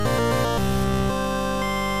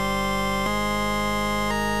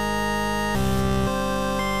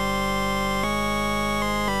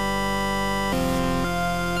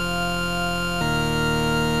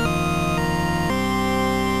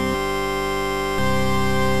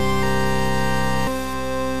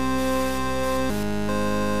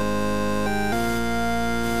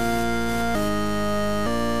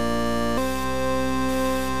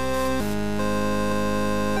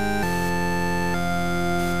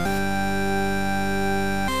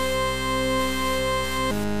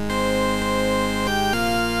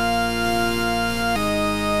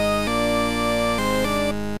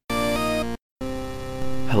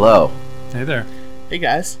Hello. Hey there. Hey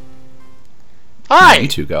guys. Hi. You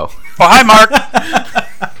two go. Oh, hi, Mark.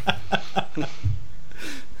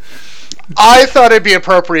 I thought it'd be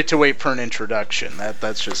appropriate to wait for an introduction.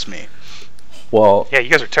 That's just me. Well, Yeah, you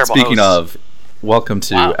guys are terrible speaking hosts. of, welcome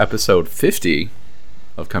to Wow. episode 50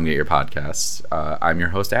 of Come Get Your Podcasts. I'm your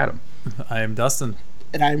host, Adam. I am Dustin.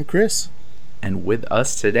 And I'm Chris. And with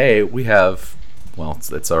us today, we have, well,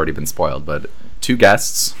 it's already been spoiled, but two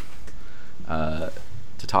guests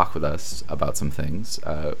to talk with us about some things.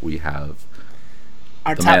 We have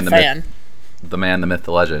Our The top man, the fan. the man, the myth,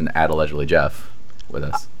 the legend, Allegedly Jeff, with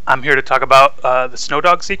us. I'm here to talk about the Snow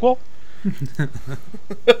Dog sequel.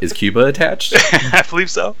 Is Cuba attached? I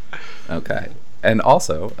believe so. Okay. And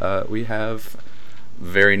also, we have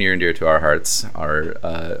very near and dear to our hearts, our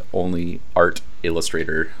only art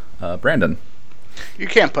illustrator, Brandon. You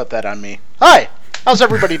can't put that on me. Hi. How's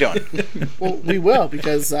everybody doing? Well, we will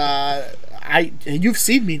because you've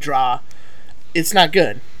seen me draw. It's not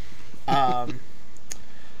good.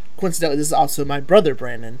 Coincidentally, this is also my brother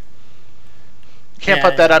Brandon. Can't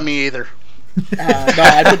put that on me either. No,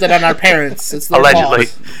 I put that on our parents. It's their Allegedly.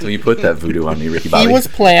 fault. When you put that voodoo on me, Ricky Bobby. He was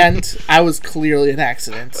planned. I was clearly an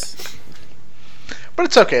accident. But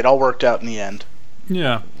it's okay. It all worked out in the end.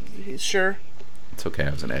 Yeah. Sure. It's okay,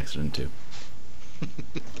 I was an accident too.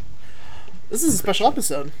 This is a special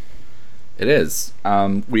episode. It is.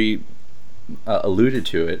 We alluded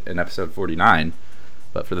to it in episode 49,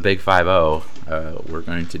 but for the Big 5-0, we're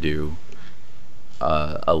going to do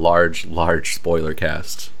a large spoiler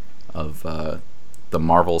cast of the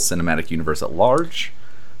Marvel Cinematic Universe at large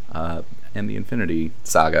and the Infinity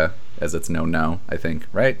Saga, as it's known now, I think,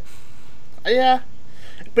 right? Yeah.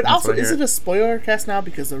 But That's also, what I is hear. it a spoiler cast now?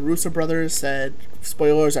 Because the Russo brothers said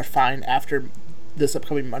spoilers are fine after this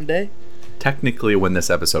upcoming Monday. Technically, when this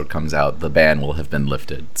episode comes out, the ban will have been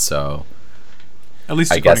lifted, so... At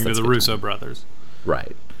least I guess according to that's the good. Russo brothers.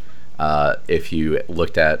 Right. If you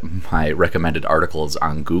looked at my recommended articles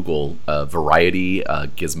on Google, Variety,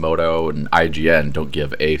 Gizmodo, and IGN don't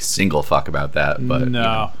give a single fuck about that. But No. you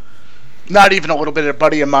know, Not even a little bit. A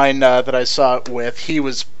buddy of mine that I saw it with, he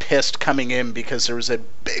was pissed coming in because there was a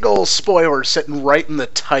big old spoiler sitting right in the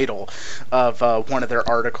title of one of their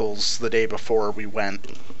articles the day before we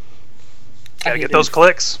went. Gotta I get hate those it.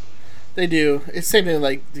 clicks. They do. It's same thing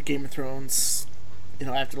like the Game of Thrones. You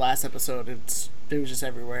know, after last episode, it was just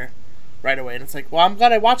everywhere, right away, and it's like, well, I'm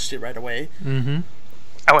glad I watched it right away. Mm-hmm.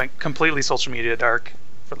 I went completely social media dark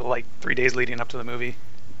for the 3 days leading up to the movie.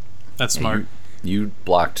 That's smart. you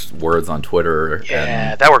blocked words on Twitter.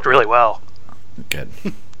 Yeah, that worked really well. And good.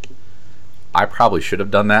 I probably should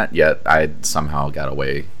have done that, yet I somehow got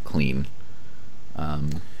away clean.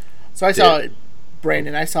 So I saw it,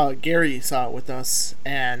 Brandon. I saw it. Gary saw it with us,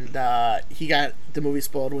 and he got the movie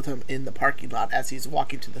spoiled with him in the parking lot as he's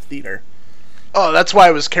walking to the theater. Oh, that's why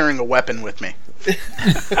I was carrying a weapon with me.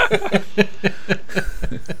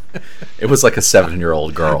 It was like a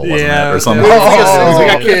 7-year-old girl, wasn't Yeah, it? Or something. It was Oh.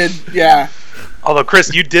 like a kid. Yeah. Although,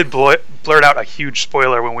 Chris, you did blurt out a huge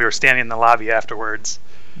spoiler when we were standing in the lobby afterwards.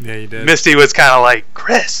 Yeah, you did. Misty was kind of like,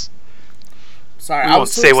 Chris, Sorry, we I won't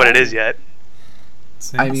was so say what it excited. is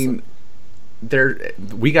yet. I mean,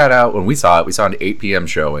 we got out when we saw it. We saw an 8 p.m.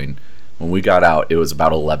 showing. When we got out, it was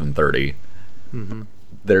about 11:30. Mm-hmm.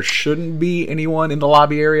 There shouldn't be anyone in the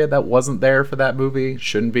lobby area that wasn't there for that movie.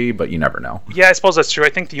 Shouldn't be, but you never know. Yeah, I suppose that's true. I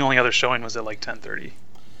think the only other showing was at 10:30.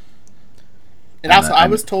 And also, I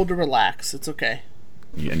I'm- was told to relax. It's okay.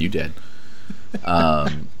 And you did.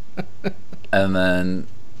 And then,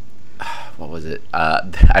 what was it?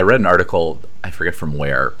 I read an article, I forget from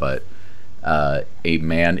where, but a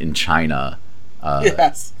man in China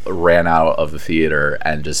Yes. ran out of the theater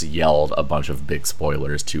and just yelled a bunch of big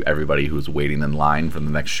spoilers to everybody who was waiting in line for the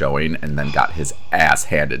next showing, and then got his ass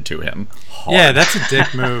handed to him. Hard. Yeah, that's a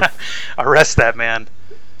dick move. Arrest that man.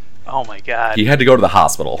 Oh my god. He had to go to the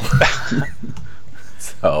hospital.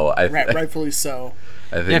 So Rightfully so.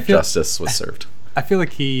 I think Yeah, I feel- justice was served. I feel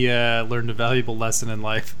like he learned a valuable lesson in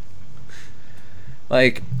life.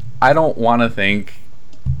 Like, I don't want to think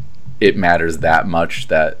it matters that much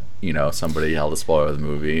that, somebody held a spoiler of the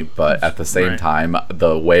movie, but at the same Right. time,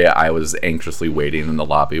 the way I was anxiously waiting in the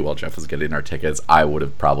lobby while Jeff was getting our tickets, I would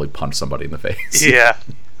have probably punched somebody in the face. Yeah,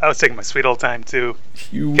 I was taking my sweet old time too.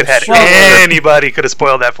 You Could have sure? had anybody could have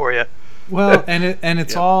spoiled that for you. Well,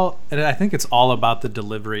 it's Yeah. all, and I think it's all about the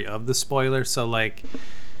delivery of the spoiler. So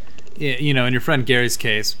in your friend Gary's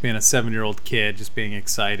case, being a 7-year-old kid just being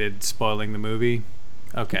excited, spoiling the movie.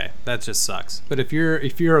 Okay, that just sucks. But if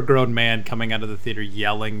you're a grown man coming out of the theater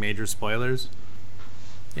yelling major spoilers,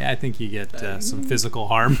 yeah, I think you get some physical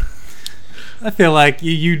harm. I feel like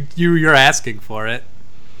you're asking for it.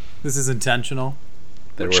 This is intentional.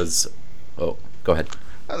 There was. Oh, go ahead.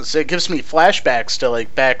 So it gives me flashbacks to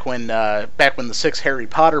like back when the 6th Harry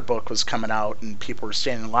Potter book was coming out, and people were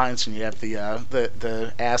standing in lines, and you have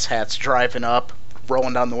the asshats driving up,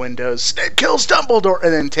 rolling down the windows, Snape kills Dumbledore,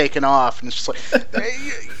 and then taking off, and it's just like, hey,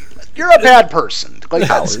 you're a bad person. Like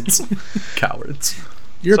Cowards. Cowards.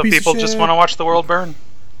 You're So people just want to watch the world burn.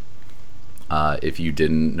 If you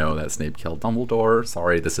didn't know that Snape killed Dumbledore,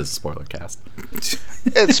 sorry, this is a spoiler cast.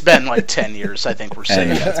 It's been like 10 years, I think we're saying.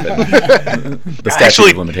 And yeah, it's been the statute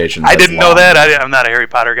Actually, of limitations. I has didn't know long- that. I'm not a Harry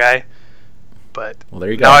Potter guy. But Well,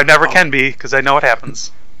 there you go. no, I never can be because I know what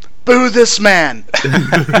happens. Boo this man!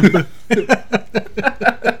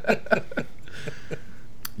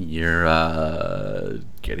 You're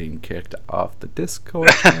getting kicked off the Discord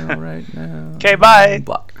channel right now. Okay, bye.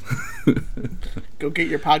 Block. Go get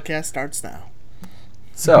your podcast starts now.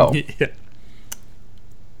 So, Yeah.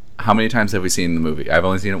 how many times have we seen the movie? I've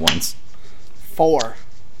only seen it once. 4.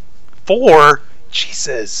 4?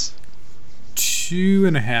 Jesus.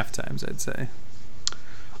 2.5 times, I'd say.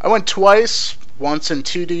 I went twice, once in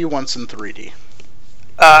 2D, once in 3D.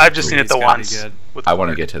 I've just seen it the It's gotta be once. good. with I want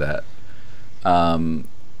to get to that.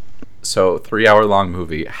 So 3-hour-long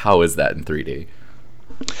movie. How is that in 3D?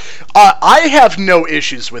 I have no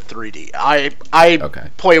issues with 3D. I Okay.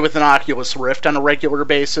 play with an Oculus Rift on a regular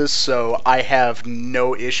basis, so I have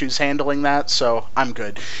no issues handling that, so I'm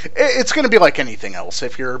good. It's going to be like anything else.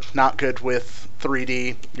 If you're not good with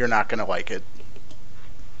 3D, you're not going to like it.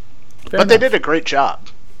 Fair They enough. did a great job.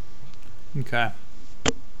 Okay.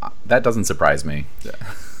 That doesn't surprise me.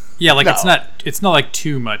 Yeah, like No. it's not like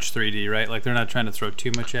too much 3D, right? Like they're not trying to throw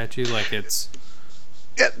too much at you. Like it's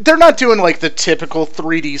They're not doing like the typical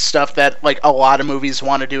 3D stuff that like a lot of movies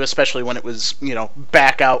want to do, especially when it was,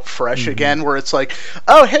 back out fresh again, where it's like,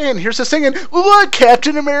 oh hey, and here's this thing, and look,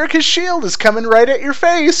 Captain America's shield is coming right at your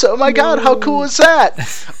face. Oh my god, how cool is that?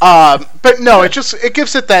 But no, it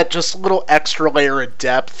gives it that just little extra layer of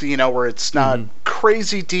depth, where it's not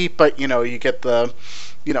crazy deep, but you get the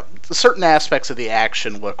certain aspects of the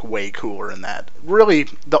action look way cooler in that. Really,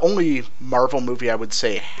 the only Marvel movie I would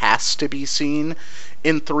say has to be seen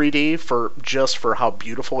in 3D for how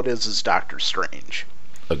beautiful it is Doctor Strange.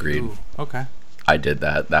 Agreed. ooh, okay. I did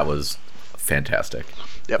that. That was fantastic.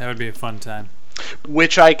 That would be a fun time.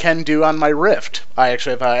 Which I can do on my Rift. I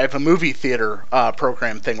actually have a movie theater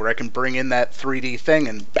program thing where I can bring in that 3D thing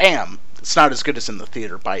and bam! It's not as good as in the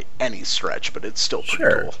theater by any stretch, but it's still pretty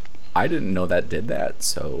Sure. cool. I didn't know that did that,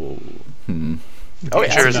 so... Oh,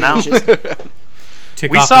 Sure is now.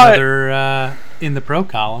 Tick We off saw it- another in the pro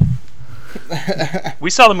column. We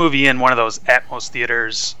saw the movie in one of those Atmos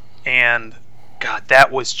theaters, and God,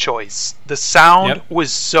 that was choice. The sound Yep.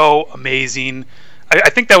 was so amazing. I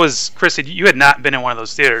think that was Chris. You had not been in one of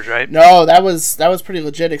those theaters, right? No, that was pretty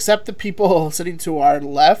legit. Except the people sitting to our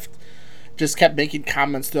left just kept making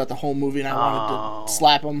comments throughout the whole movie, and I wanted to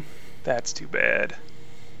slap them. That's too bad.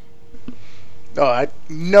 Oh,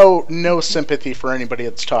 no sympathy for anybody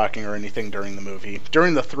that's talking or anything during the movie.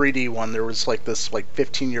 During the 3D one, there was this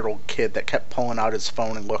 15-year-old kid that kept pulling out his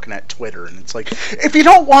phone and looking at Twitter, and it's like, if you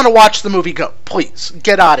don't want to watch the movie, go. Please,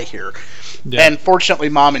 get out of here. Yeah. And fortunately,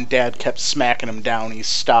 Mom and Dad kept smacking him down. He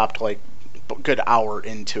stopped a good hour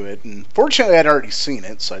into it, and fortunately, I'd already seen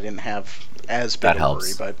it, so I didn't have as big That a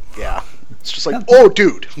helps. worry, but yeah. It's just like, oh,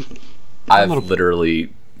 dude. I've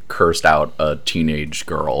literally cursed out a teenage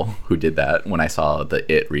girl who did that when I saw the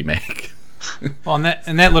It remake. Well,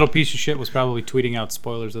 and that little piece of shit was probably tweeting out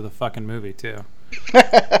spoilers of the fucking movie too.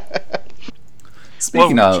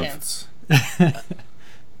 Speaking of, Chance.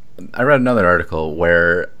 I read another article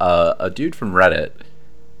where a dude from Reddit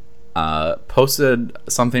posted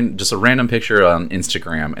something, just a random picture on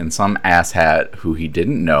Instagram, and some asshat who he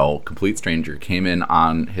didn't know, complete stranger, came in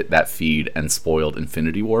on that feed and spoiled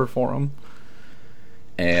Infinity War for him.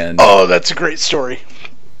 And Oh, that's a great story.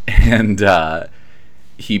 and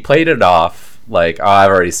he played it off like, oh, I've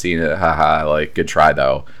already seen it, haha, like, good try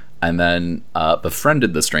though, and then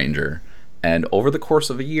befriended the stranger, and over the course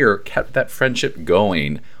of a year kept that friendship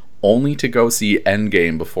going, only to go see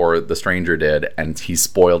Endgame before the stranger did, and he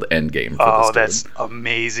spoiled Endgame for Oh, this that's dude.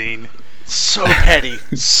 amazing. So petty.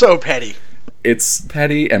 So petty. It's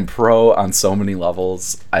petty and pro on so many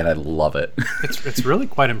levels, and I love it. It's really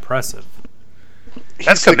quite impressive.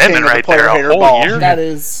 That's He's the commitment king of the right there. player A hater whole ball. year. That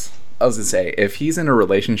is. I was gonna say, if he's in a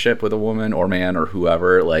relationship with a woman or man or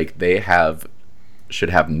whoever, like, they should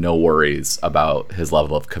have no worries about his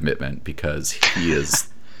level of commitment, because he is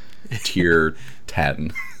tier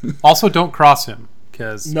 10. Also, don't cross him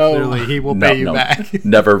because No. clearly he will pay you No, back.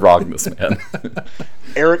 never wrong this man.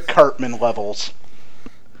 Eric Cartman levels.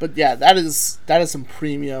 But yeah, that is some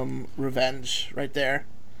premium revenge right there.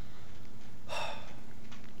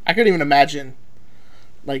 I couldn't even imagine,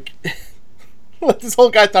 like, this whole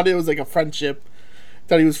guy thought it was like a friendship,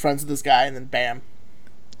 thought he was friends with this guy, and then bam.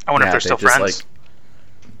 I wonder if they're still friends.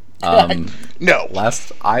 No.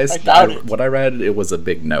 What I read, it was a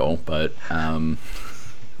big no, but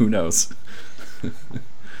who knows?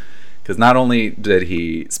 Because not only did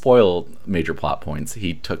he spoil major plot points,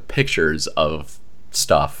 he took pictures of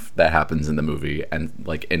stuff that happens in the movie, and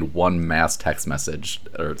like in one mass text message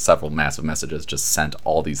or several massive messages, just sent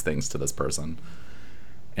all these things to this person.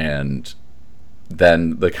 And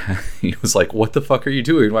then the guy, he was like, "What the fuck are you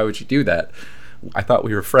doing? Why would you do that? I thought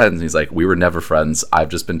we were friends." And he's like, "We were never friends. I've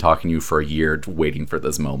just been talking to you for a year, waiting for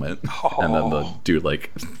this moment." Oh. And then the dude like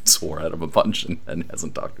swore at him a bunch and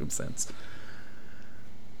hasn't talked to him since.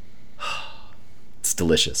 It's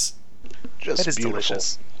delicious. Just it is beautiful.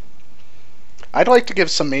 Delicious. I'd like to give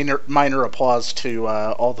some minor applause to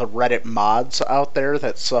all the Reddit mods out there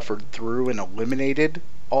that suffered through and eliminated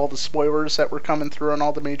all the spoilers that were coming through on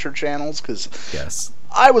all the major channels, because yes,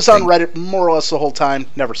 I was on Reddit more or less the whole time,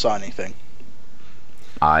 never saw anything.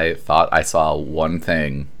 I thought I saw one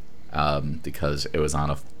thing because it was on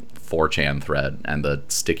a 4chan thread, and the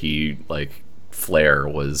sticky like flare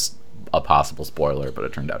was a possible spoiler, but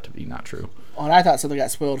it turned out to be not true. Oh, and I thought something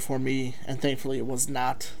got spoiled for me, and thankfully it was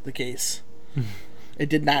not the case. It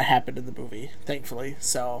did not happen in the movie, thankfully,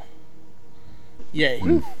 so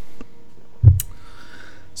yay.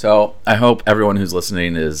 So I hope everyone who's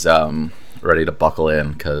listening is ready to buckle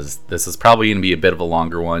in, because this is probably going to be a bit of a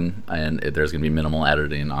longer one, and there's going to be minimal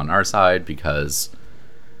editing on our side, because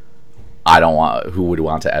who would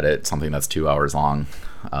want to edit something that's 2 hours long?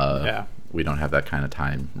 We don't have that kind of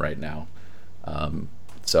time right now.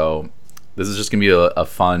 So this is just going to be a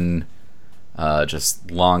fun,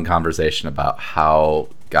 just long conversation about how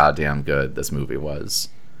goddamn good this movie was.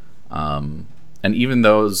 And even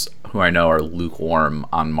those who I know are lukewarm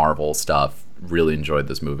on Marvel stuff really enjoyed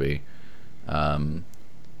this movie. I'm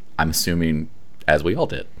assuming, as we all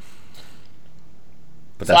did.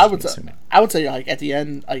 But so I would say, like, at the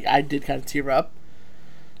end, like, I did kind of tear up.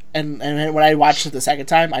 And when I watched it the second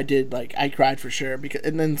time, I cried for sure.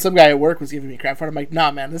 And then some guy at work was giving me crap for it. I'm like,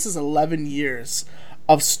 nah, man, this is 11 years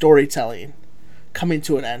of storytelling coming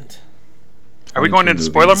to an end. Are we going into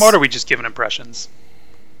spoiler mode, or are we just giving impressions?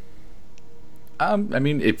 I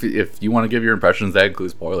mean, if you want to give your impressions, that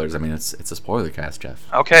includes spoilers. I mean, it's a spoiler cast, Jeff.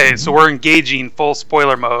 Okay, so we're engaging full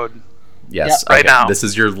spoiler mode. Yes, right now. This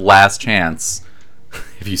is your last chance.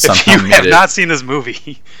 If you have not seen this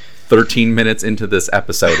movie, 13 minutes into this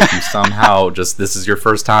episode, if you somehow this is your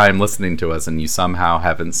first time listening to us, and you somehow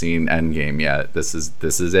haven't seen Endgame yet, this is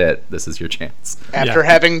it. This is your chance. After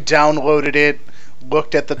having downloaded it,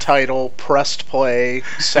 looked at the title, pressed play,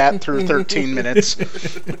 sat through 13 minutes.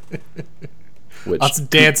 Us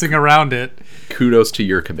dancing around it. Kudos to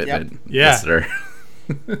your commitment, listener.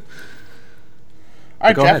 All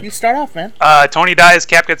right, Jeff, ahead. You start off, man. Tony dies,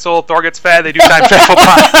 Cap gets old, Thor gets fat, they do time travel.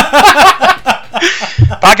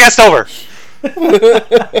 Podcast over.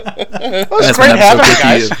 It was great having you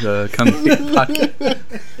guys.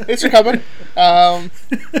 Thanks for coming.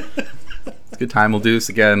 It's a good time. We'll do this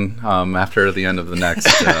again after the end of the next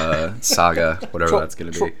saga, whatever that's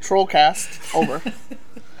going to be. Trollcast over.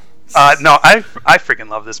 No, I freaking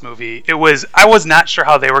love this movie. I was not sure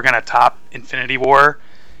how they were going to top Infinity War,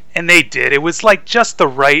 and they did. It was like just the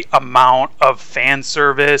right amount of fan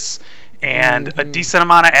service and a decent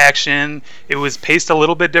amount of action. It was paced a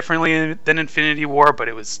little bit differently than Infinity War, but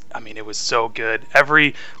it was so good.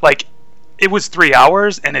 It was 3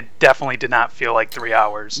 hours, and it definitely did not feel like 3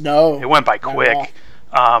 hours. No. It went by quick.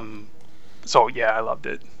 So yeah, I loved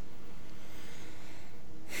it.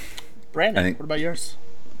 Brandon, what about yours?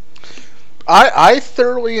 I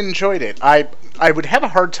thoroughly enjoyed it. I would have a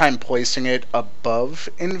hard time placing it above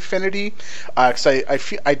Infinity, because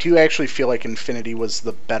I do actually feel like Infinity was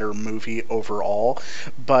the better movie overall,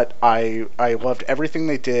 but I loved everything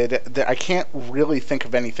they did. I can't really think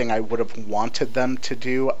of anything I would have wanted them to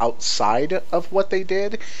do outside of what they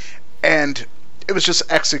did, and it was just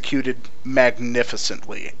executed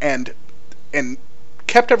magnificently, and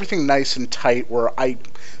kept everything nice and tight, where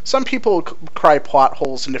some people cry plot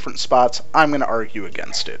holes in different spots. I'm going to argue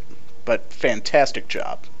against it. But fantastic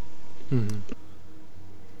job. Mm-hmm.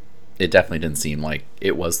 It definitely didn't seem like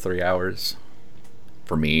it was 3 hours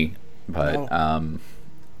for me. But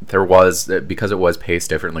there was, because it was paced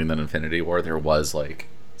differently than Infinity War, there was like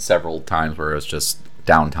several times where it was just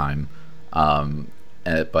downtime.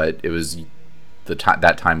 But it was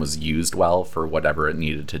that time was used well for whatever it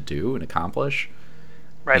needed to do and accomplish.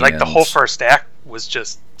 Right, like the whole first act was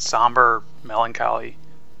just somber, melancholy,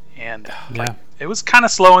 and Yeah. it was kind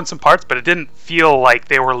of slow in some parts, but it didn't feel like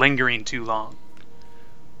they were lingering too long.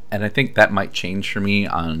 And I think that might change for me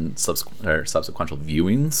on subsequent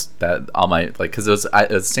viewings. That all my because it was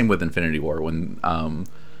the same with Infinity War when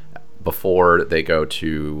before they go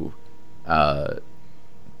to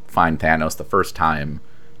find Thanos the first time,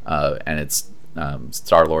 and it's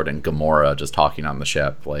Star-Lord and Gamora just talking on the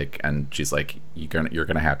ship, and she's like, "You're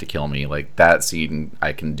gonna have to kill me." Like that scene,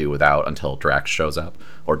 I can do without until Drax shows up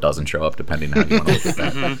or doesn't show up, depending on how you want to look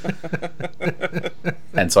at that.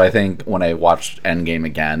 And so I think when I watched Endgame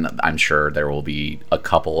again, I'm sure there will be a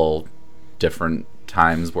couple different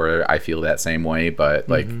times where I feel that same way, but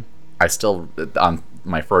I still on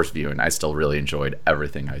my first viewing, I still really enjoyed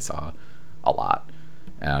everything I saw a lot.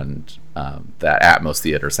 And that Atmos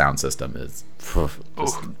Theater sound system is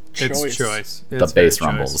It's choice. the It's bass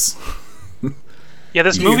very rumbles. Yeah,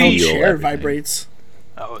 this The movie. feel chair everything. vibrates.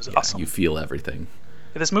 Oh, it was Yeah, awesome. you feel everything.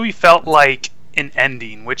 This movie felt like an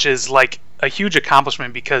ending, which is like a huge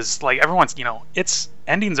accomplishment because like everyone's, it's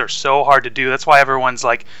endings are so hard to do. That's why everyone's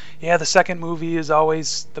like, yeah, the second movie is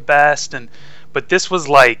always the best, but this was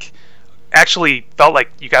like actually felt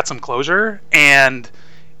like you got some closure, and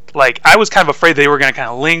like I was kind of afraid they were going to kind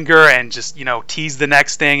of linger and just tease the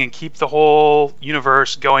next thing and keep the whole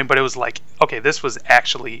universe going, but it was like, okay, this was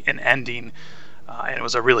actually an ending, and it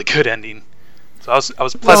was a really good ending. So I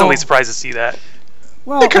was pleasantly surprised to see that.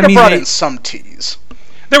 Well, They could have brought in some tease.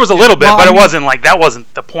 There was a little bit, Well, but I it mean- wasn't like that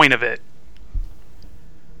wasn't the point of it.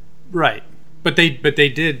 right, but they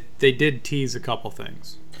did tease a couple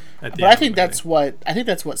things. At the But end I of think the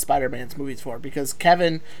that's what Spider-Man's movie's for, because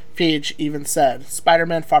Kevin Feige even said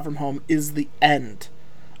Spider-Man: Far From Home is the end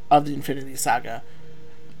of the Infinity Saga,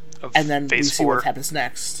 Of and then we Phase see 4. what happens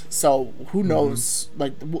next. So who knows,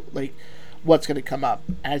 like what's going to come up?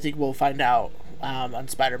 And I think we'll find out on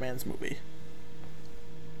Spider-Man's movie,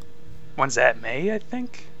 When's that? May, I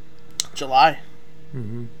think. July,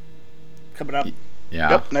 coming up. Yeah.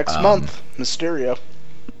 Yep, next month, Mysterio.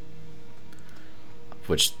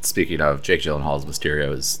 Which, speaking of, Jake Gyllenhaal's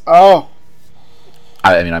Mysterio is. Oh,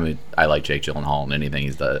 I mean, I like Jake Gyllenhaal in anything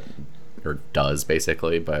he's done or does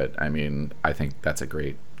basically, but I mean, I think that's a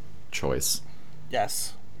great choice.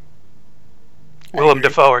 yes. Willem agree.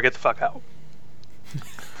 Dafoe, or get the fuck out.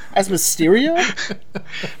 As Mysterio?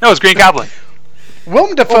 No, it's Green Goblin.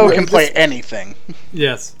 Willem Dafoe Oh, can play this- anything.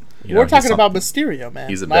 Yes. You know, We're he's talking some- about Mysterio, man.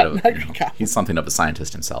 He's a not, bit of not Green Goblin. he's something of a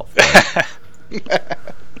scientist himself.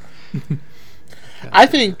 I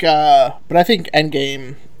think, but I think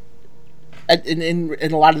Endgame,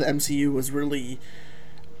 in a lot of the MCU, was really,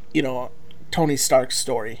 Tony Stark's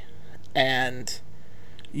story, and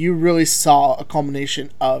you really saw a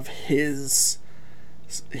culmination of his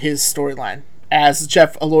storyline. As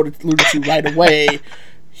Jeff alluded to right away,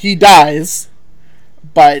 he dies,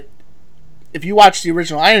 but if you watch the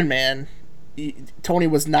original Iron Man, Tony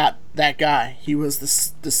was not that guy. He was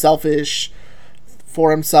the selfish,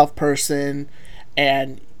 for himself person,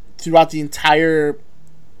 and throughout the entire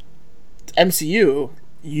MCU,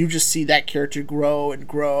 you just see that character grow and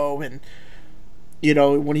grow, and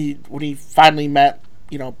when he finally met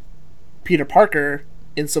Peter Parker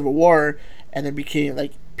in Civil War, and then became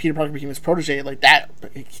like Peter Parker became his protege, like that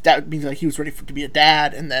means like he was ready to be a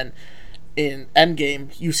dad, and then in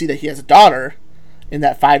Endgame you see that he has a daughter in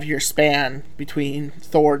that 5-year span between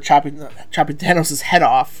Thor chopping Thanos' head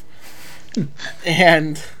off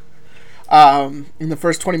and in the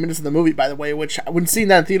first 20 minutes of the movie, by the way, which when seeing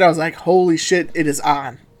that in theater I was like, holy shit, it is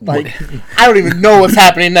on. Like, I don't even know what's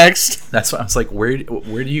happening next. That's why I was like, where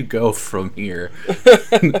do you go from here?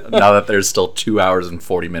 Now that there's still 2 hours and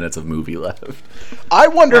 40 minutes of movie left. I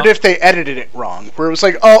wondered if they edited it wrong, where it was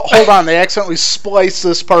like, oh, hold on, they accidentally spliced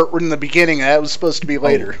this part in the beginning, and that was supposed to be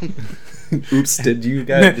later. Oops! Did you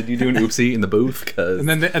do an oopsie in the booth? Cause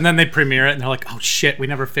And then they premiere it and they're like, oh shit, we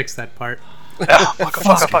never fixed that part. Oh,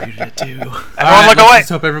 fuck. it too. Everyone Alright, look away. let's just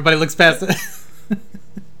hope everybody looks past it.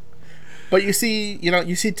 But you see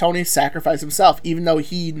Tony sacrifice himself, even though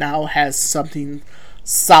he now has something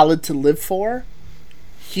solid to live for.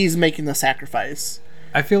 He's making the sacrifice,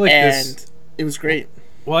 I feel like and this. it was great.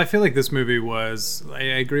 Well, I feel like this movie was. I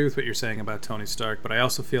agree with what you're saying about Tony Stark, but I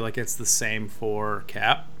also feel like it's the same for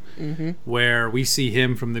Cap, where we see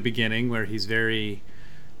him from the beginning, where he's very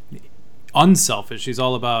unselfish. He's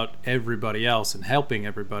all about everybody else and helping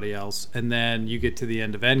everybody else, and then you get to the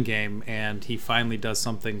end of Endgame, and he finally does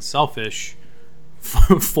something selfish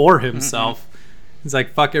for himself. He's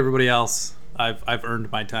like, "Fuck everybody else. I've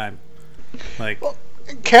earned my time." Like,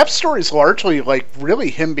 Cap's story is largely like really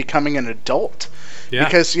him becoming an adult. Yeah.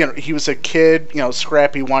 Because he was a kid,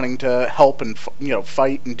 scrappy, wanting to help and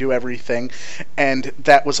fight and do everything, and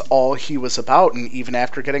that was all he was about. And even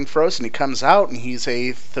after getting frozen, he comes out and he's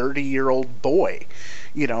a 30-year-old boy,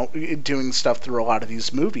 doing stuff through a lot of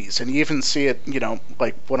these movies. And you even see it,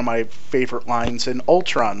 like one of my favorite lines in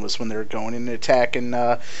Ultron was when they're going in and attacking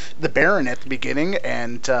the Baron at the beginning,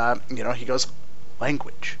 and he goes,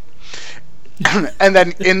 "Language." And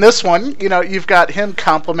then in this one, you've got him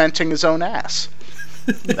complimenting his own ass.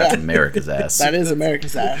 That's America's ass. That is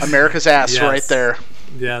America's ass. America's ass, Yes. right there.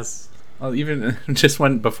 Yes. Well, even just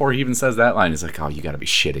before he even says that line, he's like, "Oh, you got to be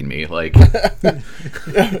shitting me!" Like,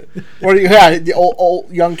 Or the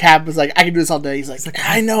old young Cap was like, "I can do this all day." He's like,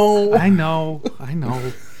 "I know." I know.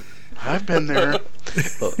 I've been there.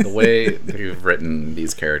 the way they've written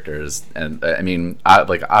these characters, and I mean,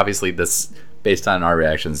 obviously this, based on our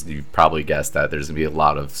reactions, you probably guessed that there's gonna be a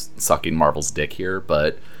lot of sucking Marvel's dick here,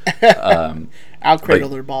 but I'll cradle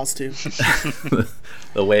their balls too.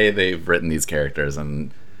 the way they've written these characters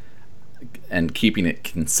and keeping it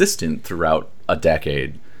consistent throughout a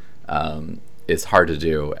decade is hard to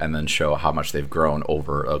do, and then show how much they've grown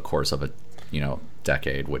over a course of a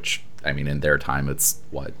decade, which, I mean, in their time it's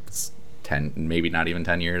 10, maybe not even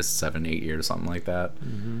 10 years, 7-8 years, something like that.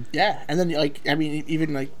 Yeah, and then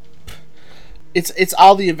even it's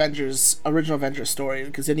all the original Avengers story,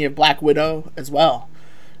 because then you have Black Widow as well.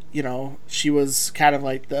 She was kind of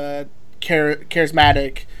like the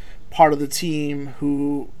charismatic part of the team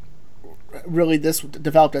who really this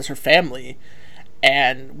developed as her family,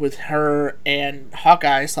 and with her and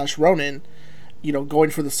Hawkeye / Ronan, going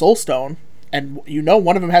for the Soul Stone, and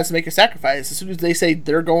one of them has to make a sacrifice. As soon as they say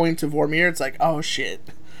they're going to Vormir, it's like, oh shit,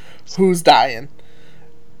 who's dying?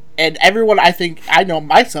 And everyone, I know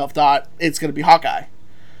myself, thought it's gonna be Hawkeye.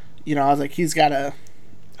 I was like, he's gotta.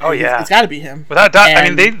 Oh yeah, it's got to be him. Without doubt. I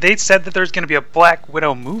mean, they said that there's going to be a Black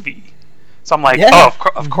Widow movie, so I'm like,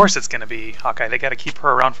 of course it's going to be Hawkeye. They got to keep her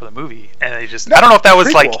around for the movie, and they just, I don't know if that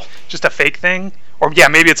was like just a fake thing, or yeah,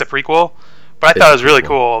 maybe it's a prequel, but I thought it was really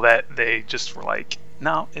cool that they just were like,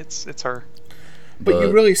 no, it's her. But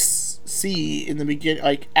you really see in the beginning,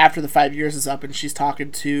 like after the 5 years is up, and she's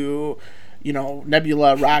talking to,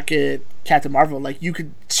 Nebula, Rocket, Captain Marvel. Like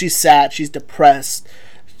she's sad, she's depressed.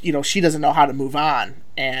 She doesn't know how to move on.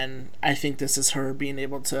 And I think this is her being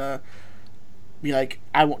able to be like,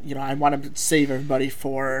 I want to save everybody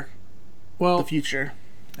for the future.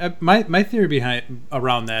 My theory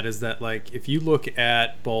around that is that, like, if you look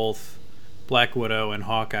at both Black Widow and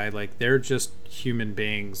Hawkeye, like, they're just human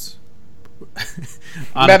beings.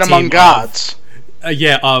 Men among gods.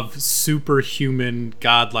 Of superhuman,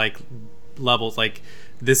 godlike levels. Like,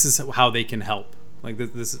 this is how they can help. Like,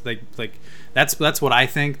 this is like that's what I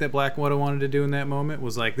think that Black Widow wanted to do in that moment,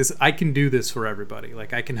 was like, this, I can do this for everybody.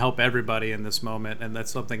 Like, I can help everybody in this moment, and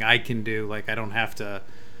that's something I can do. Like, I don't have to,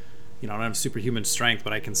 I don't have superhuman strength,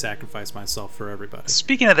 but I can sacrifice myself for everybody.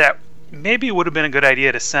 Speaking of that, maybe it would have been a good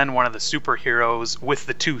idea to send one of the superheroes with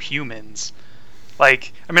the two humans.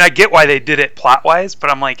 Like, I mean, I get why they did it plot-wise,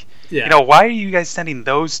 but I'm like, why are you guys sending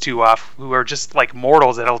those two off who are just like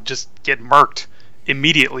mortals that'll just get murked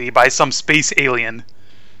immediately by some space alien?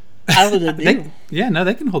 I don't know they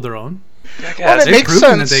they can hold their own. Well, They've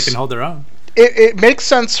proven that they can hold their own. It makes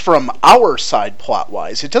sense from our side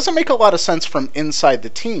plot-wise. It doesn't make a lot of sense from inside the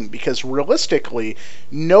team, because realistically,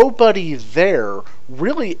 nobody there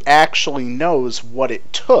really actually knows what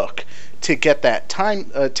it took to get that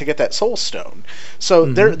to get that Soul Stone. So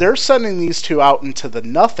they're sending these two out into the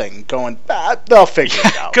nothing, going, they'll figure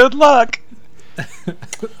it out. Good luck.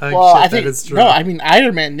 I think it's true. No, I mean,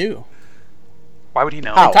 Iron Man knew. Why would he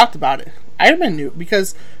know? They talked about it. Iron Man knew,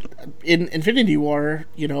 because in Infinity War,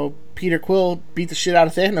 Peter Quill beat the shit out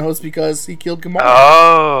of Thanos because he killed Gamora.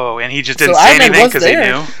 Oh, and he just didn't say anything because he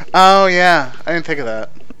knew. Oh yeah, I didn't think of that.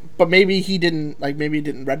 But maybe he didn't. Like, maybe it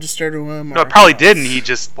didn't register to him. No, it probably didn't. He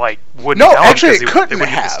just wouldn't. No, tell actually, him it couldn't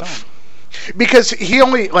have. Because he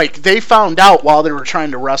only, they found out while they were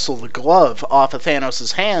trying to wrestle the glove off of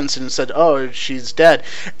Thanos' hands, and said, oh, she's dead.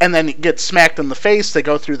 And then he gets smacked in the face, they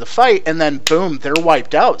go through the fight, and then boom, they're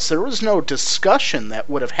wiped out. So there was no discussion that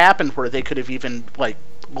would have happened where they could have even,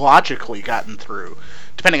 logically gotten through,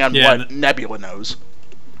 depending on what Nebula knows.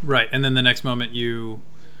 Right, and then the next moment you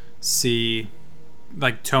see,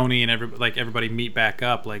 Tony and everybody meet back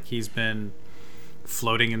up. Like, he's been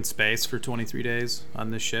floating in space for 23 days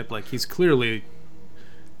on this ship. Like, he's clearly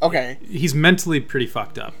he's mentally pretty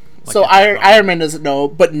fucked up. So Iron Man doesn't know,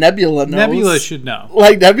 but Nebula knows. Nebula should know.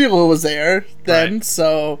 Nebula was there then,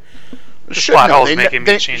 so Sure, Plot no, holes they- making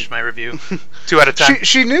they- me change my review. 2 out of 10.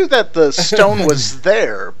 She knew that the stone was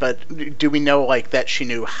there, but do we know like that she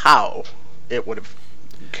knew how it would have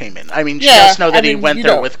came in? I mean, she Yeah, does know that I he mean, went you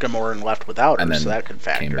there know. with Gamora and left without her, And then so that could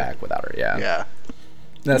factor. came back without her. Yeah. Yeah.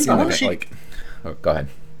 That's You the know, only thing. she- Like, oh, go ahead.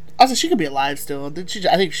 Also, she could be alive still. I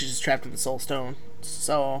think she's just trapped in the Soul Stone.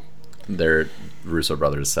 So Their Russo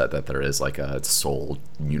brothers said that there is like a soul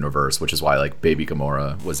universe, which is why like Baby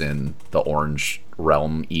Gamora was in the Orange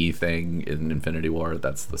Realm thing in Infinity War.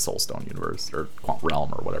 That's the Soul Stone universe or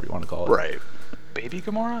realm or whatever you want to call it. Right. Baby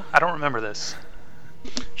Gamora? I don't remember this.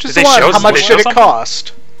 Just Did the they one. show- How much did they did it show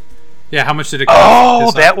cost? Yeah, how much did it cost? Oh,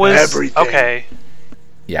 It's that not- was Everything. okay.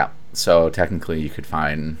 Yeah. So technically, you could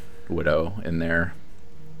find Widow in there.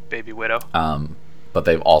 Baby Widow. But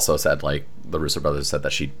they've also said like the Russo brothers said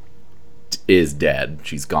that she is dead.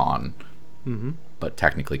 She's gone. Mm-hmm. But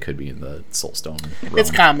technically, could be in the Soul Stone realm.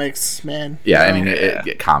 it's comics, man. Yeah, I You mean, know?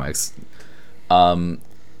 comics.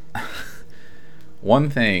 One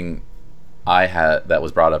thing I had that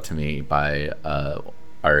was brought up to me by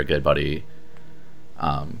our good buddy,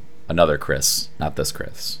 another Chris, not this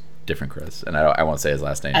Chris, different Chris, and I won't say his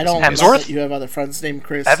last name. I don't just know Hemsworth? that you have other friends named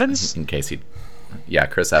Chris. Evans? in case he, yeah,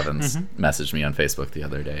 Chris Evans messaged me on Facebook the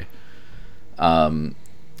other day.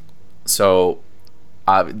 So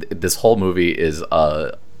this whole movie is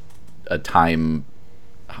a time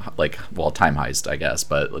time heist, I guess,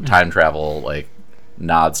 but time travel, like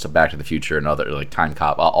nods to Back to the Future and other like Time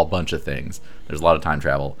Cop, a bunch of things. There's a lot of time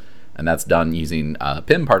travel, and that's done using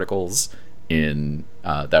Pym particles in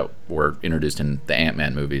that were introduced in the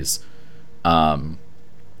Ant-Man movies.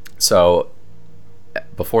 So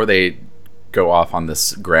before they go off on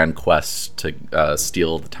this grand quest to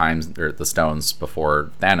steal the times or the stones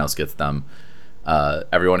before Thanos gets them,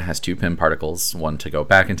 everyone has 2 Pym particles, one to go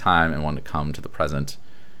back in time and one to come to the present.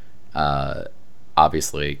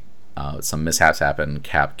 Obviously, some mishaps happen.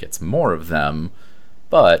 Cap gets more of them,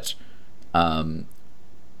 but on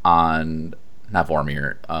not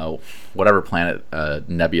Vormir, whatever planet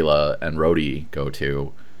Nebula and Rhodey go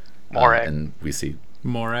to, Morag. and we see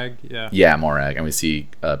Morag, yeah. Morag, and we see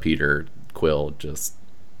Peter Quill just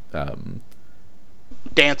the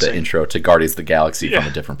Dancing. intro to Guardians of the Galaxy from Yeah.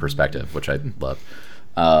 a different perspective, which I love.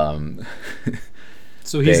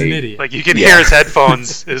 So he's an They- idiot. Like you can Yeah. hear his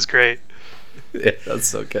headphones. It was great. Yeah, that's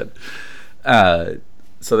so good.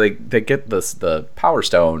 So they get the Power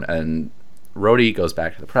Stone, and Rhodey goes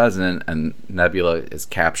back to the present, and Nebula is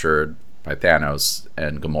captured by Thanos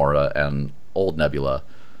and Gamora and old Nebula,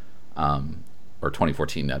 or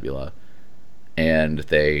 2014 Nebula, and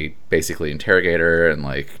they basically interrogate her and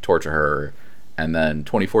like torture her, and then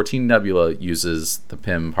 2014 Nebula uses the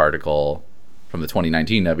Pym particle from the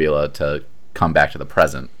 2019 Nebula to come back to the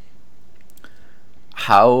present.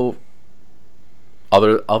 How,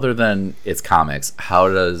 other than its comics, how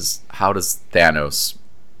does Thanos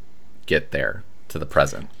get there to the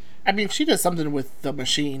present? I mean, she does something with the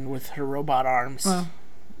machine with her robot arms.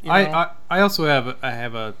 You know? I also have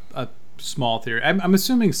a small theory. I'm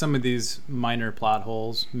assuming some of these minor plot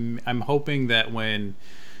holes. I'm hoping that when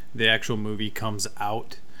the actual movie comes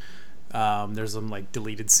out, there's some like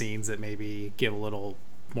deleted scenes that maybe give a little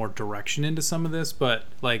more direction into some of this. But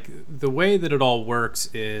like the way that it all works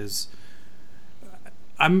is,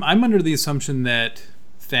 I'm under the assumption that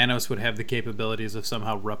Thanos would have the capabilities of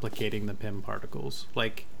somehow replicating the Pym particles.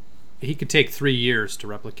 Like he could take 3 years to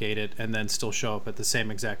replicate it and then still show up at the same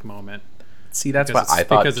exact moment. See, that's Because what I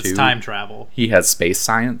thought because too. it's time travel. He has space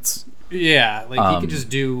science. Yeah, like he could just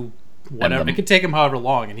do whatever. the- It could take him however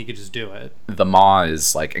long, and he could just do it. The Maw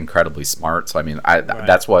is like incredibly smart, so I mean,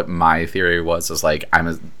 that's what my theory was. Is like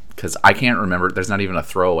because I can't remember. There's not even a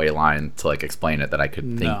throwaway line to like explain it that I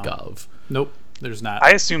could think No. of. Nope, there's not.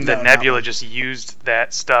 I assumed that No, Nebula no. just used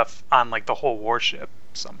that stuff on like the whole warship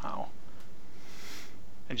somehow,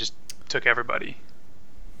 and just took everybody.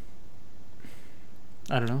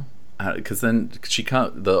 I don't know. Because then the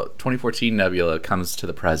 2014 Nebula comes to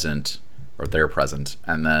the present, or their present,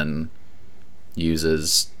 and then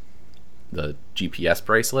uses the GPS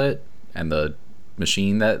bracelet and the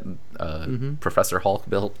machine that Professor Hulk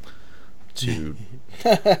built to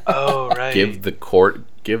Oh right. give the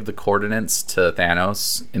coordinates to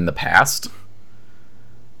Thanos in the past.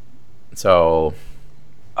 So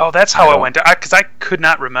Oh, that's I how it don't- went. Because I could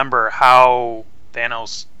not remember how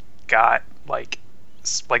Thanos got like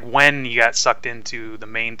when he got sucked into the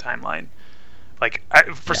main timeline. Like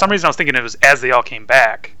for some reason, I was thinking it was as they all came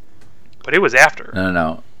back, but it was after.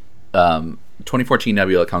 no. 2014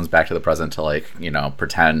 Nebula comes back to the present to like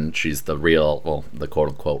pretend she's the quote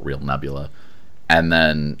unquote real Nebula, and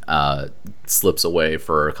then slips away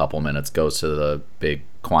for a couple minutes, goes to the big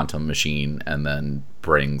quantum machine and then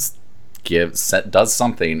does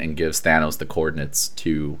something and gives Thanos the coordinates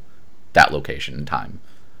to that location in time.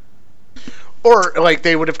 Or, like,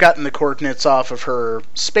 they would have gotten the coordinates off of her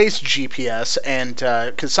space GPS, and,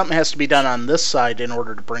 because something has to be done on this side in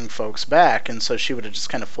order to bring folks back, and so she would have just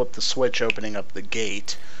kind of flipped the switch, opening up the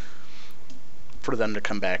gate for them to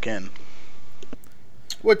come back in.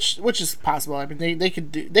 Which is possible. I mean, they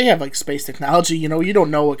could do. They have like space technology. You know, you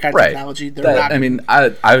don't know what kind of technology they're not. I mean,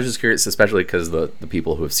 I was just curious, especially because the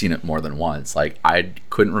people who have seen it more than once. Like, I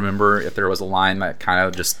couldn't remember if there was a line that kind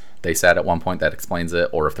of just they said at one point that explains it,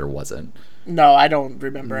 or if there wasn't. No, I don't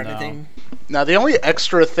remember anything. Now, the only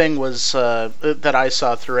extra thing was that I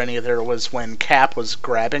saw through any of there was when Cap was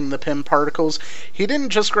grabbing the Pym particles. He didn't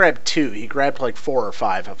just grab 2; he grabbed like 4 or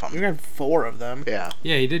 5 of them. You grabbed 4 of them. Yeah.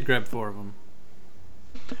 Yeah, he did grab 4 of them.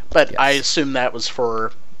 But Yes. I assume that was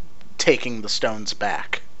for taking the stones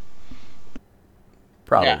back.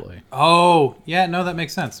 Probably. Oh, yeah, no, that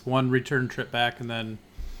makes sense. 1 return trip back, and then...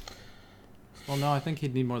 Well, no, I think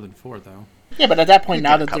he'd need more than 4, though. Yeah, but at that point,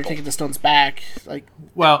 now get a that they're couple. taking the stones back, like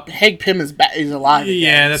Well, Hank Pym is alive. Again,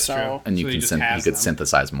 yeah, that's so. true. And you So he can just you has could them.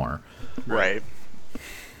 synthesize more. Right.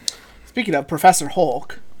 Speaking of Professor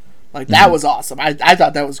Hulk, like that was awesome. I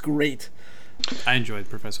thought that was great. I enjoyed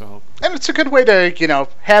Professor Hulk. And it's a good way to,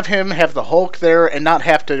 have the Hulk there and not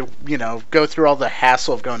have to, go through all the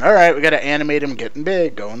hassle of going, all right, we got to animate him getting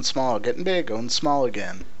big, going small, getting big, going small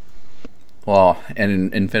again. Well, and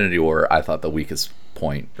in Infinity War, I thought the weakest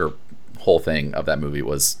point or whole thing of that movie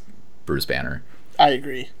was Bruce Banner. I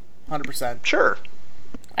agree, 100%. Sure.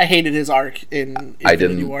 I hated his arc in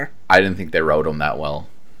Infinity War. I didn't think they wrote him that well,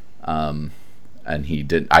 and he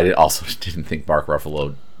did. Also didn't think Mark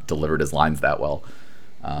Ruffalo delivered his lines that well.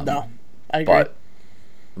 No, I agree. But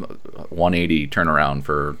 180 turnaround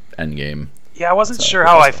for Endgame. Yeah, I wasn't sure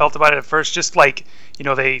how I felt about it at first. Just like,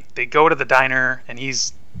 they go to the diner and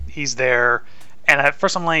he's there, and at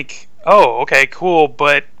first I'm like, oh, okay, cool,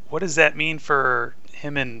 but what does that mean for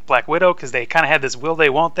him and Black Widow? Because they kind of had this will they,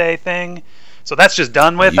 won't they thing. So that's just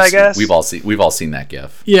done with, I guess. We've all seen that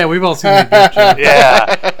GIF. Yeah, we've all seen that.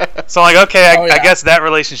 Yeah. So I'm like, okay, Oh, yeah. I guess that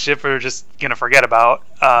relationship we're just gonna forget about.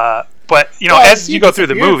 But as you go through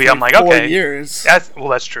the movie, I'm like, 4 okay, years.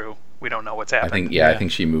 that's true. We don't know what's I happening. think I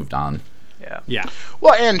think she moved on. Yeah.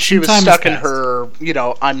 Well, and she was Time stuck has in passed.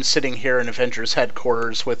 her, I'm sitting here in Avengers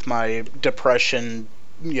headquarters with my depression,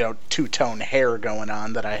 two-tone hair going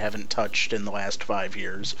on that I haven't touched in the last 5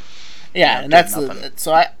 years. Yeah, and doing that's nothing.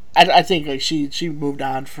 so I think like she moved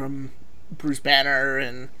on from Bruce Banner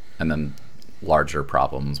and then larger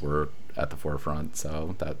problems were at the forefront,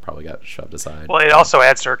 so that probably got shoved aside. Well, it also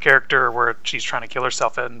adds to her character where she's trying to kill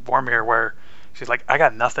herself in Vormir, where she's like, I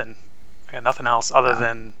got nothing else other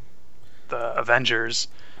than the Avengers.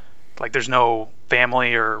 Like, there's no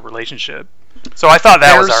family or relationship. So I thought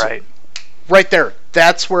that was There's- all right. Right there.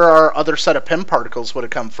 That's where our other set of Pym particles would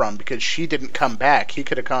have come from, because she didn't come back. He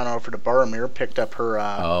could have gone over to Boromir, picked up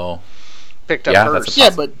her, picked up yeah, hers. yeah,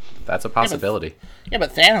 but that's a possibility.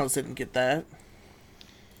 Thanos didn't get that.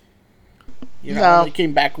 No. He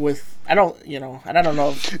came back with I don't know.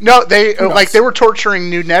 No, they knows? they were torturing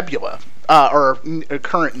New Nebula, or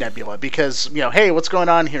current Nebula, because hey, what's going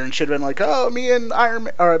on here? And she'd been like, oh, me and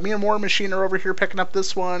War Machine are over here picking up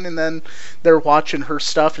this one, and then they're watching her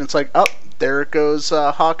stuff, and it's like, oh, there goes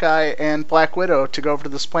Hawkeye and Black Widow to go over to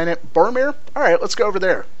this planet, Boromir. All right, let's go over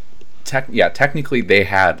there. Technically, they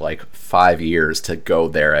had like 5 years to go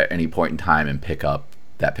there at any point in time and pick up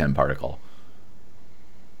that Pym particle.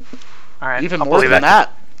 All right, Even I'll more believe than it.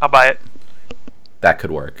 that. I'll buy it. That could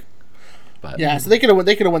work. But Yeah, so they could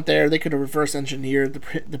have went there. They could have reverse engineered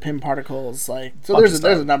the Pym particles. Like so, Bunch of there's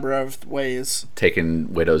a stuff. number of ways.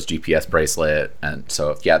 taken Widow's GPS bracelet, and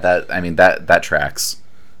so that tracks.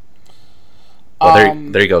 Well,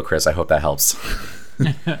 there you go, Chris. I hope that helps.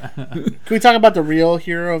 Can we talk about the real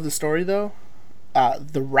hero of the story though?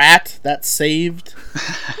 The rat that saved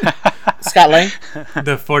Scott Lang.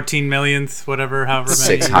 The 14 millionth, whatever, however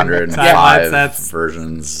many 605 satellites, that's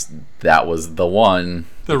versions. That was the one.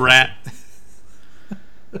 the rat.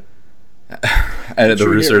 And the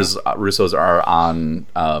True Russos are on,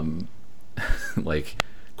 like,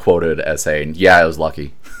 quoted as saying, "Yeah, I was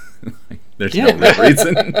lucky." There's no real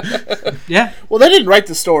reason. Yeah. Well, they didn't write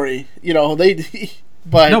the story,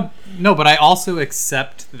 but No, but I also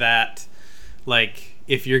accept that, like,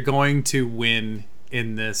 if you're going to win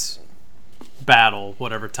in this battle,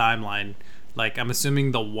 whatever timeline, like, I'm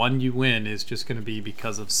assuming the one you win is just going to be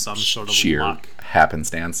because of some sort of Sheer luck.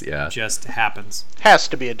 happenstance. Yeah. Just happens. Has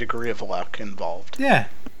to be a degree of luck involved. Yeah.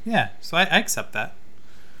 So I accept that.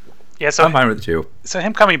 Yeah, so I'm fine with it too. so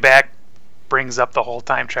him coming back brings up the whole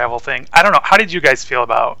time travel thing. I don't know. How did you guys feel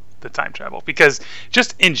about the time travel? Because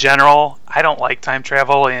just in general, I don't like time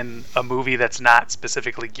travel in a movie that's not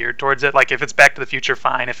specifically geared towards it. Like if it's Back to the Future,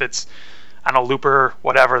 fine. If it's on a looper,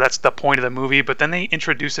 whatever, that's the point of the movie. But then they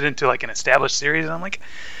introduce it into like an established series, and I'm like,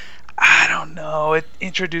 I don't know. It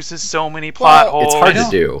introduces so many plot holes. It's hard to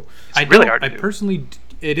do. It's really hard to do. Personally,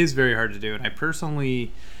 it is very hard to do, and I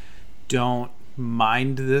personally don't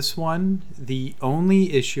mind this one. The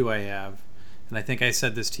only issue I have, and I think I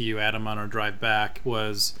said this to you, Adam, on our drive back,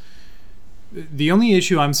 was the only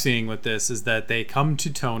issue I'm seeing with this is that they come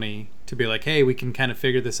to Tony to be like, hey, we can kind of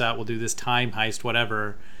figure this out. We'll do this time heist,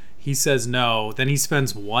 whatever. He says no. Then he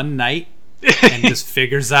spends one night and just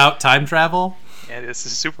figures out time travel. Yeah, this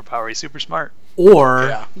is a superpower. He's super smart.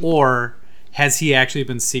 Or has he actually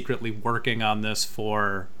been secretly working on this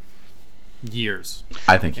for years?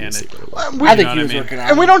 I think he was secretly working. I think he was working on it.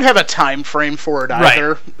 And we don't have a time frame for it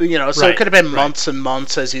either. Right. So it could have been months and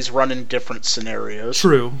months as he's running different scenarios.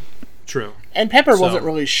 True. And Pepper wasn't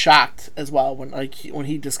really shocked as well when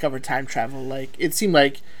he discovered time travel. Like it seemed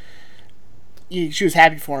like she was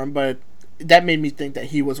happy for him, but that made me think that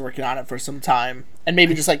he was working on it for some time, and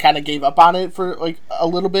maybe just like kind of gave up on it for like a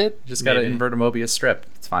little bit. Just got to invert a Mobius strip.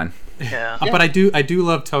 It's fine. Yeah. But I do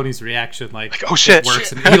love Tony's reaction. Like oh shit! It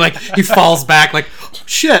works, and he falls back like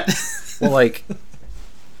shit. Well, like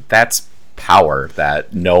that's power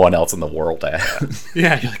that no one else in the world has.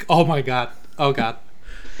 Yeah, you're like, oh my god, oh god.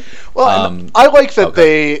 Well, I like that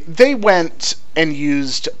they went and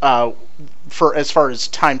used for as far as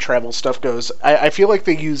time travel stuff goes. I feel like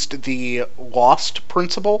they used the Lost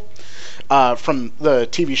principle from the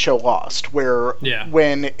TV show Lost, where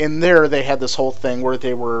when in there they had this whole thing where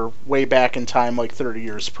they were way back in time, like 30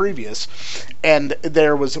 years previous, and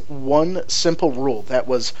there was one simple rule that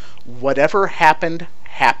was whatever happened.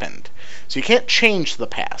 So you can't change the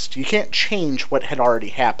past. You can't change what had already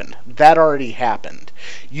happened. That already happened.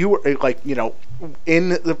 You were like, in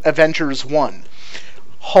the Avengers 1,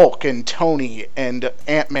 Hulk and Tony and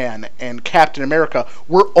Ant-Man and Captain America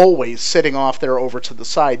were always sitting off there over to the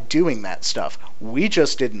side doing that stuff. We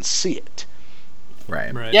just didn't see it.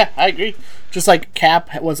 Right. Yeah, I agree. Just like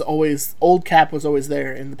old Cap was always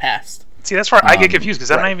there in the past. See, that's where I get confused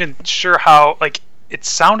because I'm not even sure how, like, it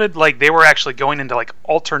sounded like they were actually going into like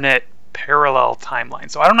alternate parallel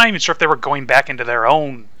timelines. So I'm not even sure if they were going back into their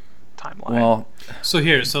own timeline. Well, so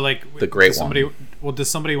like the great one. Well, does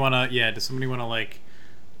somebody want to like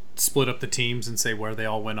split up the teams and say where they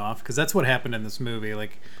all went off? Because that's what happened in this movie.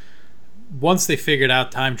 Like once they figured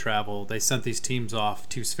out time travel, they sent these teams off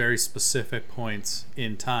to very specific points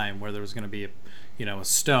in time where there was going to be a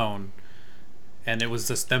stone, and it was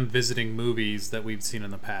just them visiting movies that we've seen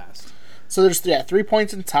in the past. So there's 3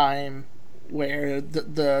 points in time where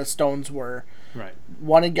the stones were. Right.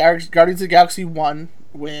 One in Guardians of the Galaxy 1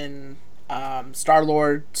 when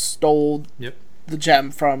Star-Lord stole the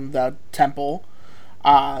gem from the temple.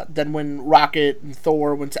 Then when Rocket and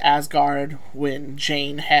Thor went to Asgard, when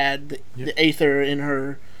Jane had the Aether in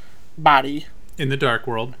her body. In the Dark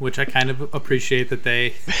World, which I kind of appreciate that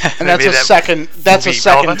they... And that's a second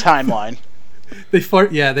timeline. They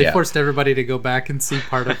forced everybody to go back and see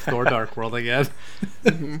part of Thor Dark World again.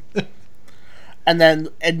 Mm-hmm. And then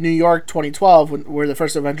in New York 2012, where the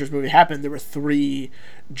first Avengers movie happened, there were 3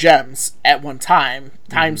 gems at one time.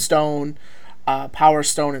 Time Stone, Power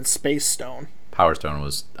Stone, and Space Stone. Power Stone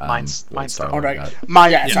was... Mind Stone. Oh, right.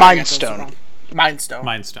 Mind Stone. Mind Stone.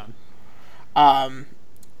 Mind Stone. And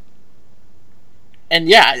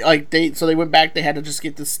they went back, they had to just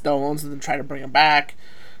get the stones and then try to bring them back.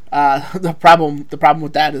 The problem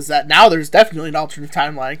with that is that now there's definitely an alternate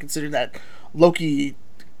timeline, considering that Loki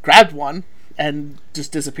grabbed one and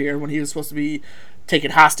just disappeared when he was supposed to be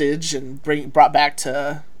taken hostage and brought back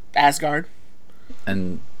to Asgard.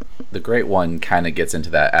 And the Great One kind of gets into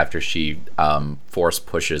that after she force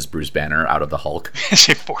pushes Bruce Banner out of the Hulk.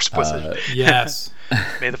 She force pushes. Yes.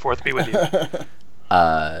 May the 4th be with you.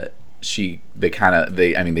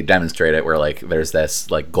 They demonstrate it where like there's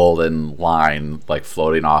this like golden line like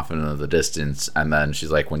floating off into the distance, and then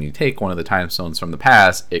she's like, when you take one of the time stones from the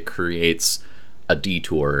past, it creates a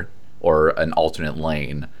detour or an alternate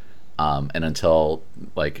lane, and until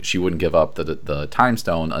like she wouldn't give up the time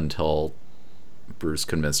stone until Bruce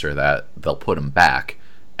convinced her that they'll put him back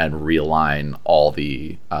and realign all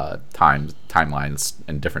the timelines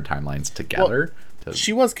and different timelines together.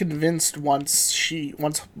 She was convinced once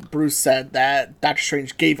Bruce said that Doctor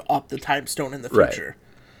Strange gave up the time stone in the future.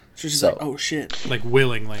 Right. She's just like, oh shit. Like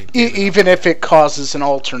willingly. Even if it causes an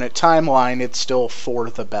alternate timeline, it's still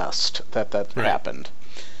for the best that happened.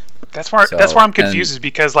 That's where I'm confused, is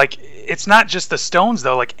because like it's not just the stones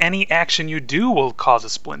though. Like any action you do will cause a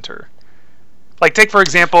splinter. Like take for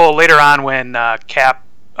example later on when Cap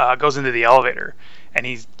goes into the elevator and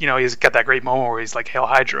he's got that great moment where he's like, "Hail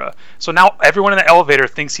Hydra." So now everyone in the elevator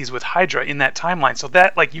thinks he's with Hydra in that timeline. So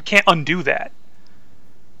that like you can't undo that.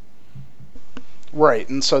 Right,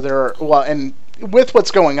 and so and with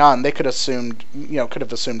what's going on, they could have assumed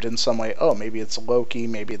in some way, oh, maybe it's Loki,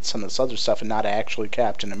 maybe it's some of this other stuff, and not actually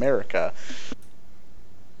Captain America.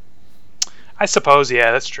 I suppose,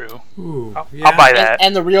 yeah, that's true. Ooh, I'll buy that.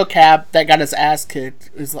 And the real Cap that got his ass kicked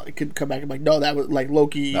could come back and be like, no, that was like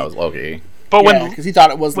Loki. That was Loki. But because he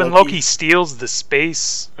thought it was when Loki steals the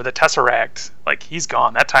space or the Tesseract, like he's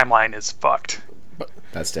gone. That timeline is fucked.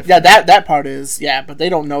 That's different. Yeah, that part is, but they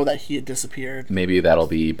don't know that he had disappeared. Maybe that'll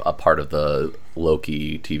be a part of the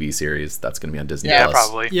Loki TV series that's going to be on Disney+. Yeah,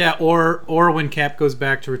 probably. Yeah, or when Cap goes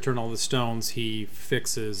back to return all the stones, he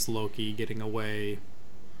fixes Loki getting away.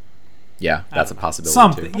 Yeah, that's a possibility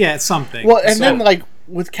something. too. Yeah, something. Well, and then like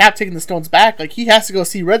with Cap taking the stones back, like he has to go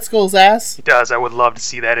see Red Skull's ass. He does. I would love to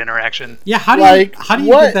see that interaction. Yeah, how do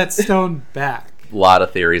you get that stone back? A lot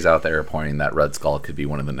of theories out there pointing that Red Skull could be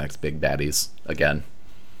one of the next big baddies again.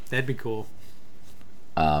 That'd be cool.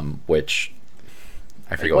 Which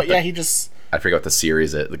I forget. I forget what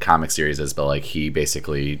the comic series is, but like he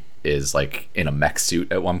basically is like in a mech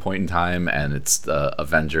suit at one point in time, and it's the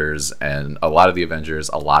Avengers and a lot of the Avengers,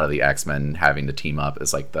 a lot of the X-Men having to team up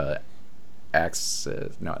as like the X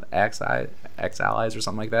allies or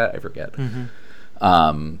something like that. I forget.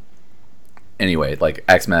 Mm-hmm. Anyway, like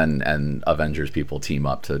X-Men and Avengers people team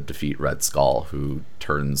up to defeat Red Skull, who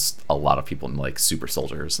turns a lot of people into like super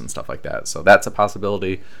soldiers and stuff like that. So that's a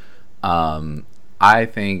possibility. I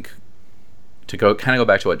think to go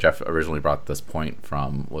back to what Jeff originally brought this point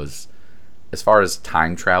from was, as far as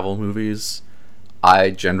time travel movies,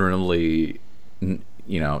 I generally,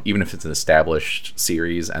 even if it's an established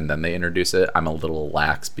series and then they introduce it, I'm a little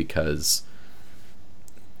lax because,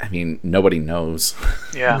 I mean, nobody knows.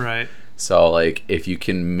 Yeah. Right. So like if you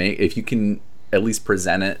can at least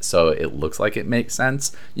present it so it looks like it makes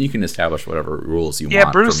sense, you can establish whatever rules you want.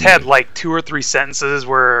 Yeah, Bruce had like 2 or 3 sentences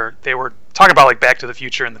where they were talking about like Back to the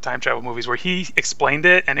Future and the time travel movies where he explained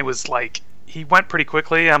it, and it was like he went pretty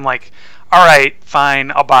quickly. I'm like, all right,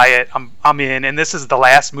 fine, I'll buy it. I'm in. And this is the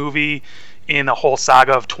last movie in a whole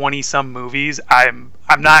saga of 20 some movies. I'm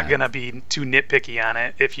not gonna be too nitpicky on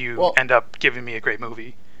it if you end up giving me a great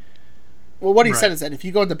movie. Well, what he said is that if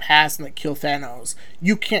you go in the past and like kill Thanos,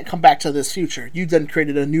 you can't come back to this future. You then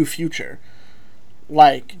created a new future.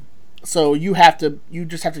 Like, so you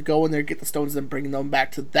just have to go in there, get the stones, and bring them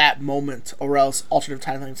back to that moment, or else alternate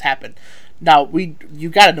timelines happen. Now you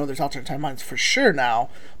got to know there's alternate timelines for sure now,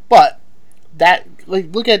 but that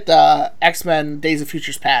like look at X-Men: Days of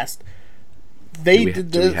Futures Past. Do we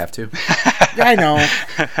have to? I know,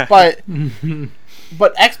 but the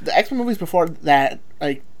X-Men movies before that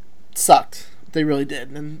like sucked. They really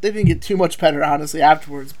did, and they didn't get too much better, honestly,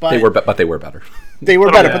 afterwards. But they were better. They were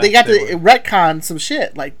better, but they got to retcon some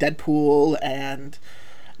shit like Deadpool and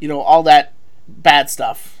all that bad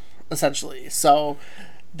stuff, essentially. So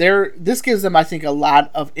this gives them, I think, a lot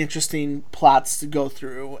of interesting plots to go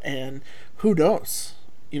through, and who knows,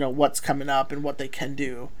 what's coming up and what they can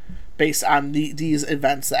do based on these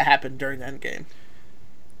events that happened during the Endgame.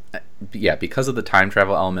 Yeah, because of the time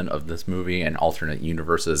travel element of this movie and alternate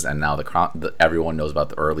universes, and now everyone knows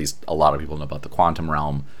about or at least a lot of people know about the quantum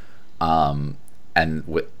realm, and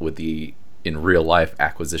with the in real life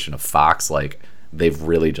acquisition of Fox, like they've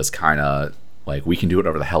really just kind of like, we can do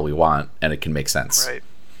whatever the hell we want and it can make sense. Right.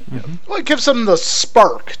 Mm-hmm. Well, it gives them the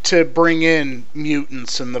spark to bring in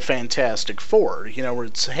mutants and the Fantastic Four, where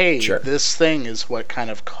it's, hey, this thing is what kind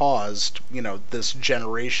of caused, this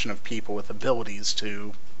generation of people with abilities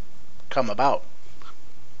to come about.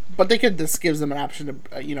 But this gives them an option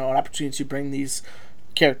to, an opportunity to bring these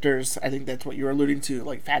characters. I think that's what you're alluding to,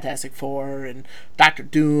 like Fantastic Four and Doctor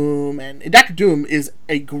Doom. And Doctor Doom is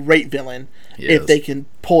a great villain if they can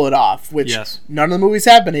pull it off, which none of the movies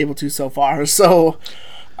have been able to so far. So,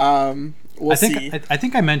 we'll see. I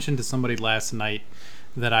think I mentioned to somebody last night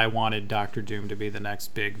that I wanted Doctor Doom to be the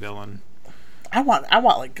next big villain. I want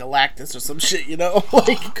like Galactus or some shit,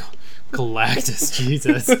 like Galactus,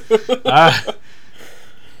 Jesus.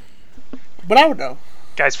 But I would know.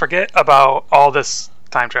 Guys, forget about all this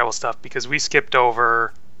time travel stuff because we skipped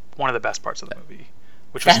over one of the best parts of the movie,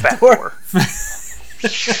 which was Fat Thor.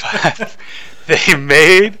 They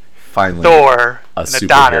made Thor a an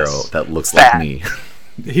superhero Adonis that looks fat. like me.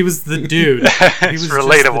 He was the dude. He was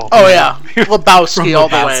relatable. Oh yeah, Lebowski all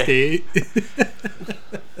the way.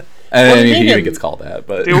 And Well, he maybe- even gets called that,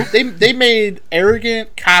 but Dude. They made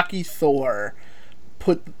arrogant, cocky Thor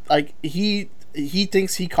put like he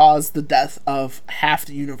thinks he caused the death of half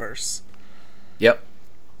the universe, yep.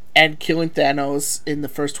 and killing Thanos in the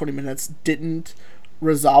first 20 minutes didn't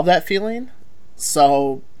resolve that feeling.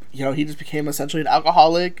 So he just became essentially an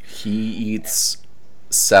alcoholic. He eats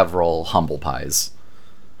several humble pies.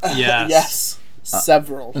 Yes. Yes,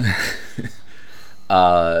 several.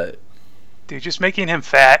 Dude, just making him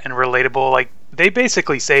fat and relatable. Like, they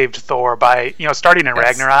basically saved Thor by, starting in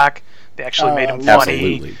Ragnarok. They actually made him funny.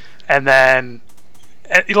 Absolutely. And then,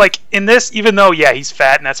 like, in this, even though, yeah, he's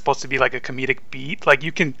fat and that's supposed to be, like, a comedic beat, like,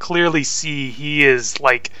 you can clearly see he is,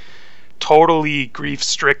 like, totally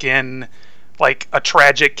grief-stricken, like, a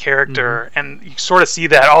tragic character. And you sort of see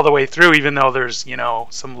that all the way through, even though there's,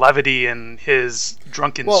 some levity in his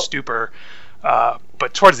drunken stupor.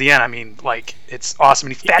 But towards the end, I mean, like, it's awesome.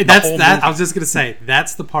 And he's fat the whole movie. I was just gonna say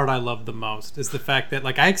that's the part I love the most is the fact that,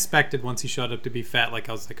 like, I expected once he showed up to be fat, like,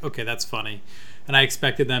 I was like, okay, that's funny, and I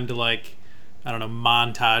expected them to, like, I don't know,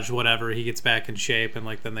 montage whatever, he gets back in shape and,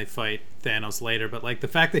 like, then they fight Thanos later. But, like, the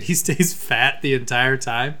fact that he stays fat the entire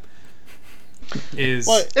time is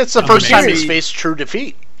It's the first time amazing. he's faced true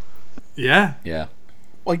defeat. yeah. Yeah.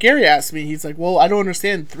 Well, Gary asked me, he's like, well, I don't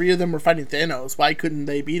understand. 3 of them were fighting Thanos. Why couldn't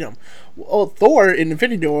they beat him? Well, Thor in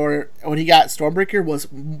Infinity War, when he got Stormbreaker, was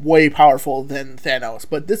way powerful than Thanos.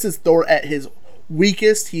 But this is Thor at his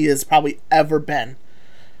weakest he has probably ever been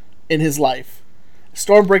in his life.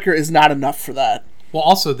 Stormbreaker is not enough for that. Well,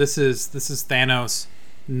 also this is Thanos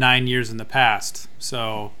 9 years in the past,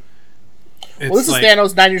 so it's Well, this is like,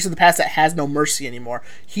 Thanos 9 years in the past that has no mercy anymore.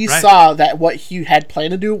 He Right. saw that what he had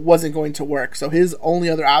planned to do wasn't going to work. So his only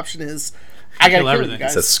other option is, I gotta Kill kill everything. you He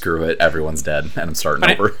guys. says, screw it, everyone's dead, and I'm starting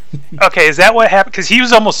But over. Okay, is that what happened? Because he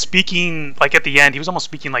was almost speaking, like, at the end, he was almost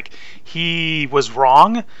speaking like he was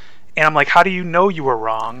wrong. And I'm like, how do you know you were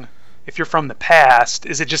wrong if you're from the past?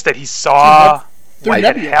 Is it just that he saw Through what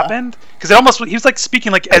had Nebula. happened? Because it almost, he was like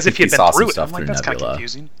speaking like as if he had he been saw through some it. I'm stuff like, through that's kind of Nebula.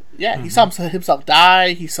 confusing. Yeah, he saw himself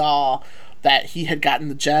die. He saw that he had gotten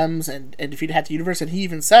the gems and defeated half the universe. And he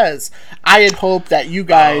even says, I had hoped that you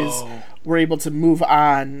guys were able to move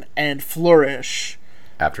on and flourish.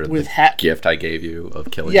 After With the gift I gave you of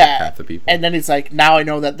killing Yeah. half the people. And then it's like, now I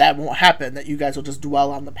know that won't happen, that you guys will just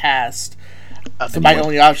dwell on the past. So my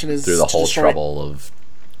only option is through the to whole destroy- trouble of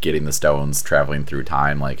getting the stones, traveling through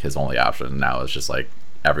time, like, his only option now is just like,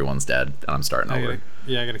 everyone's dead, and I'm starting I over.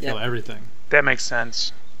 gotta kill Yeah. everything. That makes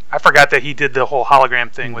sense. I forgot that he did the whole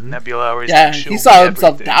hologram thing with Nebula. Where he's Yeah, like, "Show he me saw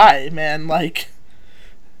himself everything." die, man. Like,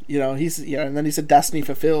 and then he said destiny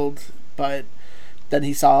fulfilled, but then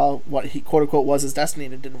he saw what he quote unquote was his destiny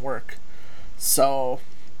and it didn't work. So,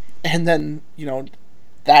 and then,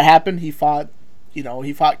 that happened. He fought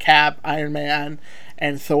Cap, Iron Man,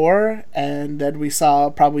 and Thor, and then we saw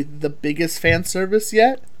probably the biggest fan service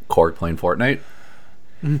yet. Korg playing Fortnite.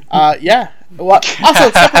 Yeah. Well,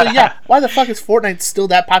 also, separately, yeah. Why the fuck is Fortnite still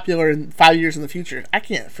that popular in 5 years in the future? I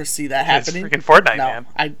can't foresee that It's happening. freaking Fortnite, no,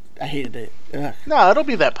 man. I hated it. Ugh. No, it'll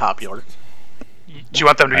be that popular. Do you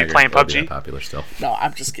want them to I be agree, playing it'll be that PUBG? popular still. No,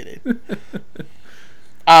 I'm just kidding.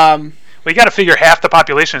 Well, you got to figure half the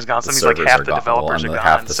population is gone. So The that means like servers half are the gone, developers are and gone.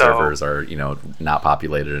 half the so servers are, not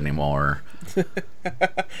populated anymore. it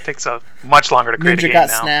takes a much longer to create a Ninja game got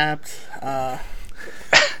now. snapped.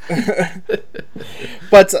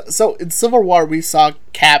 But so in Civil War, we saw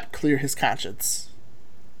Cap clear his conscience.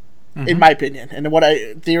 In my opinion,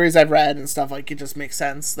 and theories I've read and stuff, like, it just makes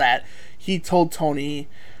sense that he told Tony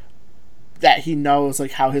that he knows,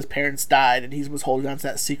 like, how his parents died, and he was holding on to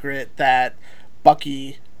that secret that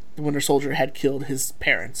Bucky, the Winter Soldier, had killed his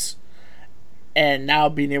parents. And now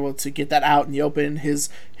being able to get that out in the open, his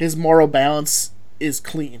moral balance is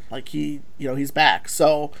clean. Like, he's back.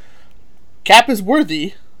 So Cap is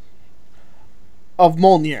worthy of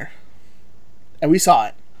Mjolnir, and we saw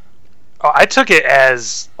it. Oh, I took it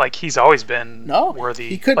as like he's always been No, worthy.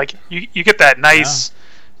 he could- Like you get that nice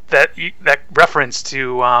that reference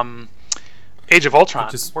to Age of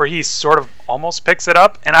Ultron, Just- where he sort of almost picks it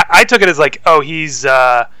up, and I took it as like, oh, he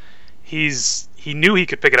knew he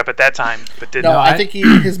could pick it up at that time, but didn't. No, I I- think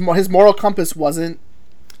his moral compass wasn't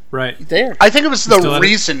Right. there. I think it was still the had it?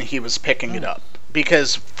 reason he was picking it up.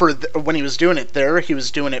 Because when he was doing it there, he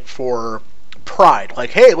was doing it for pride.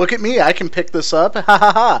 Like, hey, look at me, I can pick this up. Ha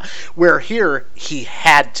ha ha. Where here, he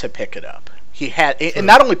had to pick it up. He had, and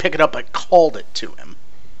not only pick it up, but called it to him.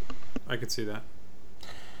 I could see that.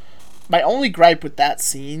 My only gripe with that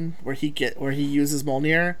scene where he uses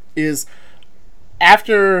Mjolnir is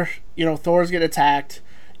after Thor's get attacked,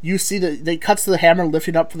 you see they cuts to the hammer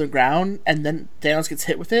lifting up from the ground, and then Thanos gets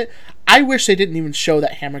hit with it. I wish they didn't even show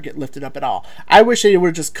that hammer get lifted up at all. I wish they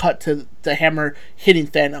would just cut to the hammer hitting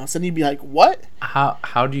Thanos, and he'd be like, "What?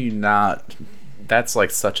 How do you not? That's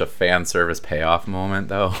like such a fan service payoff moment,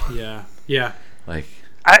 though. Yeah. Yeah. Like,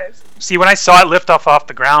 I see when I saw it lift off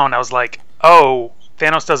the ground, I was like, "Oh,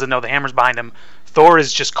 Thanos doesn't know the hammer's behind him. Thor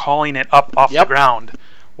is just calling it up off the ground."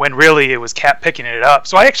 When really it was Cap picking it up.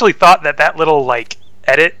 So I actually thought that little like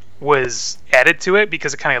edit was added to it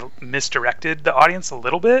because it kind of misdirected the audience a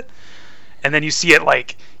little bit. And then you see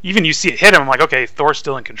it you see it hit him. I'm like, okay, Thor's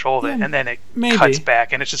still in control of it. And then it cuts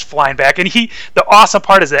back and it's just flying back. And the awesome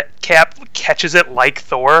part is that Cap catches it like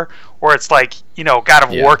Thor, where it's like, God of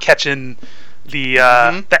War catching the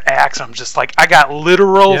axe. I'm just like, I got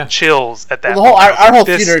literal chills at that. Well, our whole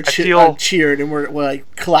theater cheered and we're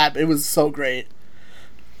like clap. It was so great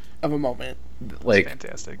of a moment. Like,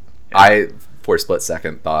 fantastic. Yeah. I for a split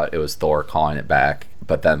second thought it was Thor calling it back,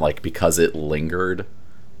 but then like because it lingered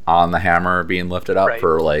on the hammer being lifted up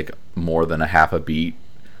for like more than a half a beat,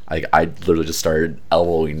 I literally just started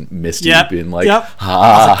elbowing Misty, being like,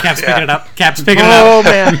 Cap's picking it up. Cap's picking it up. Oh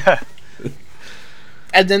man.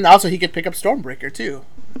 And then also he could pick up Stormbreaker too.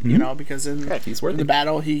 Because in the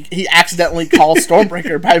battle he accidentally calls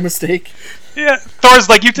Stormbreaker by mistake. Yeah, Thor's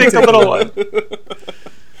like, you take the little one.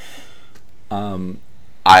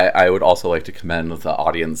 I would also like to commend the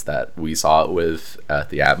audience that we saw it with at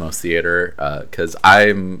the Atmos Theater, because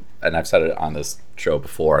and I've said it on this show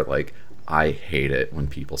before, like, I hate it when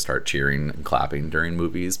people start cheering and clapping during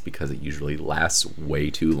movies because it usually lasts way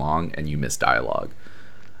too long and you miss dialogue.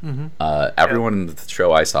 Everyone in the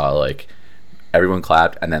show I saw, like, everyone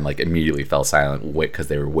clapped and then like immediately fell silent because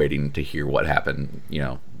they were waiting to hear what happened,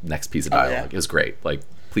 next piece of dialogue. It was great. Like,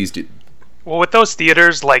 please do. Well, with those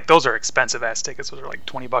theaters, like, those are expensive ass tickets. Those are like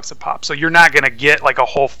 $20 a pop. So you're not gonna get like a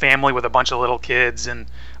whole family with a bunch of little kids. And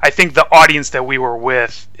I think the audience that we were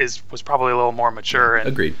with was probably a little more mature. And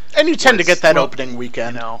agreed. And you tend to get that opening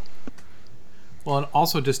weekend. Well, and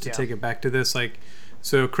also just to take it back to this, like,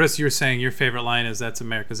 so Chris, you were saying your favorite line is "That's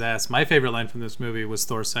America's ass." My favorite line from this movie was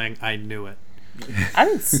Thor saying, "I knew it."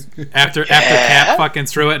 After Cap fucking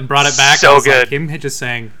threw it and brought it back, so I was good. Like, him just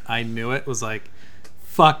saying "I knew it" was like,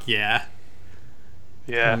 fuck yeah.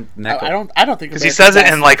 Yeah. I don't think because he says it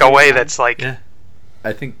in like a way that's like. Yeah.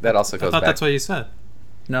 I think that also goes I thought back. that's what you said.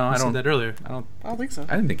 No, I don't. Said that earlier. I don't think so.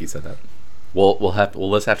 I didn't think he said that. We'll have to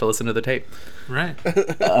listen to the tape. Right.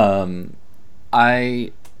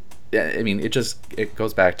 I mean, it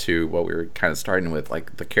goes back to what we were kind of starting with,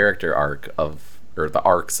 like the character arc or the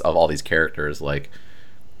arcs of all these characters. Like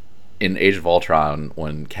in Age of Ultron,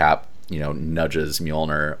 when Cap, nudges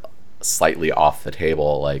Mjolnir slightly off the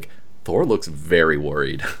table, like Thor looks very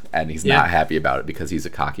worried and he's not happy about it because he's a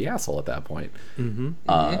cocky asshole at that point.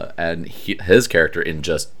 And his character in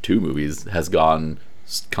just 2 movies has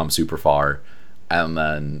come super far, and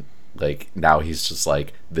then like now he's just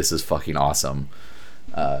like, this is fucking awesome.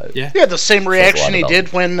 The same reaction he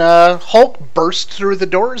did when Hulk burst through the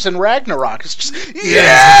doors in Ragnarok. It's just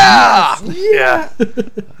yeah.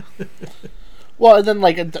 Well, and then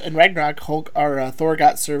like in Ragnarok, Thor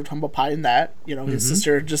got served humble pie in that. His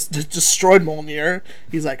sister just destroyed Mjolnir.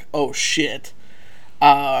 He's like, oh shit.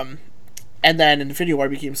 And then in Infinity War,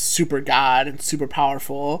 he became super god and super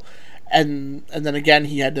powerful, and then again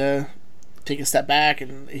he had to take a step back,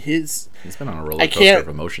 and he's been on a roller coaster of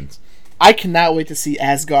emotions. I cannot wait to see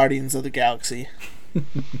Asgardians of the Galaxy.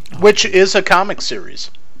 Which is a comic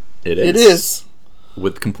series. It is. It is.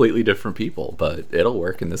 With completely different people, but it'll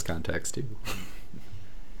work in this context too.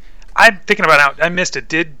 I'm thinking about it. I missed it.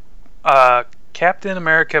 Did Captain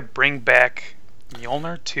America bring back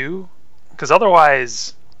Mjolnir too? Because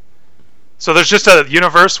otherwise... So there's just a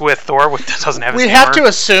universe with Thor that doesn't have his hammer. We have to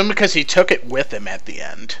assume because he took it with him at the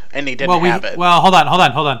end, and he didn't have it. Well, hold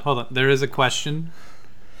on. There is a question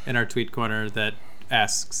in our tweet corner that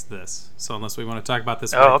asks this. So unless we want to talk about this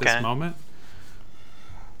this moment,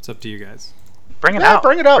 it's up to you guys. Bring it out.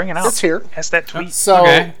 Bring it up. Bring it out. It's here. Ask that tweet. So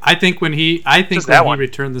okay. I think when he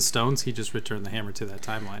returned the stones, he just returned the hammer to that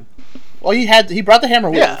timeline. Well, he brought the hammer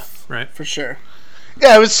with, right, for sure.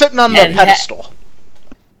 Yeah, it was sitting on the pedestal.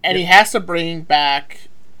 And he has to bring back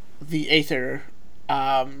the Aether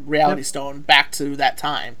Reality Stone back to that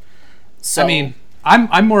time. So I mean,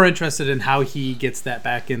 I'm more interested in how he gets that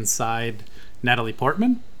back inside Natalie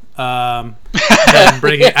Portman. I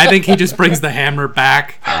think he just brings the hammer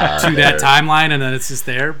back to that timeline, and then it's just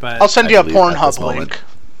there. But I'll send you a Pornhub link.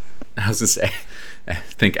 I was gonna say, I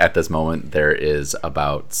think at this moment there is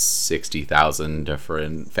about 60,000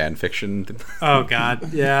 different fan fiction. Oh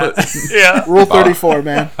God, yeah. Yeah. Rule 34,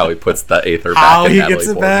 man. How he puts the Aether How back in he Natalie gets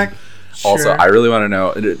it Portman. back. Also, Sure. I really want to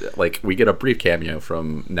know, like, we get a brief cameo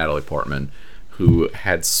from Natalie Portman, who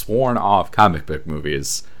had sworn off comic book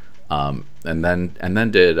movies, and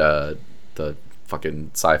then did the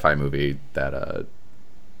fucking sci-fi movie that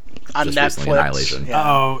On just recently, Netflix. Annihilation.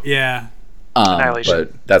 Yeah. Oh yeah. Annihilation.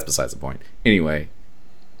 But that's besides the point. Anyway,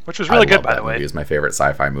 Which was really I good, love by that the way. movie. It's my favorite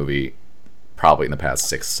sci-fi movie, probably in the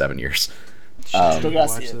past 6-7 years. Still gotta Watch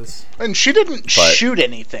see it. this. And she didn't But- shoot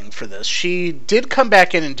anything for this. She did come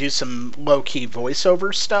back in and do some low-key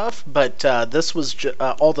voiceover stuff, but this was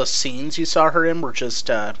all the scenes you saw her in were just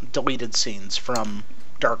deleted scenes from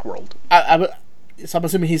Dark World. So I'm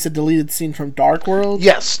assuming he said deleted scene from Dark World.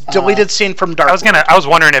 Yes, deleted scene from Dark World. I was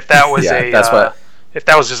wondering if that was Yeah, that's what- if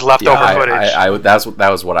that was just leftover footage. that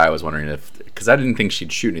was what I was wondering, because I didn't think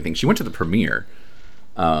she'd shoot anything. She went to the premiere,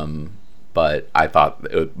 but I thought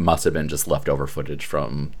it must have been just leftover footage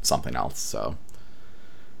from something else. So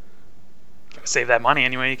Save that money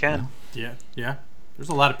any way you can. Yeah, yeah. There's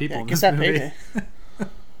a lot of people Yeah, in get this that movie. payday.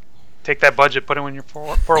 Take that budget, put it in your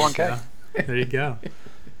 401k. Yeah. There you go.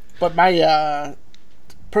 But my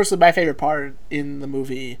personally, my favorite part in the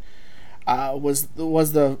movie was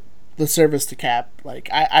the service to Cap. Like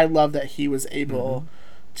I love that he was able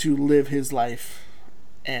to live his life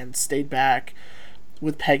and stayed back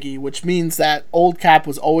with Peggy, which means that old Cap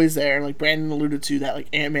was always there. Like Brandon alluded to, that like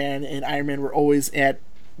Ant-Man and Iron Man were always at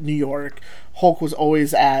New York. Hulk was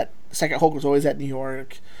always at New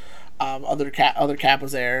York. Other Cap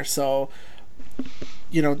was there. So,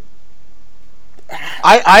 you know,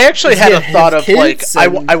 I actually had a his thought of, like, kids I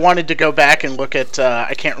and- wanted to go back and look at,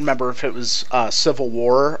 I can't remember if it was Civil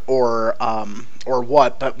War or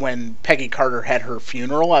what, but when Peggy Carter had her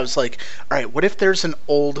funeral, I was like, all right, what if there's an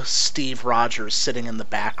old Steve Rogers sitting in the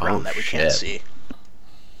background Oh, that we can't shit. see?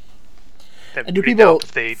 That'd And do be people- dope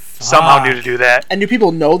if they somehow knew to do that. And do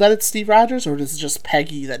people know that it's Steve Rogers, or is it just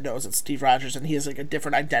Peggy that knows it's Steve Rogers and he has like a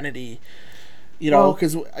different identity? You know, Well-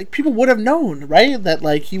 because like, people would have known, right? That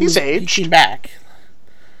like he aged. came back.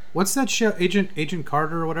 What's that show? Agent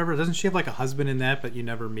Carter or whatever? Doesn't she have like a husband in that, but you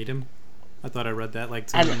never meet him? I thought I read that. Like,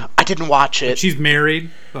 I didn't watch it. she's married,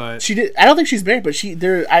 but She did. I don't think she's married, but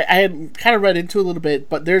I had kind of read into it a little bit.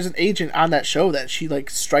 But there's an agent on that show that she like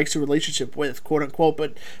strikes a relationship with, quote unquote.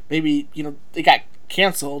 But maybe it got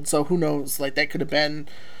canceled, so who knows? Like that could have been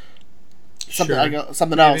something Sure.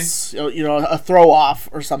 something Maybe. else. A throw off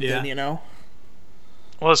or something. Yeah. You know.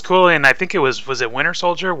 Well, it's cool, and I think it was it Winter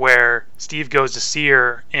Soldier where Steve goes to see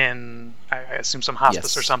her in, I assume, some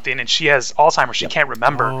hospice Yes. or something, and she has Alzheimer's. She can't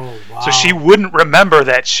remember, Oh, wow. so she wouldn't remember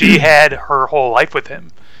that she had her whole life with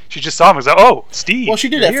him. She just saw him and was like, "Oh, Steve." Well, she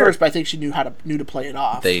did you're at here." first, but I think she knew to play it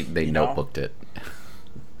off. they you know? notebooked it.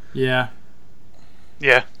 yeah.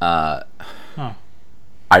 Yeah,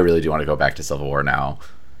 I really do want to go back to Civil War now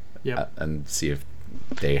Yep. and see if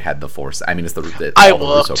they had the force. I mean, it's I all the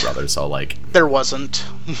Russo looked. brothers, so like, There wasn't.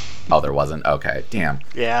 oh, there wasn't. Okay, damn.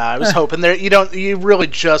 Yeah, I was hoping there. You really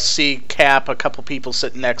just see Cap, a couple people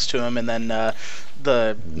sitting next to him, and then the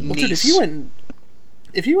Well, dude, niece.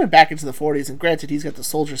 if he went back into the 40s, and granted he's got the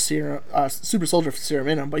soldier serum, super soldier serum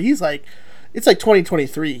in him, but he's like, it's like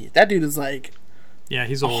 2023. That dude is like Yeah,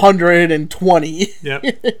 he's old. 120. Yep.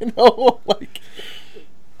 You know, like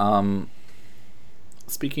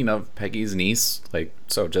Speaking of Peggy's niece, like,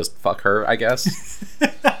 so just fuck her, I guess.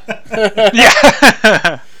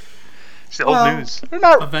 yeah. It's the old Well, news. They're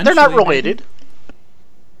not Eventually, related.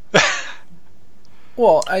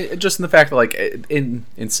 Well, just in the fact that, like, in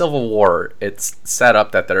Civil War, it's set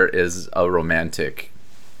up that there is a romantic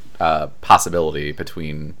possibility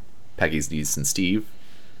between Peggy's niece and Steve,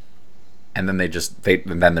 and then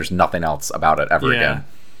and then there's nothing else about it ever Yeah. again.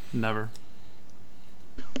 Never.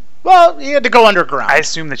 Well, he had to go underground. I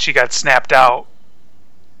assume that she got snapped out,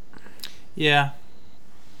 Yeah.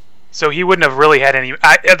 so he wouldn't have really had any.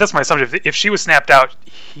 That's my assumption. If she was snapped out,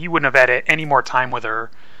 he wouldn't have had any more time with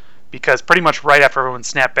her, because pretty much right after everyone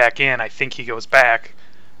snapped back in, I think he goes back.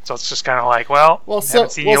 So it's just kind of like, well,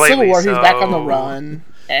 haven't seen you lately, Civil War, he's back on the so- run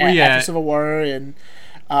Well, yeah. after Civil War, and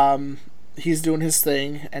he's doing his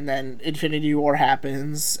thing, and then Infinity War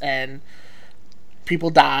happens, and people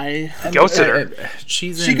die. And Ghosted her.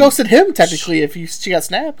 She ghosted him technically if she got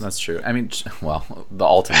snapped. That's true. I mean, well, the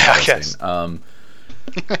ultimate I guess. ghosting.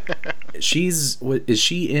 Is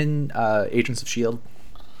she in Agents of Shield?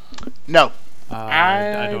 No.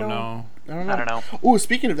 I don't know. I don't know. I don't know. Ooh,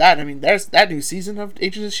 speaking of that, I mean, there's that new season of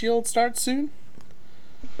Agents of Shield starts soon.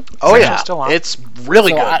 Oh Is it yeah, still on? it's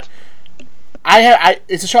really So good.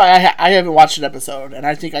 it's a show I haven't watched an episode, and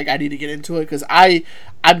I think I need to get into it because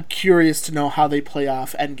I'm curious to know how they play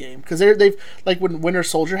off Endgame because they've like when Winter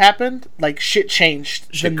Soldier happened, like shit changed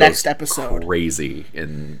Shit the goes next episode. crazy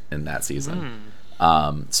in that season.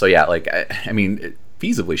 So yeah, like I mean,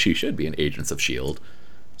 feasibly she should be in Agents of Shield,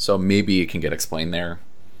 so maybe it can get explained there,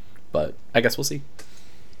 but I guess we'll see.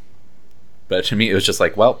 But to me, it was just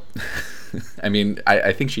like, well, I mean,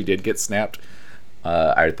 I think she did get snapped.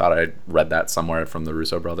 I thought I read that somewhere from the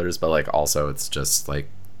Russo brothers, but like also it's just like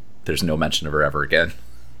there's no mention of her ever again.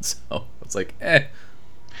 So it's like, eh.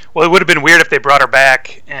 Well, it would have been weird if they brought her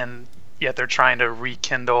back and yet they're trying to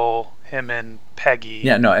rekindle him and Peggy.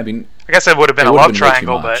 Yeah, no, I mean, I guess it would have been it a would've love been way too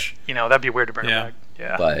triangle, but much. that'd be weird to bring Yeah. her back.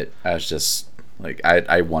 Yeah. but I was just like,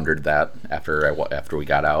 I wondered that after we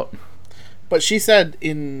got out. But she said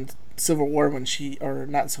in Civil War when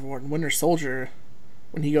not Civil War, in Winter Soldier,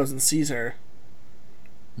 when he goes and sees her.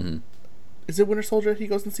 Is it Winter Soldier? He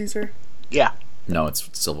goes and sees her. Yeah. No, it's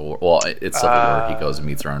Civil War. Well, it's Civil War. He goes and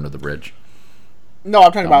meets her under the bridge. No,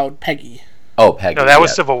 I'm talking about Peggy. Oh, Peggy. No, that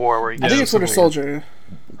was yeah. Civil War where he I think it's Winter Civil War. Soldier.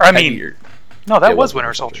 Or, I Peggy mean, or- no, that it was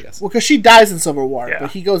Winter Soldier. Yes. Well, because she dies in Civil War, Yeah.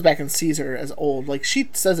 but he goes back and sees her as old. Like, she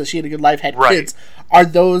says that she had a good life, had Right. kids. Are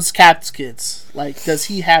those Cap's kids? Like, does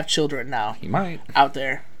he have children now He might. out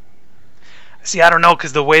there? See, I don't know,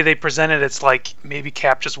 because the way they present it, it's like maybe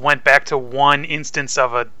Cap just went back to one instance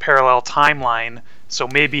of a parallel timeline. So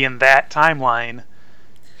maybe in that timeline,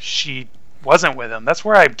 she wasn't with him. That's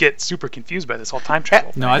where I get super confused by this whole time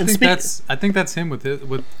travel. No, I And think that's him with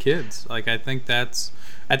kids. Like I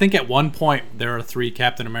think at one point there are 3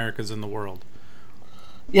 Captain Americas in the world.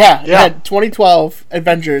 Yeah, Yeah. 2012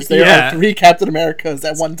 Avengers. There Yeah. are 3 Captain Americas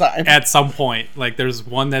at one time. At some point, like there's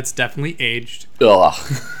one that's definitely aged. Ugh.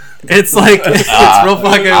 It's like it's real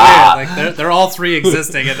fucking weird. Like they're all 3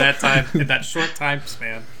 existing at that time in that short time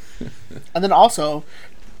span. And then also,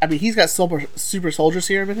 I mean, he's got super soldier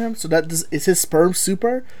serum in him, so is his sperm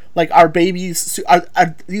super? Like, are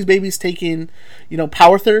these babies taking,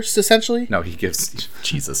 power thirst, essentially? No, he gives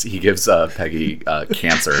Peggy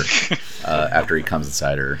cancer after he comes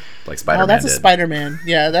inside her, like Spider-Man Oh, that's a did. Spider-Man.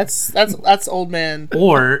 Yeah, that's old man.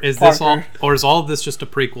 Or is Parker. all of this just a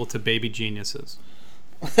prequel to Baby Geniuses?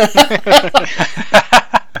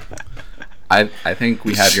 I think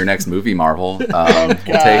we have your next movie, Marvel. We'll God.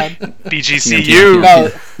 take BGCU.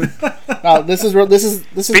 No, this is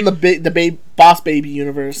in the Boss Baby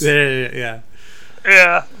universe. Yeah.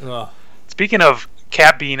 Yeah. Ugh. Speaking of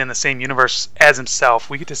Cap being in the same universe as himself,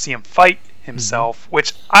 we get to see him fight himself,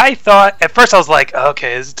 which I thought at first I was like,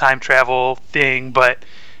 okay, this is a time travel thing, but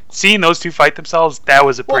seeing those two fight themselves, that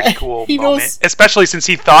was a pretty Well, cool he moment. knows- Especially since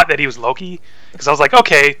he thought that he was Loki, because I was like,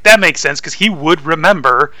 okay, that makes sense, because he would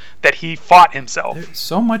remember that he fought himself.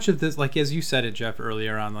 So much of this, like as you said it, Jeff,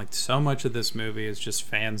 earlier on, like so much of this movie is just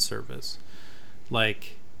fan service.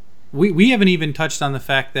 Like we haven't even touched on the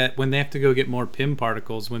fact that when they have to go get more Pym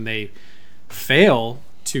particles, when they fail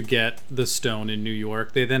to get the stone in New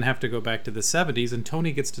York, they then have to go back to the 70s, and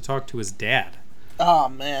Tony gets to talk to his dad. Oh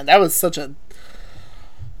man, that was such a.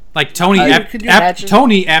 Like Tony, could you imagine?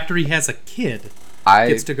 Tony after he has a kid I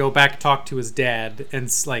gets to go back talk to his dad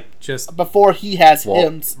and like just Before he has Well,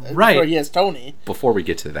 him, right. before he has Tony. before we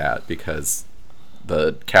get to that, because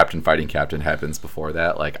the captain fighting captain happens before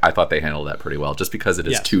that, like I thought they handled that pretty well, just because it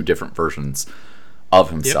is Yes. two different versions of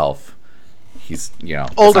himself. He's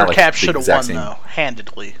it's Older not like Cap the should have exact won, same- though,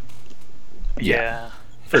 handedly. Yeah.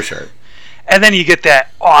 for sure. And then you get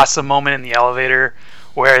that awesome moment in the elevator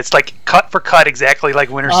where it's like cut for cut exactly like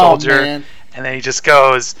Winter Oh, Soldier. man. And then he just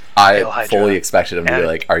goes, I Hail Hydra. fully expected him to be And-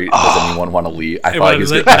 like, does anyone want to thought he was Hey, going was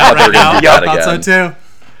to it that right now? do I that thought so again. too.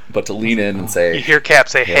 But to lean in and say, You hear Cap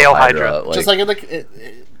say, Hail Hydra. Just like in the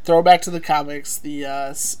throwback to the comics, the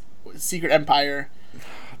Secret Empire.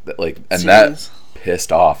 and series. that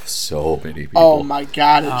pissed off so many people. Oh my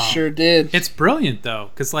god, it Oh. sure did. It's brilliant though,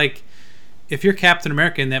 because like if you're Captain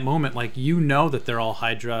America in that moment, like you know that they're all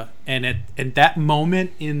Hydra, and at that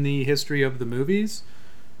moment in the history of the movies,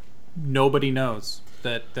 nobody knows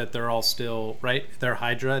that they're all still right. They're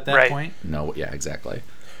Hydra at that Right. point. No, yeah, exactly.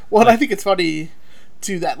 Well, and I think it's funny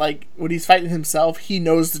too that like when he's fighting himself, he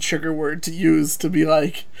knows the trigger word to use to be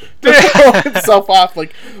like to throw himself off.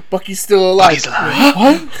 Like Bucky's still alive. Bucky's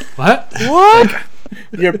alive. What? What?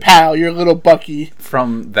 Your pal, your little Bucky.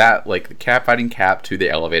 From that, like the Cap fighting Cap to the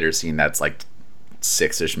elevator scene, that's like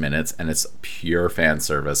 6-ish minutes, and it's pure fan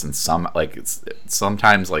service. And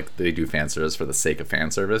sometimes like they do fan service for the sake of fan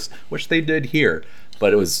service, which they did here,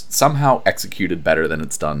 but it was somehow executed better than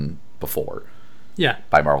it's done before Yeah.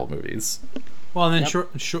 by Marvel movies. Well, and then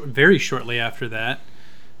very shortly after that,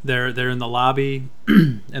 they're in the lobby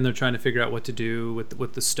and they're trying to figure out what to do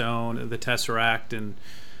with the stone and the Tesseract, and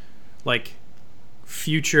like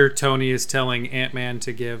future Tony is telling Ant-Man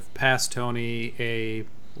to give past Tony a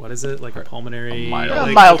what is it, like a pulmonary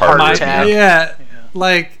mild heart attack. Yeah,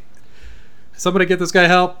 like somebody get this guy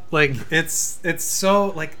help. Like it's so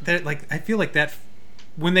like that. Like I feel like that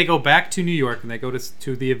when they go back to New York and they go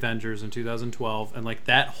to the Avengers in 2012, and like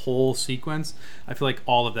that whole sequence, I feel like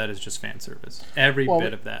all of that is just fan service. Every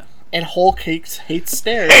bit of that. And Hulk hates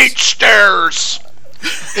stairs. Hate stairs.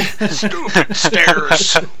 Stupid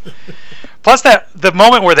stairs. Plus the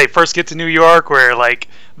moment where they first get to New York, where like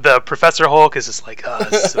the Professor Hulk is just like, oh,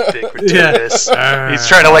 this is a big gratuitous. He's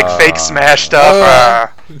trying to like fake smash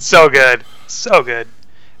stuff. So good, so good.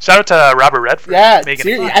 Shout out to Robert Redford. Yeah, making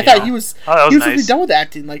seriously, it I thought he was Oh, that was he was nice. supposed to be done with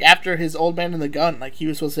acting. Like after his Old Man and the Gun, like he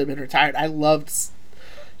was supposed to have been retired. I loved.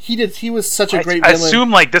 He was such a great I villain. assume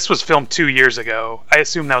like this was filmed 2 years ago. I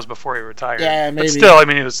assume that was before he retired. Yeah, maybe. But still, I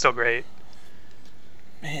mean, it was still great.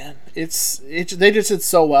 Man, it's they just did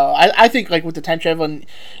so well. I think like with the time travel and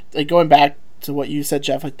like going back to what you said,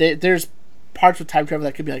 Jeff, like there's parts with time travel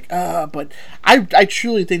that could be like, but I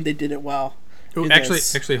truly think they did it well. Ooh, in actually,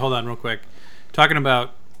 this. hold on real quick. Talking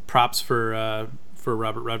about props for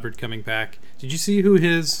Robert Redford coming back. Did you see who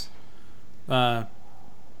his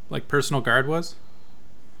like personal guard was?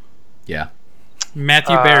 Yeah.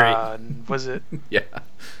 Matthew Berry. Was it? Yeah.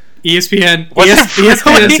 ESPN. Was it ESPN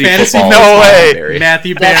really? fantasy. Football No is way. Barry.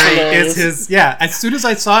 Matthew That's Berry hilarious. is his. Yeah. As soon as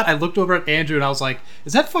I saw it, I looked over at Andrew and I was like,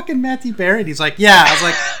 "Is that fucking Matthew Berry?" And he's like, "Yeah." I was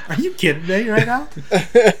like, "Are you kidding me right now?"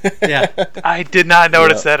 Yeah. I did not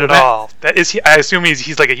notice that at Well, that- all. That is, I assume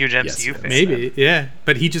he's like a huge MCU yes, fan. Maybe. Yeah.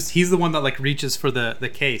 But he's the one that like reaches for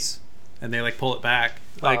the case, and they like pull it back.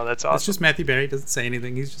 Like, Oh, that's It's awesome. just Matthew Berry. Doesn't say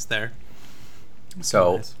anything. He's just there.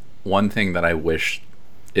 So nice. one thing that I wish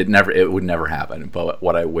it would never happen, but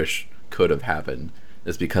what I wish could have happened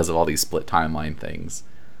is because of all these split timeline things.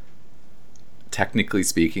 Technically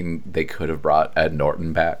speaking, they could have brought Ed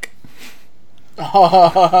Norton back,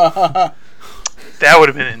 That would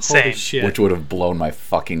have been Holy insane. shit. which would have blown my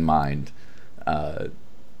fucking mind. I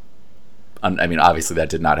mean, obviously that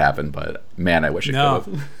did not happen, but man, I wish it No.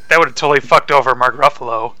 could have. That would have totally fucked over Mark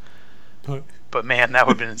Ruffalo. But- But man, that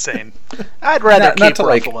would have been insane. I'd rather Not keep to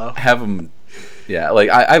like Ruffalo. have him. Yeah, like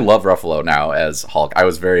I love Ruffalo now as Hulk. I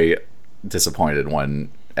was very disappointed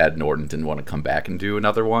when Ed Norton didn't want to come back and do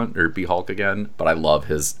another one or be Hulk again, but I love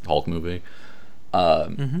his Hulk movie.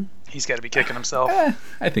 He's got to be kicking himself.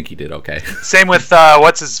 I think he did okay. Same with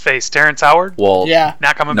what's his face, Terrence Howard. Well, Yeah.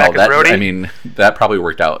 Not coming no, back as that Rhodey. I mean that probably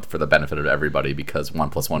worked out for the benefit of everybody because 1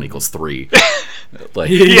 + 1 = 3. Like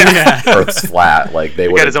Yeah. Earth's flat. Like they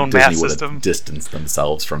would got his own Disney math would system. have distanced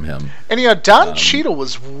themselves from him. And Don Cheadle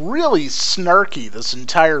was really snarky this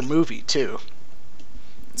entire movie too.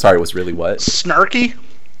 Sorry, was really what? Snarky,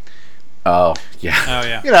 Oh yeah. Oh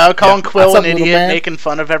yeah. you know, calling Quill What's an up, little idiot, man? making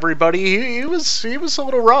fun of everybody. He was a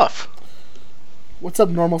little rough. What's up,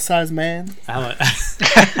 normal sized man?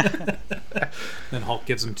 Then Hulk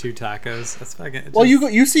gives him 2 tacos. That's fucking. Well,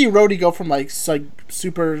 you see Rhodey go from like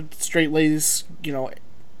super straight laced,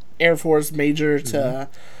 Air Force major to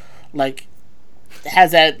like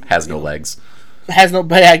has no legs.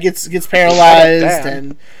 gets paralyzed Damn.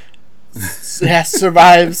 and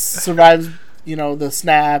survives the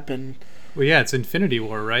snap and Well, yeah, it's Infinity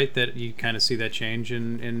War, right? That you kind of see that change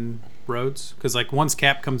in Rhodes, because like once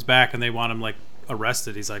Cap comes back and they want him like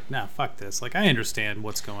arrested, he's like, "Nah, fuck this. Like, I understand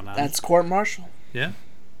what's going on." that's court martial. Yeah.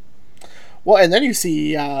 Well, and then you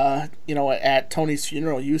see, at Tony's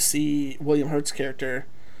funeral, you see William Hurt's character,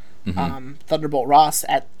 Thunderbolt Ross,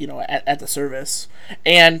 at the service,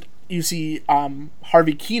 and you see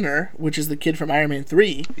Harvey Keener, which is the kid from Iron Man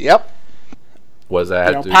 3. Yep. Was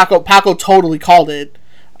that? Paco totally called it.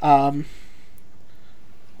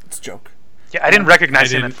 It's a joke. Yeah, I didn't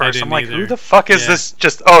recognize I him at didn't- first. I I'm didn't like, either. who the fuck is Yeah. this?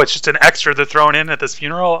 It's just an extra they're throwing in at this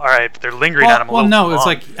funeral. All right, but they're lingering on him a Well, little. no, too it's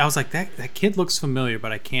long. like I was like that kid looks familiar,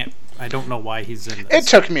 but I don't know why he's in It this.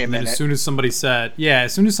 took me a And then minute. as soon as somebody said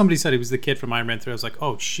he was the kid from Iron Man 3, I was like,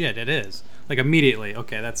 "Oh shit, it is." Like immediately,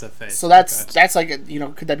 okay, that's that face. So that's Okay. that's like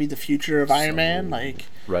could that be the future of Iron Man? Like,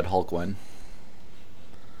 Red Hulk win.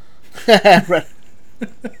 Red-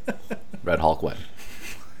 Red Hulk win.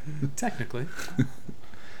 technically.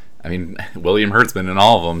 I mean, William Hurt's been in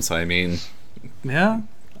all of them, so I mean, Yeah.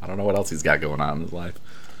 I don't know what else he's got going on in his life.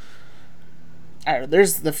 I don't know,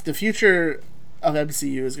 there's the future of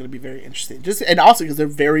MCU is going to be very interesting. And also because they're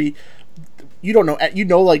very, you don't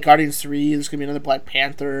know, like Guardians 3, there's going to be another Black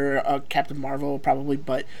Panther, Captain Marvel probably,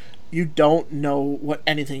 but you don't know what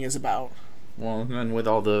anything is about. Well, and with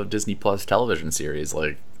all the Disney Plus television series,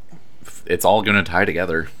 like it's all going to tie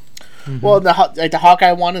together. Well, the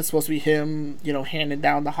Hawkeye one is supposed to be him, handing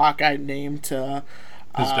down the Hawkeye name to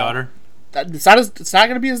His daughter. It's not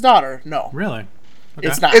going to be his daughter. No, Really? Okay.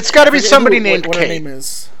 it's not. It's gotta be I forget somebody named what Kate. her name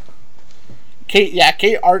is. Kate, yeah,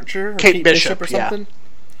 Kate Archer, or Kate Bishop, Bishop, or yeah. something.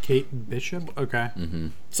 Kate Bishop. Okay.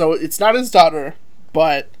 So it's not his daughter,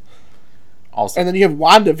 but Also, and then you have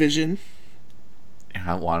WandaVision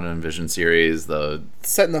I want an Vision series.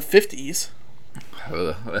 set in the 50s.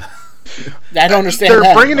 I don't understand. They're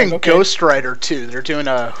that. bringing in Like, okay. Ghost Rider too. They're doing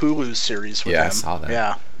a Hulu series with Yeah, I him. saw that.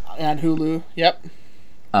 Yeah. on Hulu. Yep.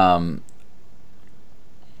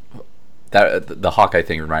 That the Hawkeye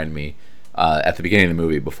thing reminded me at the beginning of the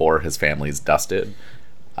movie, before his family's dusted,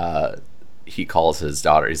 he calls his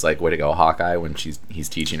daughter. He's like, "Way to go, Hawkeye!" When he's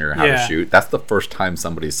teaching her how to Yeah. shoot. That's the first time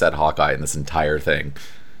somebody said Hawkeye in this entire thing.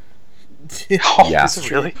 Oh, Yeah. is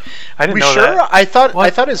it really? I didn't We know sure? that. I thought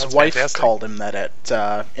What? his That's wife fantastic. called him that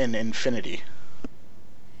at in Infinity.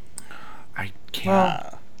 I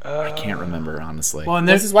can't. I can't remember honestly. Well, and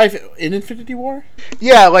Was there's his wife in Infinity War?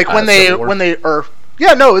 Yeah, like when Civil War?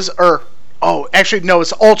 no, it was actually no,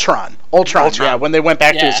 it's Ultron. Ultron. Yeah, when they went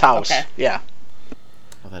back to Yeah, his house. okay. Yeah.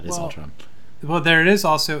 Oh, that is well- Ultron. well, there it is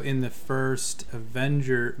also in the first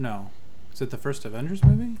Avenger. No, is it the first Avengers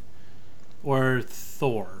movie or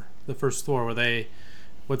Thor? The first Thor, where they,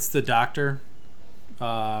 what's the doctor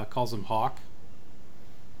calls him Hawk?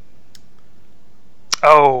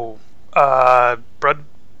 Oh, Brad.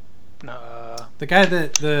 The guy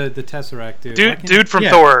that the Tesseract dude. Why can't- Dude from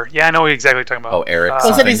yeah. Thor. Yeah, I know exactly what you're talking about. Oh, Eric Well, he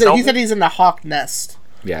said something. he said he's in the Hawk Nest.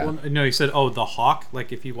 Yeah, Well, no, he said, "Oh, the Hawk."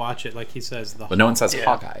 Like if you watch it, like he says the. but no one says Yeah.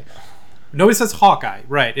 Hawkeye. No, he says Hawkeye.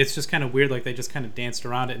 Right. It's just kind of weird. Like they just kind of danced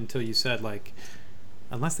around it until you said like,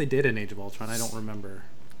 unless they did in Age of Ultron, I don't remember.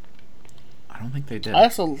 I don't think they did. I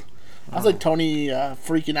was like Tony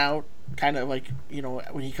freaking out, kind of like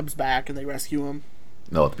when he comes back and they rescue him.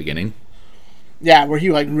 No, at the beginning. Yeah, where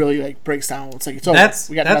he like really like breaks down. It's like it's over.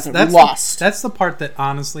 We got nothing. We that's lost. That's the part that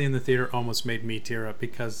honestly in the theater almost made me tear up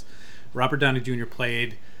because Robert Downey Jr.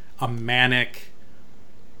 played a manic,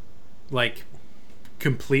 like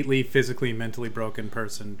completely physically, mentally broken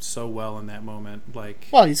person so well in that moment. Like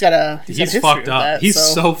Well, he's got a he's history fucked with up. That, He's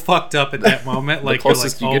so fucked up at that moment. Like The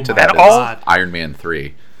closest you're you like, get to oh that my is God. Iron Man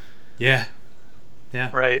 3. Yeah, yeah.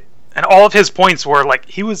 Right. And all of his points were like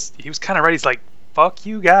he was kind of right. He's like, "Fuck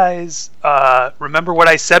you guys. Remember what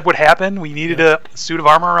I said would happen? We needed a suit of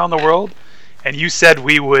armor around the world, and you said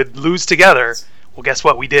we would lose together. Well, guess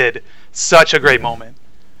what? We did. Such a great moment."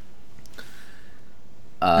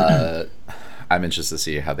 I'm interested to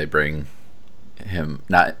see how they bring him,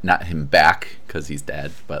 not him back because he's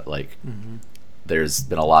dead, but like there's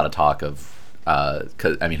been a lot of talk of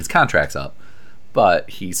because I mean his contract's up, but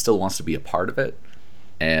he still wants to be a part of it,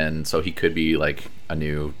 and so he could be like a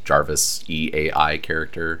new Jarvis EAI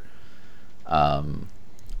character.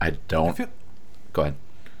 I don't. Go ahead.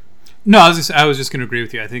 No, I was just going to agree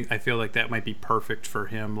with you. I feel like that might be perfect for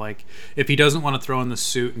him. Like, if he doesn't want to throw in the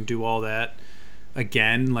suit and do all that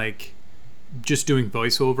again, like, just doing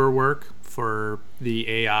voiceover work for the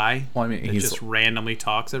AI. Well, I mean, that he's just randomly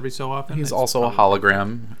talks every so often. he's It's also a probably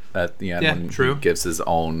hologram at the end Yeah, when true. he gives his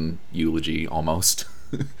own eulogy almost.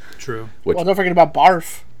 true. Which Well, don't forget about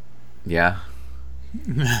Barf. yeah.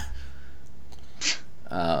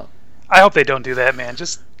 I hope they don't do that, man.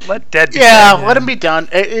 Just let dead. Be Yeah, dead. let him be done.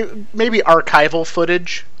 Maybe archival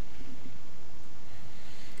footage.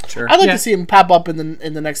 Sure. I'd like Yeah. to see him pop up in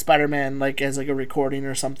the next Spider-Man, like as like a recording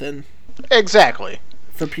or something Exactly.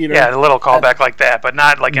 for Peter. Yeah, a little callback like that, but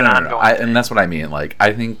not like an No. ongoing. And that's what I mean. Like,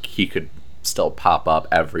 I think he could still pop up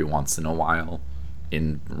every once in a while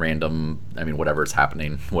in random. I mean, whatever's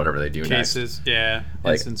happening, whatever they do next. Cases, yeah,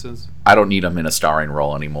 Like- instances. I don't need him in a starring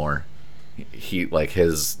role anymore. He like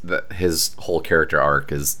his whole character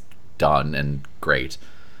arc is done and great.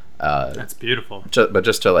 That's beautiful. But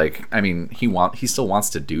just to like, I mean, he still wants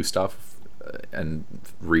to do stuff and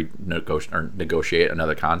negotiate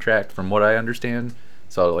another contract, from what I understand.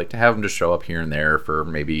 So like to have him just show up here and there for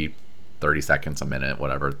maybe 30 seconds, a minute,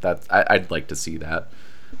 whatever. I'd like to see that.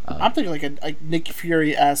 I'm thinking like a Nick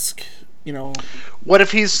Fury-esque, What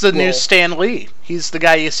if he's the new Well- Stan Lee? He's the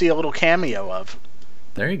guy you see a little cameo of.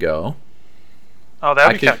 There you go. Oh, I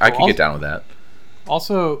that'd be could kind of cool. get down with that.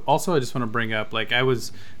 Also, I just want to bring up, like,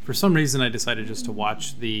 for some reason, I decided just to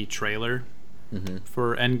watch the trailer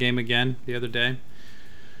for Endgame again the other day.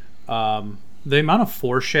 The amount of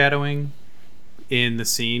foreshadowing in the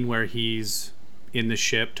scene where he's in the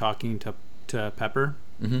ship talking to Pepper,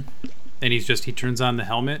 and he turns on the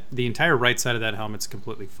helmet. The entire right side of that helmet's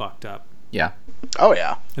completely fucked up, Yeah. Oh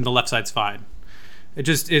yeah. and the left side's fine.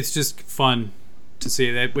 It's just fun to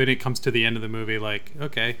see that when it comes to the end of the movie, like,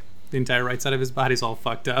 okay, the entire right side of his body's all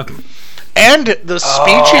fucked up. And the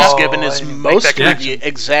speech he's given is I didn't make that mostly connection.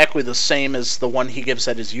 exactly the same as the one he gives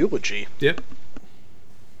at his eulogy. Yep.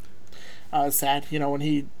 It's sad, when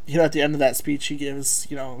he, at the end of that speech he gives,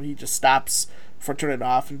 he just stops for turn it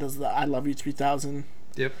off and does the "I love you 3000"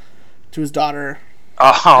 Yep. to his daughter.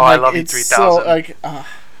 Oh, I Like, love you it's 3000. So, like, That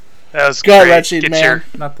was God, great. Wretched Get man. your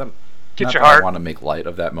Not that. Get not your that heart. I want to make light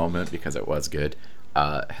of that moment because it was good.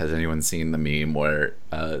 Has anyone seen the meme where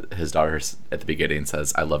his daughter at the beginning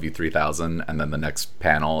says "I love you 3000" and then the next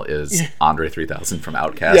panel is Andre 3000 from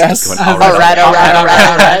Outkast Yes. just going, All all right, all right, all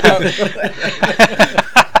right, all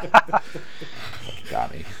right.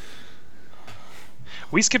 got me.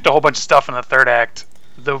 We skipped a whole bunch of stuff in the third act.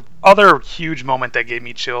 The other huge moment that gave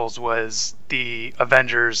me chills was the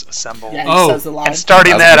Avengers assemble. Yeah, he Oh, says the line. And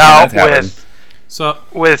starting That was that the out thing that's with So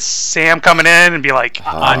Sam coming in and be like,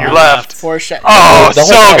 on your your left. left. Foreshadow. Oh, The whole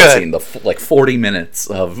so battle good. scene, like 40 minutes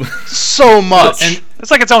of So much. and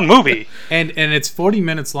It's like its own movie. and it's 40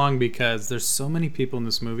 minutes long because there's so many people in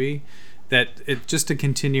this movie that it just to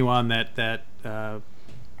continue on that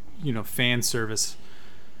fan service,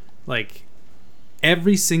 like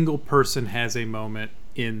every single person has a moment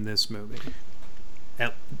in this movie.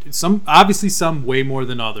 Some way more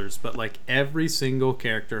than others, but like every single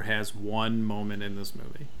character has one moment in this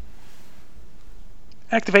movie.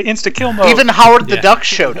 Activate insta kill mode. Even Howard the Yeah. Duck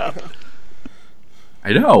showed up.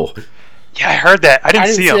 I know. Yeah, I heard that. I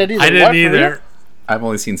didn't see him. it either. I didn't What, for real? either. I've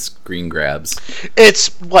only seen screen grabs.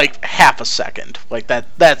 It's like half a second. Like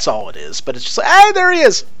that's all it is. But it's just like, there he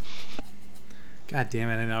is. God damn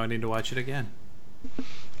it! I know I need to watch it again.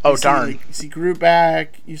 Oh, You see, darn. like, you see Groot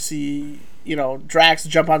back. You see, Drax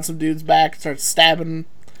jump on some dude's back, start stabbing.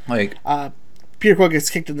 Like Peter Quill gets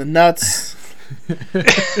kicked in the nuts.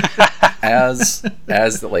 as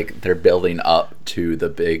like they're building up to the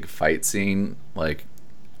big fight scene, like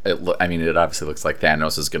it obviously looks like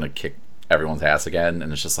Thanos is gonna kick everyone's ass again,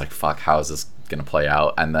 and it's just like, fuck, how is this gonna play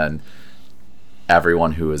out? And then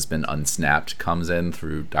everyone who has been unsnapped comes in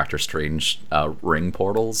through Doctor Strange ring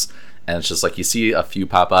portals, and it's just like you see a few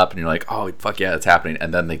pop up and you're like, oh fuck yeah, it's happening,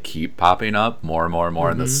 and then they keep popping up more and more and more,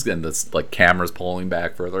 and this like camera's pulling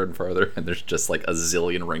back further and further, and there's just like a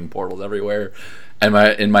zillion ring portals everywhere. And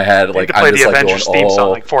in my head, I like had to play I'm the just like Avengers going, theme song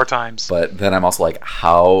oh, like 4 times. but then I'm also like,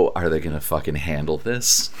 how are they gonna fucking handle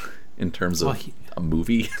this in terms of Well, a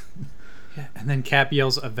movie? Yeah, and then Cap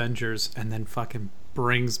yells Avengers and then fucking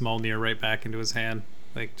brings Mjolnir right back into his hand.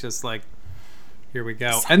 Like, just like, here we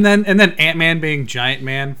go. And then Ant-Man being Giant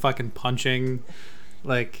Man fucking punching,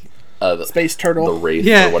 like, Space The Turtle. Wraith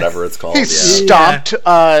Yeah. or whatever it's called. He Yeah. stomped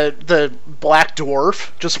the Black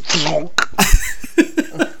Dwarf. Just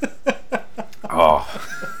Oh,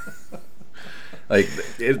 like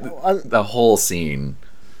the whole scene,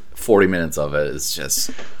 40 minutes of it is just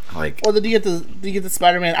like, Well, then you get the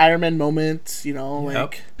Spider-Man Iron Man moment.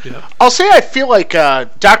 Like yep. I'll say I feel like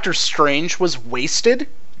Doctor Strange was wasted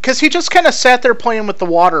because he just kind of sat there playing with the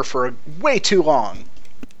water for way too long.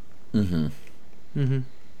 yeah,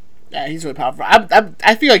 he's really powerful.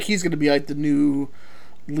 I feel like he's gonna be like the new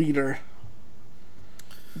leader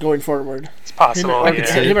going forward. It's possible. Like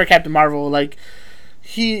Yeah. him or Captain Marvel, like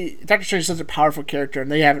Doctor Strange is such a powerful character,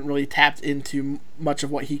 and they haven't really tapped into much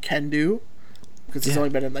of what he can do because he's only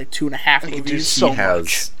been in like 2.5 He can do movies. so he has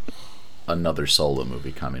much. another solo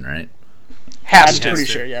movie coming, right? Has I'm to. pretty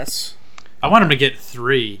sure, yes. I want him to get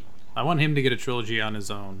 3. I want him to get a trilogy on his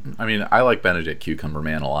own. I mean, I like Benedict Cucumber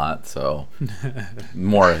Man a lot, so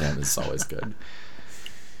more of him is always good.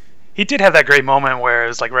 He did have that great moment where it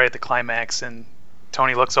was like right at the climax and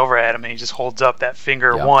Tony looks over at him and he just holds up that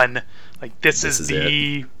finger Yep. 1. Like, this This is is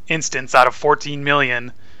the instance out of 14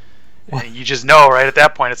 million. And you just know right at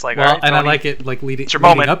that point, it's like, Well, all right, and I Tony, like it, like leading it's your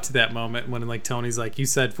moment. up to that moment when like Tony's like, "You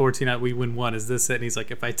said 14 out, we win 1. Is this it?" And he's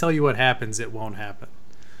like, "If I tell you what happens, it won't happen."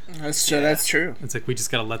 That's true. That's true. It's like we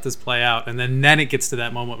just gotta let this play out, and then it gets to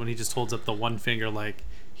that moment when he just holds up the one finger, like,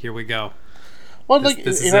 "Here we go. Well, This, like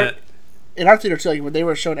this is in our, it." in our theater too, like when they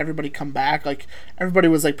were showing everybody come back, like everybody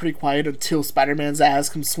was like pretty quiet until Spider-Man's ass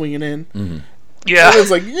comes swinging in. Yeah.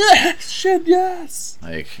 Everyone's like, "Yeah, shit, yes."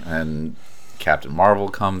 Like, and Captain Marvel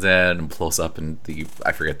comes in and blows up in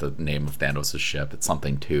I forget the name of Thanos' ship. It's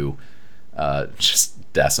something 2.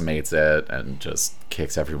 Just decimates it and just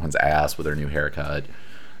kicks everyone's ass with her new haircut.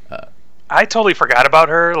 I totally forgot about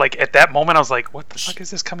her. Like, at that moment, I was like, what the fuck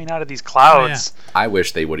is this coming out of these clouds? I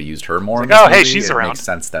wish they would have used her more in It's this like, oh, hey, movie. she's It around. makes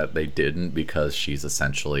sense that they didn't because she's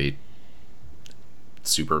essentially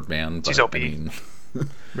Superman. But, She's OP. I mean,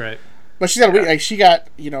 Right. But she's got she got,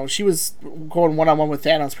 she was going one-on-one with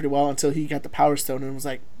Thanos pretty well until he got the Power Stone and was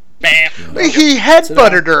like, Bam. He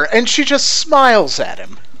headbutted her, and she just smiles at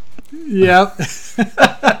him. Yep.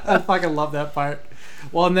 I fucking love that part.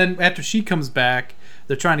 Well, and then after she comes back,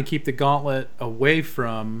 they're trying to keep the gauntlet away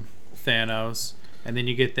from Thanos, and then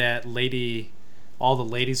you get that lady. All the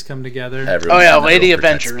ladies come together. Oh yeah, Lady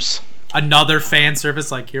Avengers. Another fan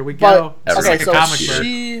service, like here we go. But, It's okay, like a so comic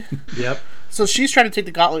she, Yep. so she's trying to take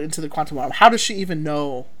the gauntlet into the quantum realm. How does she even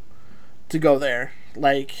know to go there?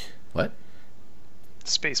 Like, What?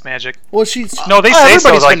 Space magic. well, she's No, they say so.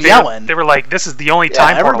 everybody's Like been they yelling. were like, "This is the only Yeah, time."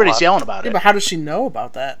 portal everybody's left," yelling about yeah, it. but how does she know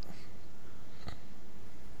about that?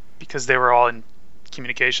 because they were all in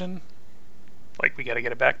communication. Like, we got to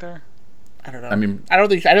get it back there. I don't know. I mean, I don't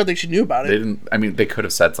think she knew about they it. didn't. I mean, they could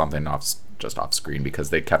have said something just off screen because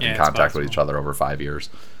they kept Yeah, in it's contact with possible. each other over 5 years.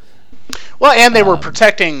 Well, and they were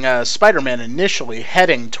protecting Spider-Man initially,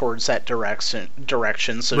 heading towards that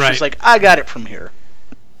direction. So Right. she's like, "I got it from here."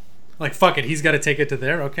 Like, fuck it, he's got to take it to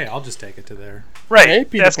there. Okay, I'll just take it to there. Right. Okay,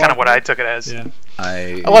 Peter That's kind of Parker. what I took it as. Yeah.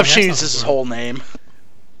 I I love Yeah, she that uses sounds his fun. whole name.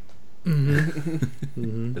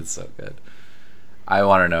 It's so good. I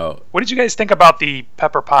want to know. What did you guys think about the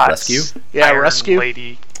Pepper Potts Rescue? Yeah, Iron Rescue.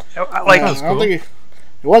 Lady? Like, I don't think it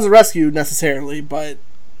was a rescue necessarily, but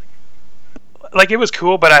it was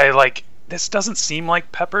cool, but I like this doesn't seem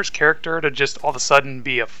like Pepper's character to just all of a sudden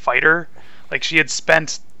be a fighter. Like, she had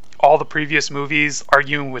spent all the previous movies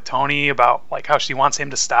arguing with Tony about like how she wants him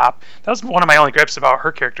to stop. That was one of my only gripes about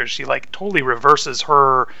her character. She like totally reverses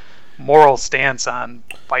her moral stance on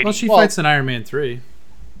fighting Well, she fights in Iron Man 3.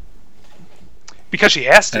 because she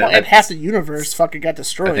has to. and half the universe fucking got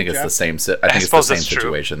destroyed. I think it's Jeff. the same. I think it's the suppose same that's true.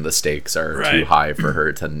 situation. The stakes are too Right. high for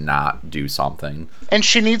her to not do something. And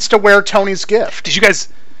she needs to wear Tony's gift. Did you guys?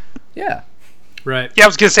 Yeah. Right. Yeah, I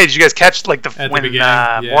was gonna say, did you guys catch like the when beginning,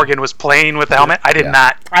 yeah. Morgan was playing with the helmet? I did Yeah.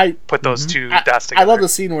 not I put those two I, dots I together. love the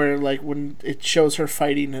scene where like when it shows her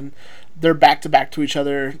fighting and they're back to back to each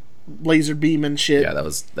other, laser beam and shit. Yeah, that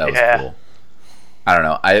was Yeah. cool. I don't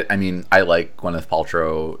know. I mean, I like Gwyneth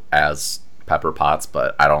Paltrow as Pepper Potts,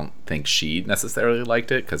 but I don't think she necessarily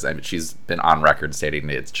liked it because I mean, she's been on record stating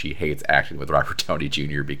that she hates acting with Robert Downey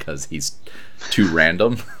Jr. because he's too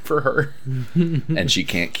random for her and she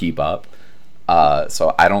can't keep up.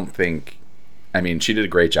 So I don't think. I mean, she did a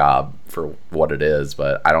great job for what it is,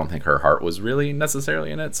 but I don't think her heart was really necessarily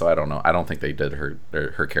in it. So I don't know. I don't think they did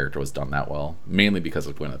her character was done that well, mainly because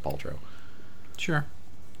of Gwyneth Paltrow. Sure.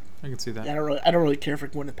 I can see that. I don't really care for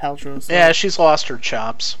Gwyneth Paltrow. So. Yeah, she's lost her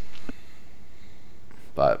chops.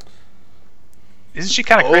 But Isn't she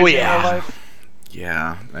kind of Oh, crazy yeah. in real life?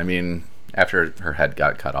 yeah, I mean, after her head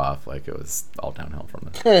got cut off, like it was all downhill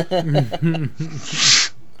from there.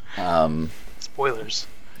 Spoilers.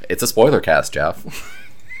 It's a spoiler cast, Jeff.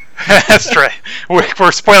 That's right.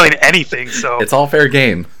 We're spoiling anything. So It's all fair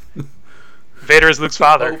game. Vader is Luke's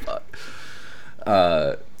father.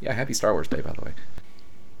 Yeah, happy Star Wars Day, by the way.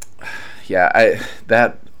 Yeah,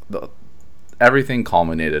 everything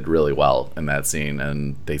culminated really well in that scene,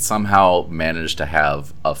 and they somehow managed to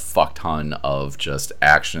have a fuck ton of just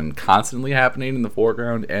action constantly happening in the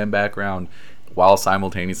foreground and background, while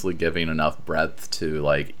simultaneously giving enough breadth to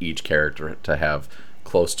like each character to have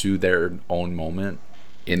close to their own moment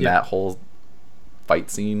in that whole fight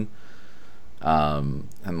scene. And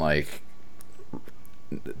like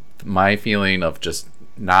my feeling of just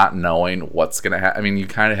not knowing what's gonna happen. I mean, you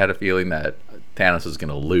kind of had a feeling that Thanos was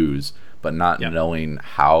gonna lose, but not knowing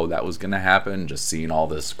how that was gonna happen. Just seeing all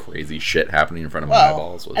this crazy shit happening in front of my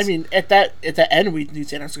eyeballs was. I mean, at the end we knew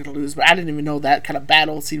Thanos was going to lose, but I didn't even know that kind of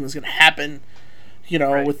battle scene was going to happen. You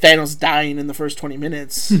know, Right. with Thanos dying in the first 20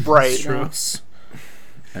 minutes. Right. You know,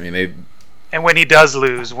 I mean, they. And when he does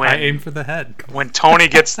lose, I aim for the head. when Tony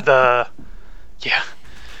gets the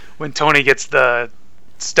when Tony gets the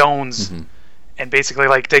stones and basically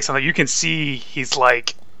like takes something, you can see he's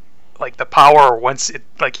like the power once it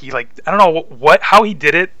like he like I don't know what how he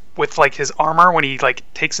did it with like his armor when he like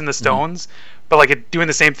takes in the stones, but like it doing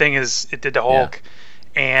the same thing as it did to Hulk.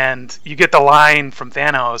 And you get the line from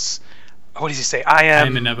Thanos. What does he say? I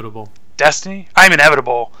am inevitable. Destiny. I'm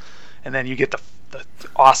inevitable. And then you get the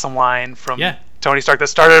awesome line from Yeah. Tony Stark that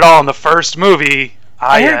started it all in the first movie.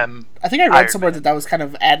 I think I read Iron somewhere Man. that was kind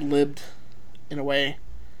of ad-libbed in a way.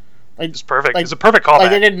 Like, It's perfect. Like, It's a perfect callback. Like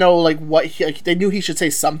they didn't know like what like, they knew he should say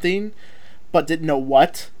something, but didn't know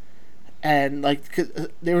what. And like 'cause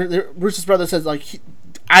Bruce's brother says like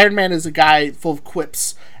Iron Man is a guy full of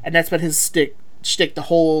quips, and that's been his shtick the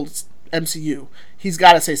whole MCU. He's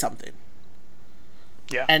got to say something.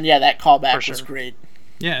 Yeah. And yeah, that callback For was sure. great.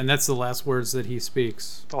 Yeah, and that's the last words that he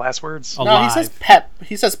speaks. The last words. Oh. No, he Alive. says pep.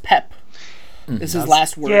 He says pep. Is his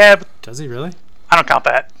last word. Yeah, but Does he really? I don't count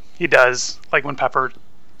that. He does. Like when Pepper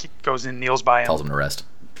goes and kneels by him, Tells him to rest.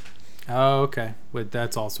 Oh, okay. But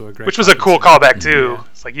that's also a great. which was a cool callback too.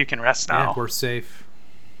 It's like, you can rest Yeah, now, we're safe.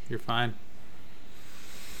 You're fine.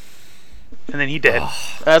 and then he did.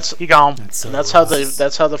 That's He gone. So and that's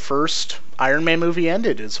how the first Iron Man movie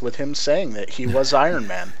ended, is with him saying that he was Iron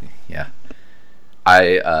Man. Yeah.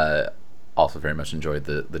 I also very much enjoyed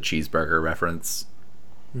the cheeseburger reference.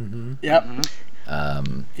 Yep. All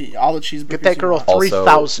the cheeseburgers. Get that girl Also-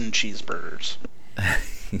 3,000 cheeseburgers.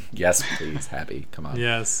 Yes, please, Happy. Come on.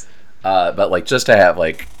 Yes. But like, just to have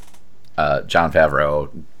like Jon Favreau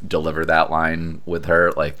deliver that line with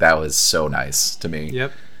her, like, that was so nice to me.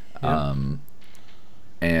 Yep.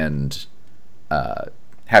 And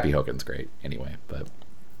Happy Hogan's great anyway, but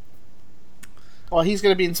Well, he's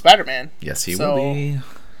gonna be in Spider-Man. yes, he So, will be.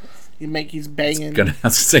 He's banging I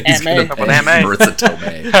was say he's Aunt gonna May. bang Marissa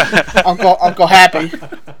Tomei. Uncle Happy.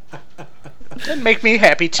 That'd make me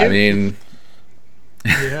happy too. I mean,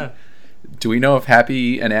 Yeah. do we know if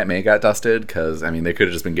Happy and Aunt May got dusted? Because I mean, they could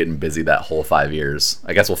have just been getting busy that whole 5 years.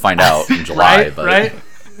 I guess we'll find out in July. Right, but right.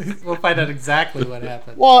 We'll find out exactly what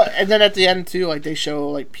happened. Well, and then at the end too, like they show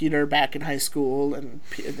like Peter back in high school, and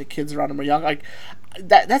the kids around him are young. Like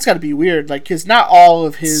that's got to be weird. Like, because not all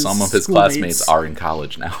of his some of his schoolmates- classmates are in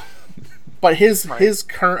college now. but his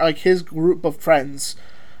current, like, his group of friends,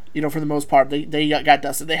 you know, for the most part, they got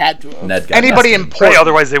dusted. They had to have. Ned got Anybody dusted. important. Right,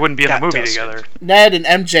 otherwise they wouldn't be in the Got movie dusted. together. Ned and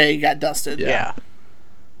MJ got dusted. Yeah.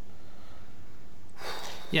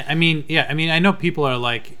 Yeah, I mean, I know people are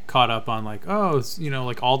like caught up on like, oh,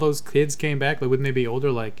 like all those kids came back. Like, wouldn't they be older?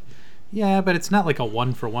 Like, yeah, but it's not like a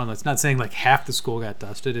 1-for-1. It's not saying like half the school got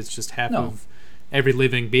dusted. It's just half No. of every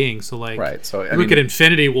living being. So like, Right, so, I look mean- at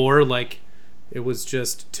Infinity War. Like, it was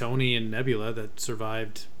just Tony and Nebula that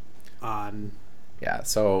survived on Yeah,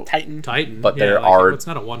 so Titan. Titan. But Yeah, there like, are- It's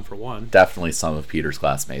not a 1-for-1. definitely some of Peter's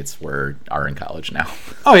classmates are in college now.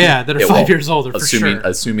 Oh yeah, that are It 5 will- years older assuming for sure.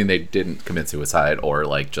 assuming they didn't commit suicide or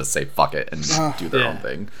like just say fuck it and do their own Yeah.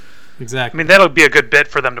 thing. I Exactly. mean, that'll be a good bit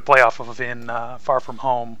for them to play off of in Far From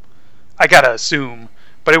Home. I gotta assume.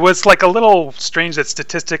 But it was like a little strange that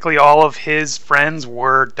statistically all of his friends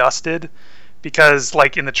were dusted, because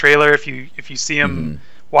like in the trailer, if you see him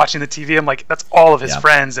watching the TV, I'm like, that's all of his Yeah.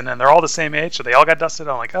 friends, and then they're all the same age, so they all got dusted.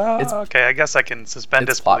 I'm like, oh, It's- okay, I guess I can suspend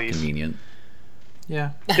It's plot disbelief. convenient.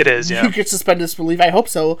 yeah. It is, yeah. You could suspend disbelief. I hope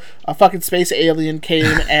so. A fucking space alien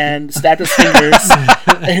came and snapped his fingers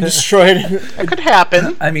and destroyed. That could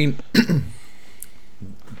happen. I mean,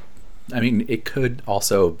 it could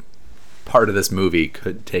also, part of this movie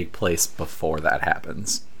could take place before that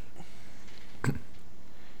happens.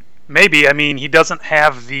 Maybe. I mean, he doesn't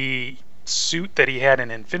have the suit that he had in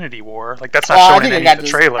Infinity War. Like, that's not I shown think in it any of got. the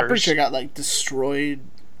trailers. I'm pretty sure it got like destroyed.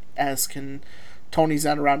 As can Tony's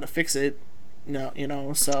not around to fix it.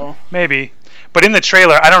 No, so Maybe. But in the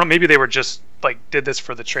trailer, I don't know, maybe they were just like did this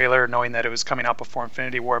for the trailer knowing that it was coming out before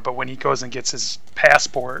Infinity War, but when he goes and gets his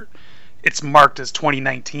passport, it's marked as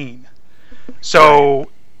 2019.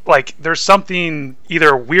 So like there's something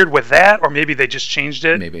either weird with that, or maybe they just changed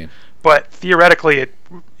it. Maybe. But theoretically,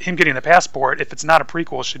 him getting the passport, if it's not a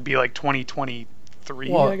prequel, should be like 2023,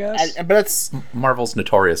 Well, I guess. but it's Marvel's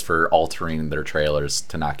notorious for altering their trailers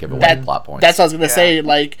to not give away that. plot points. That's what I was gonna Yeah. say.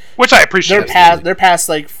 Like Which I appreciate. their past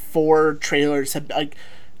like 4 trailers have like.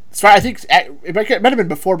 I think it might have been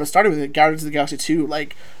before, but starting with Guardians of the Galaxy 2,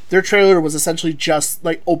 like their trailer was essentially just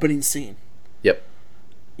like opening scene. Yep.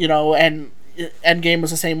 And Endgame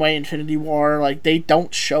was the same way. Infinity War, like they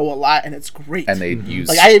don't show a lot, and it's great. And they use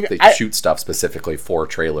Like, they I- shoot stuff specifically for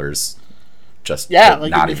trailers. Just yeah, to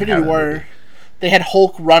like not in even Infinity have in the War, movie. they had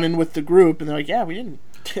Hulk running with the group, and they're like, "Yeah, we didn't,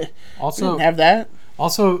 we Also, didn't have that."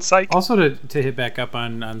 Also, Psych. to hit back up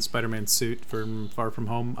on Spider-Man's suit from Far From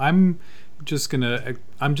Home, I'm just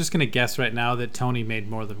gonna guess right now that Tony made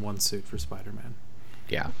more than one suit for Spider-Man.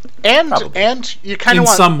 Yeah. And Probably. and you kind In of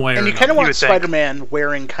want some way or and you another, kind of you want would think. Spider-Man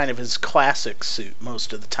wearing kind of his classic suit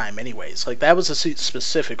most of the time, anyways. Like that was a suit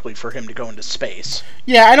specifically for him to go into space.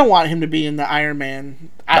 Yeah, I don't want him to be in the Iron Man,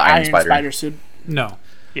 Iron Spider. Spider. suit. No,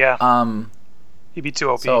 Yeah, he'd be too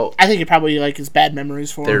OP. So I think it probably like his bad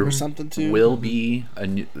memories for him there or something too. will be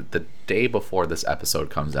the day before this episode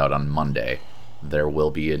comes out on Monday. There will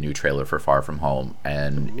be a new trailer for Far From Home,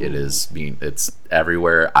 and it's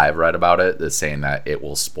everywhere I've read about it is saying that it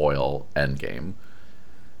will spoil Endgame.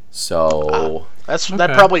 So That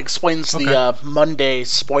Okay. probably explains Okay. the Monday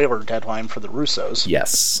spoiler deadline for the Russos.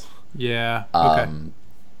 yes, yeah, okay,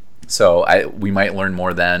 so we might learn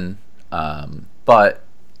more then. But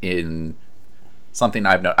in something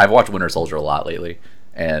I've watched Winter Soldier a lot lately,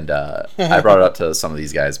 and I brought it up to some of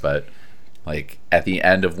these guys, but like at the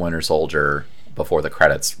end of Winter Soldier, before the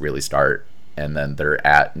credits really start, and then they're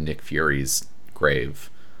at Nick Fury's grave,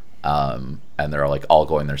 and they're like all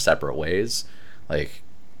going their separate ways. Like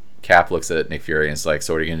Cap looks at Nick Fury and is like,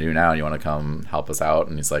 "So what are you gonna do now? You want to come help us out?"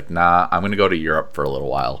 And he's like, "Nah, I'm gonna go to Europe for a little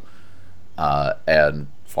while." And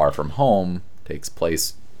Far From Home takes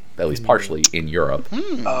place, at least partially, in Europe.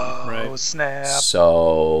 Oh, Right. snap.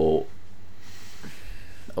 So,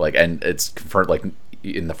 like, and it's confirmed, like,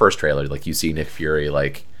 in the first trailer, like, you see Nick Fury,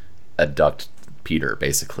 like, abduct Peter,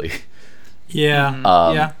 basically.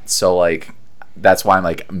 Yeah. Yeah. So, like, that's why I'm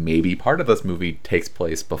like, maybe part of this movie takes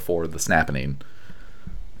place before the snapping.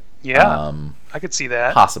 Yeah, I could see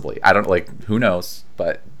that. Possibly. I don't, like, who knows,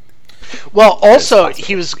 but... Well, also, if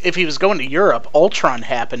he was going to Europe, Ultron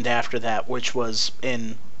happened after that, which was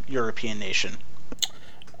in European nation.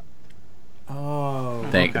 Oh. I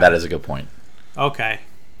think okay. that is a good point. Okay.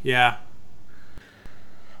 Yeah.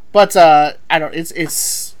 But I don't.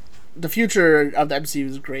 It's the future of the MCU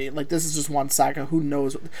is great. Like, this is just one saga. Who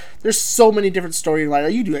knows? There's so many different storylines.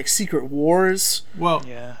 Like, you do like Secret Wars. Well.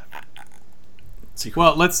 Yeah.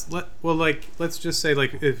 Well, let's just say,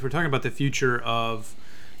 like, if we're talking about the future of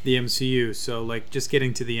the MCU, so like just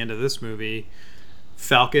getting to the end of this movie,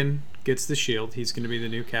 Falcon gets the shield. He's going to be the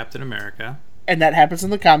new Captain America. And that happens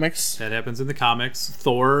in the comics. That happens in the comics.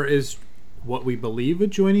 Thor is what we believe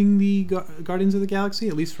joining the Guardians of the Galaxy,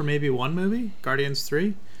 at least for maybe one movie, Guardians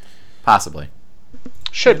 3. Possibly.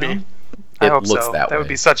 Should You know? be. I It hope looks so. that That way. would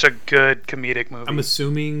be such a good comedic movie. I'm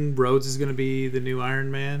assuming Rhodes is going to be the new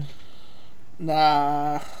Iron Man.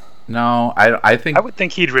 Nah. No, I think... I would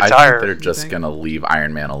think he'd I think retire. they're just think? going to leave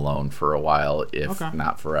Iron Man alone for a while, if Okay.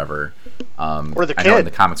 not forever. Or the I know in kid.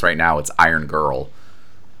 the comics right now it's Iron Girl.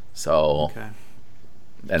 So... Okay.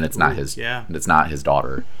 And it's not Ooh, his... yeah. It's not his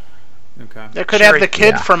daughter. Okay. They could Shuri. have the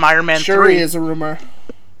kid Yeah. from Iron Man Shuri 3. is a rumor.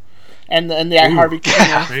 And the Ooh, Harvey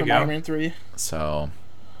Keitel there you from go. Iron Man 3. So...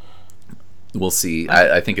 We'll see.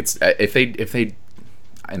 I think it's... If they...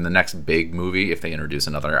 In the next big movie, if they introduce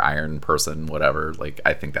another Iron person, whatever, like,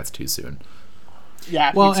 I think that's too soon.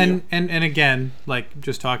 Yeah. Well, me too. and again, like,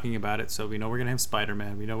 just talking about it, so we know we're gonna have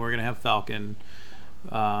Spider-Man, we know we're gonna have Falcon,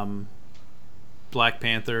 Black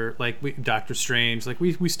Panther, like Doctor Strange, like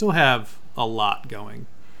we still have a lot going.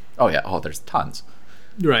 Oh, yeah. Oh, there's tons.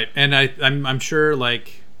 Right, and I'm sure,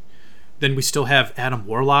 like, then we still have Adam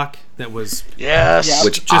Warlock that was Yes. Yeah.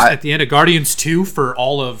 Which just at the end of Guardians 2 for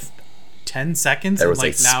all of 10 seconds. there and, was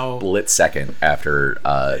like, a now split second after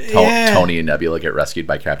Yeah. Tony and Nebula get rescued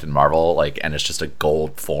by Captain Marvel, like, and it's just a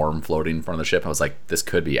gold form floating in front of the ship. I was like, this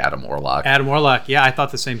could be Adam Warlock. Adam Warlock. Yeah, I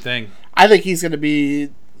thought the same thing. I think he's going to be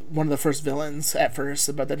one of the first villains at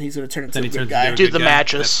first, but then he's going to turn into Then a he good turns guy. into a Do good the guy.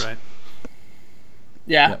 Magus. That's right.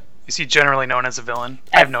 Yeah. Yep. Is he generally known as a villain?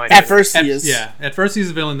 I have no idea. At first he is. Yeah, at first he's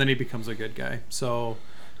a villain, then he becomes a good guy. So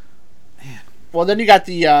Well, then you got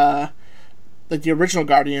the like the original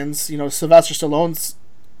Guardians. You know, Sylvester Stallone's,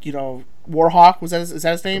 you know, Warhawk. Is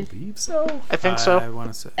that his name? I believe so. I think I so.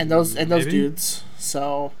 want to say And those maybe? dudes.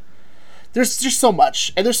 So there's just so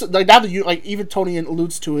much, and there's like now that you like even Tony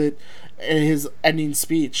alludes to it in his ending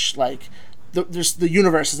speech. Like there's the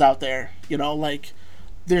universe is out there. You know, like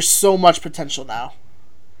there's so much potential now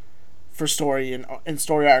for story and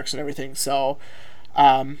story arcs and everything. So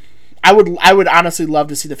I would honestly love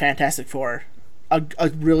to see the Fantastic Four, a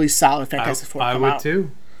really solid Fantastic Four. I come would out.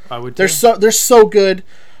 too. I would. They're too. they're so good.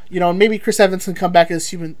 You know, maybe Chris Evans can come back as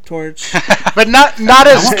Human Torch. But not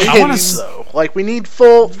as I wanna kids, though. Like, we need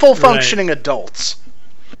full functioning adults.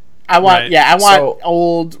 I want, Right. yeah, I want So-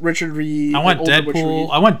 old Richard Reed. I want older Richard Deadpool. Reed.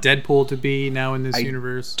 I want Deadpool to be now in this I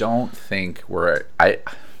universe. don't think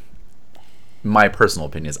my personal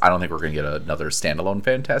opinion is I don't think we're going to get another standalone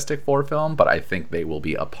Fantastic Four film, but I think they will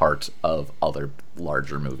be a part of other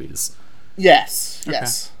larger movies. Yes,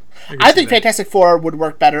 yes. can I see think that. Fantastic Four would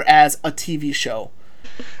work better as a TV show,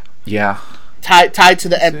 Yeah, tied to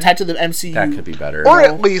the MCU. that could be better. Or know,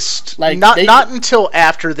 at least like, not they- not until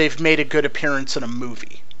after they've made a good appearance in a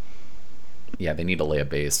movie. Yeah, they need to lay a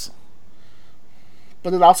base.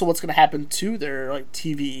 But then also, what's going to happen to their like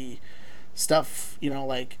TV stuff? You know,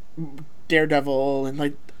 like Daredevil and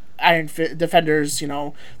like Defenders. You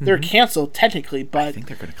know, they're canceled technically, I but think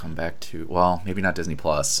they're going to come back to, well, maybe not Disney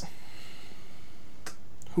Plus.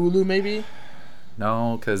 Hulu maybe.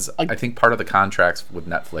 No, because I think part of the contracts with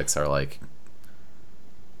Netflix are like,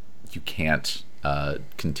 you can't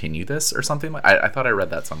continue this or something. I thought I read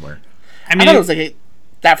that somewhere. I I mean, thought it was like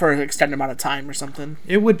that for an extended amount of time or something.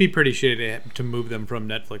 it would be pretty shitty to move them from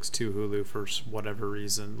Netflix to Hulu for whatever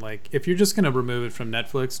reason. Like, if you're just gonna remove it from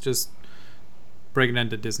Netflix, just bring it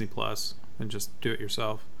into Disney Plus and just do it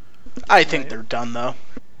yourself. I think they're done, though.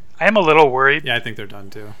 I am a little worried. Yeah, I think they're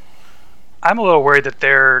done too. I'm a little worried that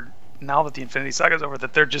they're now that the Infinity Saga's over,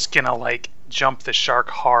 that they're just gonna like jump the shark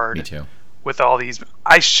hard. Me too. With all these,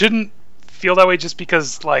 I shouldn't feel that way just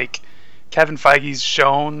because like Kevin Feige's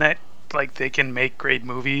shown that like they can make great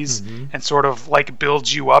movies and sort of like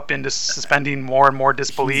build you up into suspending more and more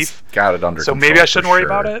disbelief. Got it under So control. maybe I shouldn't for worry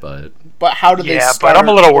sure, about it. But how do they Yeah, start but I'm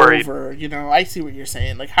a little worried. over? You know, I see what you're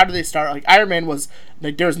saying. Like, how do they start? Like, Iron Man was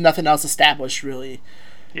like there was nothing else established really.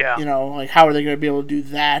 Yeah. You know, like how are they going to be able to do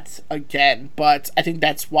that again? But I think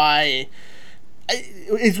that's why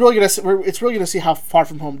it's really gonna see how Far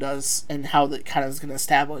From Home does and how that kind of is going to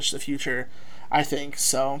establish the future. I think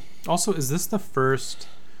so. Also, is this the first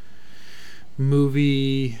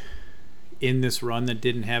movie in this run that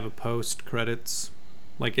didn't have a post credits?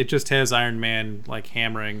 Like, it just has Iron Man like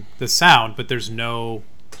hammering the sound, but there's nothing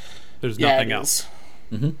it else,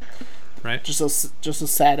 is. right? Just a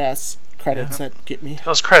sad ass credits that get me.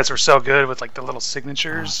 Those credits were so good with like the little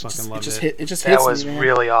signatures. Fucking loved It just That hits was me, man.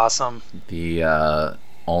 really awesome. The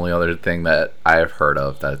only other thing that I have heard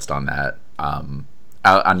of that's done that,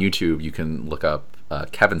 out on YouTube, you can look up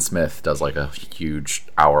Kevin Smith does like a huge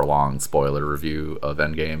hour-long spoiler review of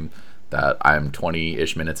Endgame that I'm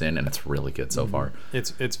 20-ish minutes in, and it's really good so far.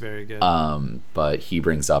 It's very good. But he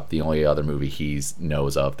brings up the only other movie he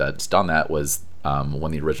knows of that's done that was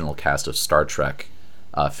when the original cast of Star Trek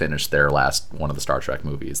finished their last one of the Star Trek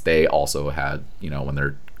movies. They also had, when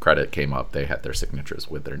their credit came up, they had their signatures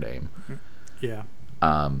with their name. Yeah.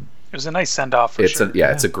 It was a nice send off for sure.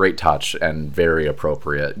 It's a great touch and very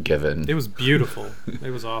appropriate given. It was beautiful.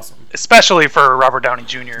 It was awesome. Especially for Robert Downey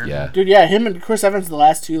Jr. Yeah. Dude, yeah, him and Chris Evans the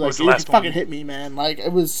last two, like, was the it last fucking one? hit me, man. Like,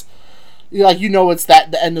 it was, like, it's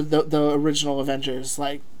the end of the original Avengers.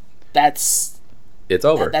 Like, that's It's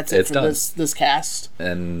over. that's it it's for done. this cast.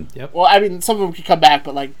 And Well, I mean, some of them could come back,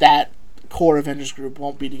 but like that core Avengers group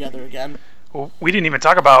won't be together again. Well, we didn't even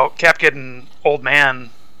talk about Cap getting old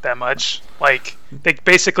man that much. Like, they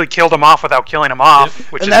basically killed him off without killing him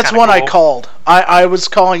off, which And is that's kinda one I cool. called. I was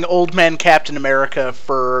calling Old Man Captain America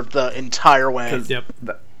for the entire way. Yep.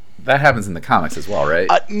 that happens in the comics as well, right?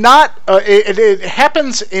 It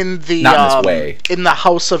happens in the Not in this way. in the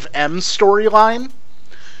House of M storyline,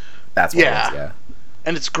 That's what yeah. it is, yeah.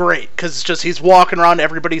 and it's great because it's just he's walking around,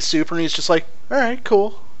 everybody's super, and he's just like, all right,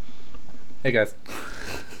 cool. Hey guys.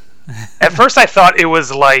 At first, I thought it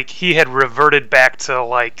was like he had reverted back to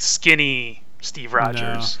like skinny Steve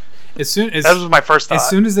Rogers. As soon as That was my first thought. As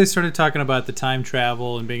soon as they started talking about the time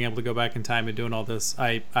travel and being able to go back in time and doing all this,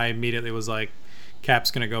 I immediately was like,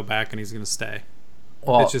 Cap's gonna go back and he's gonna stay.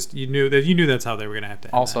 Well, It's just you knew that's how they were gonna have to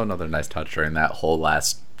end also that. another nice touch during that whole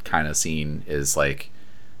last kind of scene is like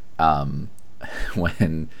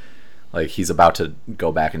when like he's about to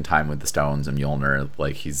go back in time with the stones and Mjolnir,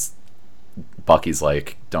 like Bucky's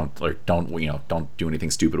like don't do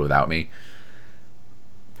anything stupid without me,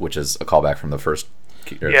 which is a callback from the first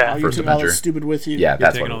Yeah. Oh, you first took all Avenger. this stupid with you. Yeah, You're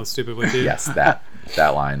that's taking what all the stupid with you. yes, that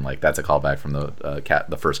line, like that's a callback from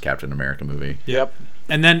the first Captain America movie. Yep.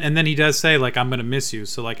 And then he does say like I'm gonna miss you.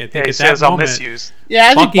 So like I think Yeah, he at says, that I'll moment, miss you. Yeah,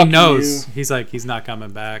 I think Bucky Bucky knows. knew. He's like he's not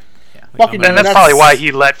coming back. Yeah. Like, Bucky I'm knew. And gonna- that's probably why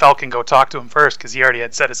he let Falcon go talk to him first, because he already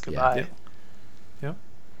had said his goodbye. Yep. Yep.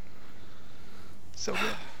 So good.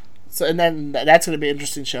 So and then that's gonna be an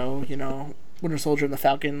interesting show. Winter Soldier and the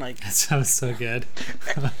Falcon. Like, That sounds so good.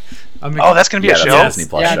 I'm Oh, that's going to be Yeah, a that's show? a Disney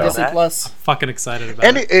Plus yeah, show. Disney Plus. fucking excited about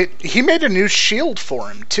And it. he made a new shield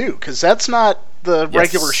for him too, because that's not the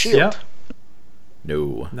regular shield. Yeah.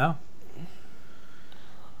 No. No.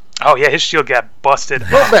 Oh, yeah, his shield got busted, A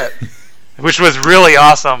little bit. which was really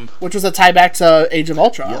awesome. Which was a tie back to Age of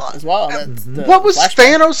Ultron as well. What was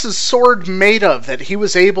flashback. Thanos' sword made of that he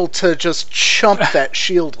was able to just chump that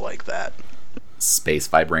shield like that? Space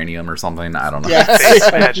vibranium or something. I don't know. Yeah.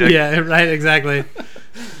 Face magic. Yeah. Right. Exactly.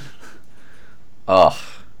 Ugh.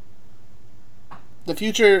 The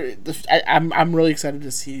future. I'm really excited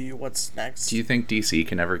to see what's next. Do you think DC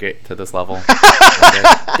can ever get to this level?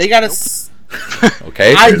 They got us.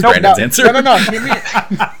 Okay, there's Brandon's answer. No. Hear me.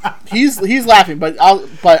 He's laughing, but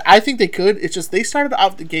I think they could. It's just they started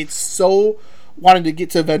out the gate so wanting to get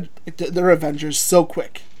to their Avengers so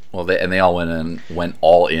quick. Well, they all went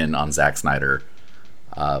all in on Zack Snyder,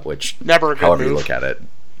 which Never a good however you move. look at it.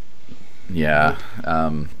 Yeah,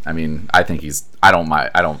 I mean, I think I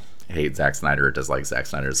don't hate Zack Snyder or dislike Zack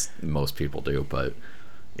Snyder as most people do, but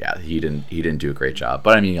yeah, he didn't do a great job.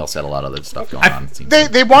 But I mean, he also had a lot of other stuff going on. It seems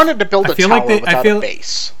like. They wanted to build a feel tower like they- I without feel- a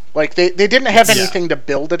base. Like they didn't have anything to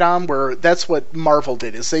build it on. Where that's what Marvel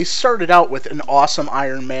did is they started out with an awesome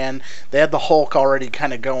Iron Man. They had the Hulk already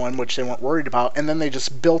kind of going, which they weren't worried about, and then they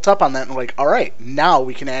just built up on that and like, all right, now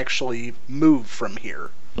we can actually move from here.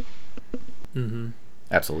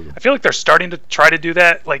 Absolutely. I feel like they're starting to try to do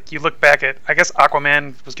that. Like, you look back at, I guess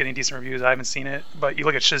Aquaman was getting decent reviews. I haven't seen it, but you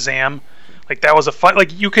look at Shazam. Like, that was a fun.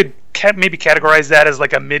 Like, you could maybe categorize that as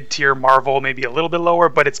like a mid-tier Marvel, maybe a little bit lower,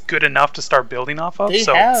 but it's good enough to start building off of. They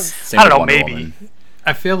So have. Same I with don't know, Wonder maybe. Woman.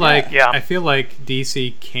 I feel like Yeah. I feel like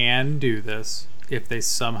DC can do this if they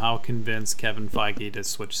somehow convince Kevin Feige to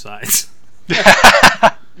switch sides.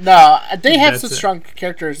 No, they have That's such it. strong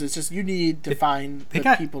characters. It's just you need to find they the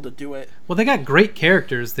got- people to do it. Well, they got great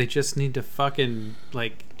characters. They just need to fucking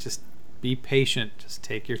like just be patient. Just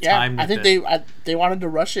take your Yeah, time. I with think it. they wanted to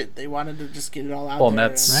rush it. They wanted to just get it all out Well, and there.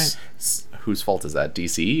 that's Right. whose fault is that?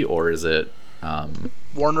 DC or is it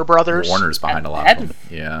Warner Brothers. Warner's behind a lot had of to- them?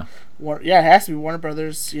 Yeah. Yeah, it has to be Warner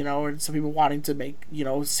Brothers, and some people wanting to make,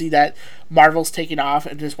 see that Marvel's taking off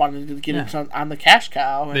and just wanting to get it on the cash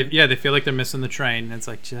cow. And They feel like they're missing the train. It's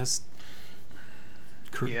like just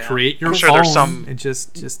Yeah. create your I'm own sure there's some- and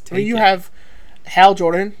just I take mean, you it. have Hal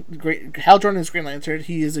Jordan. Hal Jordan is Green Lantern.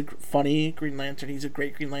 He is a funny Green Lantern. He's a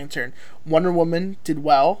great Green Lantern. Wonder Woman did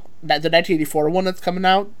well. The 1984 one that's coming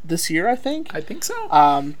out this year, I think. I think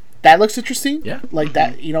so. That looks interesting. Yeah. Like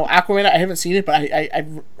that, Aquaman. I haven't seen it, but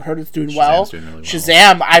I've heard it's doing well. doing really well.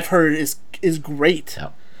 Shazam, I've heard is great.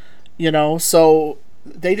 Yeah. So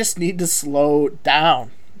they just need to slow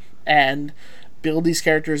down and build these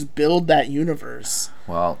characters, build that universe.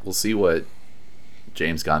 Well, we'll see what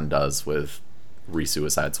James Gunn does with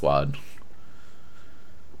Suicide Squad.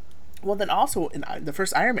 Well, then also in the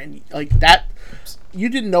first Iron Man, like that, you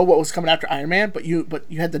didn't know what was coming after Iron Man, but you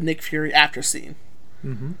had the Nick Fury after scene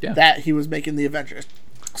Yeah. that he was making the Avengers,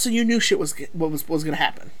 so you knew shit was going to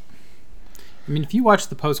happen. I mean, if you watch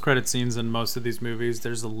the post-credit scenes in most of these movies,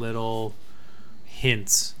 there's a little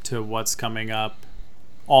hints to what's coming up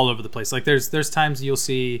all over the place. Like there's times you'll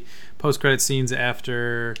see post-credit scenes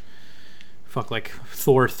after like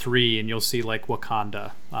Thor 3 and you'll see like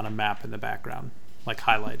Wakanda on a map in the background, like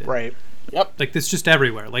highlighted. Right. Yep. Like it's just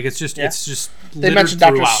everywhere. Like it's just Yeah. They littered mentioned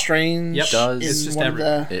Doctor throughout. Strange. Yep. Does- It's in just one of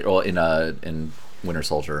the In Winter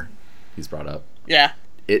Soldier, he's brought up. yeah.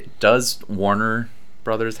 It does Warner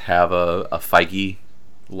Brothers have a Feige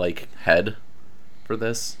like head for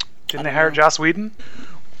this? Didn't they hire Joss Whedon?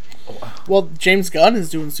 Well, James Gunn is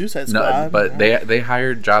doing Suicide No, Squad. but they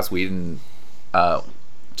hired Joss Whedon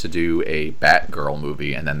to do a Batgirl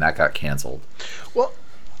movie, and then that got canceled. Well,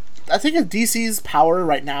 I think DC's power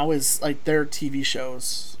right now is like their TV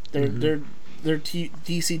shows. Their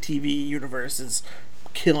DC TV universe is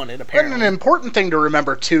killing it. And Apparently, an important thing to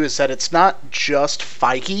remember too is that it's not just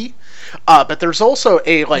Feige, but there's also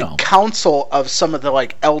a No. council of some of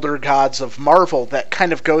the elder gods of Marvel that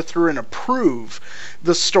kind of go through and approve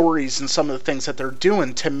the stories and some of the things that they're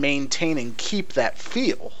doing to maintain and keep that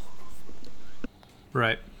feel.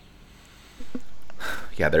 Right.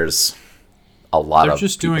 Yeah, there's a lot They're of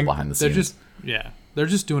just people doing behind the they're scenes. they're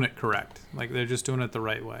just doing it correct. Like they're just doing it the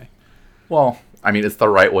right way. Well, I mean, it's the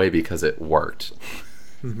right way because it worked.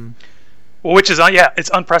 Well, which is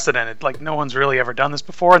it's unprecedented. Like, no one's really ever done this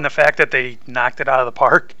before, and the fact that they knocked it out of the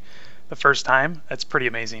park the first time, that's pretty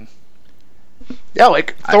amazing. Yeah,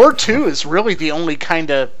 Thor 2 is really the only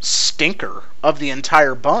kind of stinker of the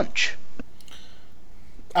entire bunch.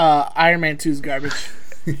 Iron Man 2's garbage.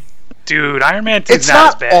 Dude, Iron Man 2 is It's not not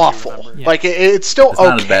as bad as you awful. remember. It's still It's okay.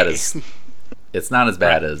 not as bad as it's not as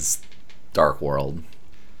bad as Dark World.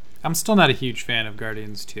 I'm still not a huge fan of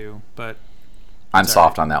Guardians 2, but I'm Sorry.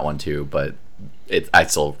 soft on that one too, but I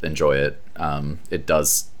still enjoy it. It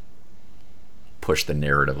does push the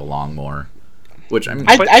narrative along more, which I mean,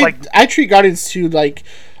 But, I treat Guardians 2 like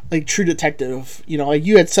True Detective.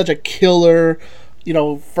 You had such a killer,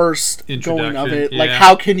 first going of it. Introduction, Like, yeah.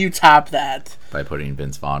 how can you top that? by putting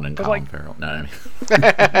Vince Vaughn and But, Colin like- Farrell. No, I mean,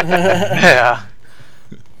 Yeah.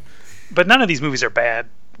 But none of these movies are bad,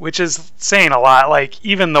 which is saying a lot. Like,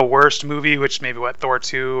 even the worst movie, which maybe Thor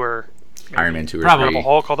 2 or Iron Man 2 or Probably. 3. Incredible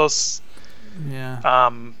Hulk, all those, yeah.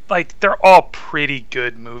 they're all pretty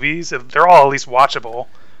good movies. They're all at least watchable,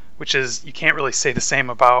 which is, you can't really say the same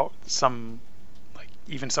about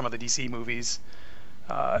even some of the DC movies.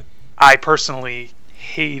 I personally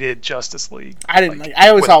hated Justice League. I didn't like. I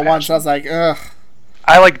always with saw a it once. passion. I was like, ugh.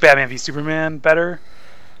 I like Batman v Superman better.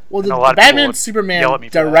 Well, And the a lot of people Batman would Superman yell at me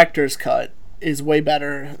for that. director's cut is way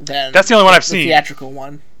better than That's the only one I've the seen. theatrical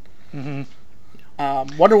one.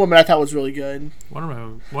 Mm-hmm. Wonder Woman I thought was really good. Wonder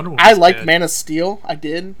Woman I was like good. Man of Steel. I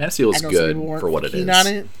did. Man of Steel I is know some good people weren't for what it keen is. on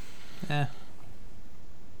it. Yeah.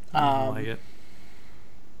 I don't like it.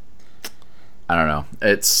 I don't know.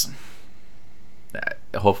 It's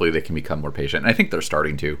hopefully they can become more patient. And I think they're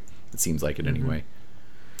starting to. It seems like it anyway.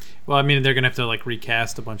 Well, I mean, they're gonna have to like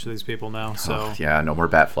recast a bunch of these people now. So Oh, yeah, no more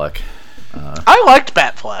Batfleck. I liked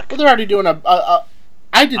Batfleck. But they're already doing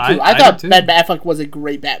I did too. I I thought did too. Ben Affleck was a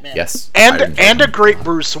great Batman. Yes. I enjoyed And a him. great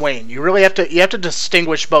Bruce Wayne. You really have to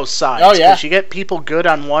distinguish both sides. Oh, yeah. Because you get people good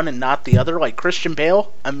on one and not the other. Like Christian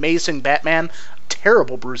Bale, amazing Batman,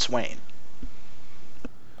 terrible Bruce Wayne.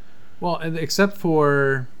 well, except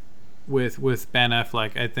for with Ben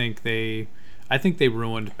Affleck, I think they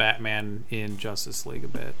ruined Batman in Justice League a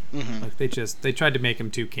bit. Mm-hmm. Like they tried to make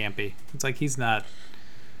him too campy. It's like he's not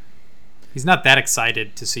that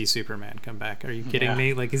excited to see Superman come back. Are you kidding Yeah.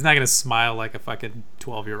 me? Like he's not gonna smile like a fucking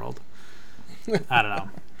 12-year-old. I don't know.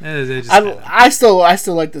 It just I still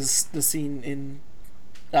like the scene in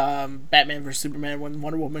Batman vs Superman when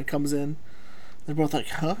Wonder Woman comes in. They're both like,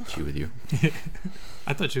 huh? She with you.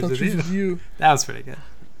 I thought she was Don't with choose you. you. That was pretty good.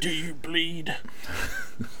 Do you bleed?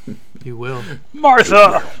 You will.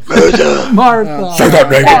 Martha. Martha. Shut up,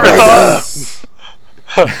 Martha.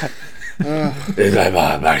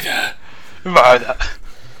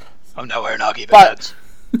 I'm not wearing hockey But-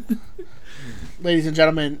 pads. Ladies and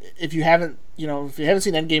gentlemen, if you haven't seen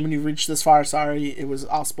Endgame and you've reached this far, sorry, it was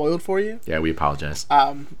all spoiled for you. Yeah, we apologize.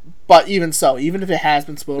 But even so, even if it has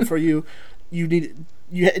been spoiled for you, you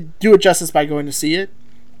do it justice by going to see it.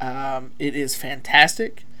 It is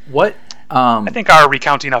fantastic. What? I think our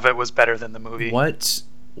recounting of it was better than the movie. What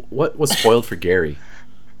was spoiled for Gary?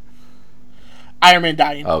 Iron Man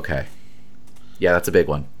dying. Okay. Yeah, that's a big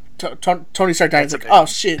one. Tony Stark dying. It's That's like, a big oh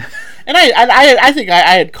shit. And I think I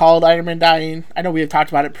had called Iron Man dying. I know we had talked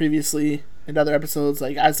about it previously in other episodes.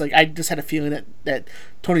 Like I was like, I just had a feeling that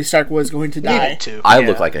Tony Stark was going to die. Needed to. I Yeah.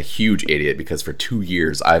 look like a huge idiot because for 2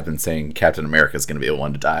 years I've been saying Captain America is going to be the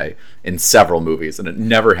one to die in several movies, and it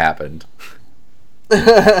never happened.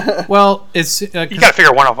 Well, it's You gotta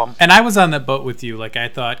figure one of them. and I was on that boat with you. Like I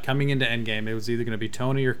thought coming into Endgame, it was either going to be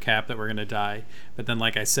Tony or Cap that were going to die. But then,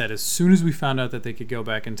 like I said, as soon as we found out that they could go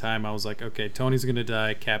back in time, I was like, okay, Tony's going to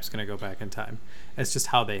die, Cap's going to go back in time. It's just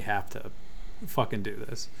how they have to fucking do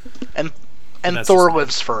this. And That's Thor just-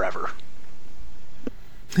 lives forever.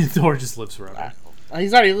 Thor just lives forever.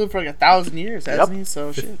 He's already lived for like 1,000 years, hasn't Yep. he?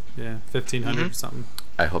 So shit. Yeah, 1,500 or something.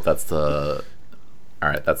 I hope that's the. All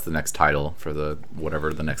right, that's the next title for the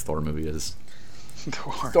whatever the next Thor movie is.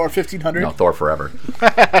 Thor 1,500. No, Thor Forever.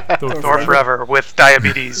 Thor forever with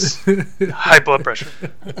diabetes, high blood pressure.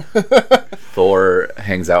 Thor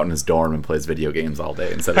hangs out in his dorm and plays video games all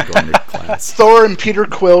day instead of going to class. Thor and Peter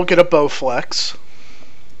Quill get a Bowflex.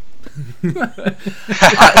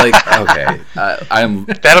 I'm.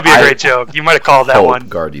 That'll be a great joke. You might have called that hope one.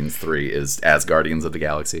 Guardians 3 is as Guardians of the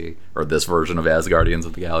Galaxy, or this version of as Guardians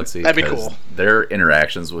of the Galaxy. That'd be 'cause cool. Their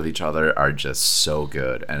interactions with each other are just so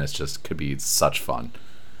good, and it's just could be such fun.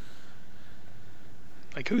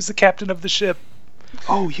 Like, who's the captain of the ship?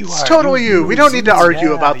 Oh, you It's are. totally you. We don't need to argue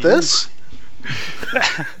Yeah, about you. this.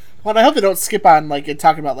 Well, I hope they don't skip on like and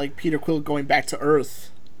talking about like Peter Quill going back to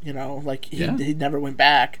Earth. You know, like Yeah. he never went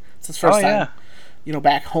back. It's his first Oh, time. yeah. You know,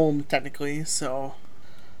 back home technically. So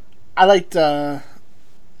I liked a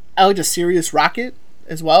serious Rocket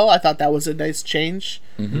as well. I thought that was a nice change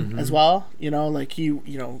as well. You know, like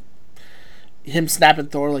him snapping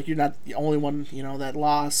Thor, like you're not the only one, you know, that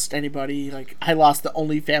lost anybody. Like I lost the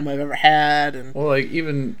only family I've ever had, and Well, like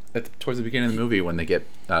even towards the beginning of the movie when they get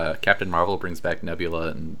Captain Marvel brings back Nebula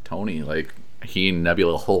and Tony, like he and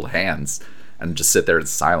Nebula hold hands and just sit there in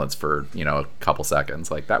silence for a couple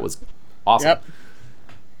seconds. Like that was awesome. yep.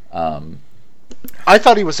 I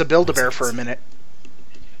thought he was a Build-A-Bear for a minute.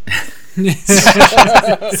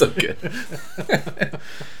 So good.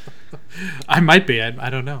 I might be. I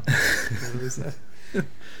don't know.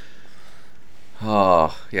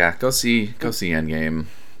 Oh yeah, go see Endgame.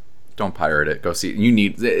 Don't pirate it. Go see. You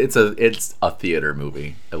need it's a theater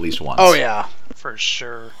movie at least once. Oh yeah. For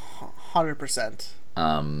sure. 100%.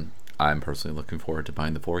 I'm personally looking forward to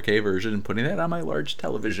buying the 4K version and putting that on my large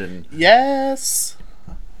television. Yes,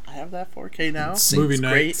 I have that 4K now. Movie It's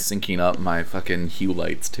night. great. Syncing up my fucking hue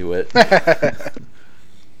lights to it.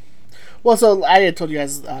 Well, so I had told you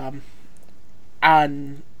guys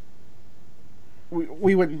on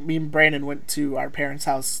we went. Me and Brandon went to our parents'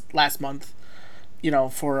 house last month. You know,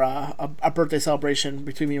 for a birthday celebration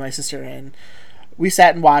between me and my sister, and we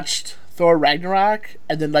sat and watched Thor Ragnarok,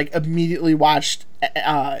 and then like immediately watched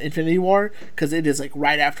Infinity War because it is like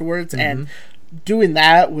right afterwards. And doing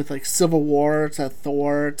that with like Civil War to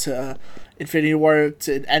Thor to Infinity War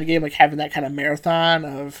to Endgame, like having that kind of marathon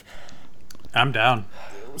of I'm down.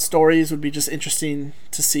 stories would be just interesting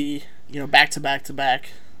to see, you know, back to back to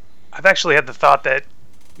back. I've actually had the thought that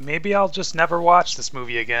maybe I'll just never watch this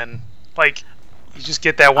movie again. Like, You just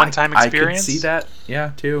get that one-time experience. I could see that,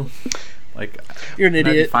 yeah, too. Like, You're an I'd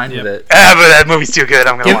be idiot. fine with it. Ah, but that movie's too good.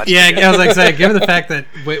 I'm gonna watch Yeah, it. I was like saying, given the fact that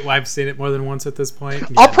I've seen it more than once at this point.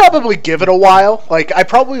 I'll yeah. probably give it a while. Like, I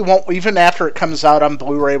probably won't, even after it comes out on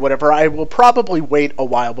Blu-ray, whatever, I will probably wait a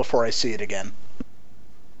while before I see it again.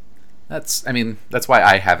 That's why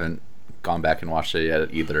I haven't gone back and watched it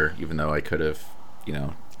yet either, even though I could have,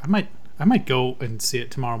 I might go and see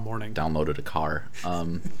it tomorrow morning. downloaded a car.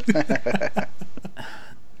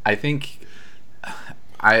 I think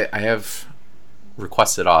I have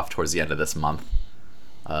requested off towards the end of this month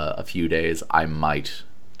a few days. I might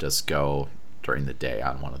just go during the day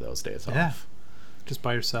on one of those days off. Yeah. Just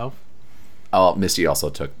by yourself. Oh, Misty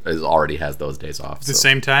also already has those days off. At the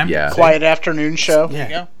same time? Yeah. Quiet afternoon show. There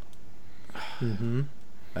you go.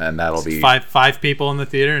 And that'll be Five people in the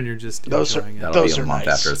theater, and you're just Those enjoying it. that'll Those be a are month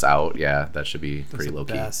nice. after it's out. Yeah, that should be pretty Those are low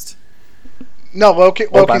the key. best. No, Or by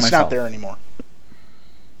Loki's myself. not there anymore.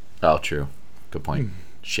 Oh, true. Good point.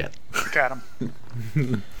 Shit. Got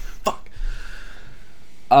him.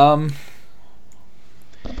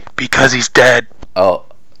 Because he's dead. Oh,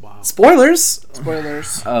 Wow. spoilers.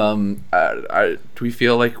 Spoilers. Do we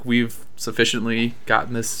feel like we've sufficiently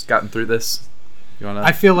gotten through this? You wanna?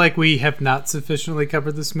 I feel like we have not sufficiently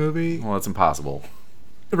covered this movie. Well, it's impossible,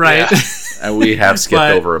 Right. and we have skipped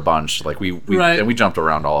But- over a bunch. Like we Right. and we jumped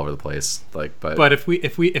around all over the place. Like, but But if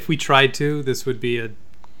we tried to, this would be a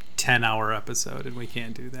 10-hour episode, and we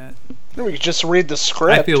can't do that. We could just read the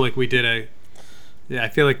script. I feel like we did a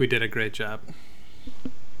great job.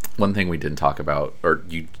 one thing we didn't talk about, or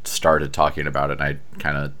you started talking about it, and I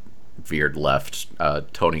kind of veered left.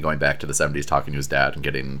 Tony going back to the 70s, talking to his dad, and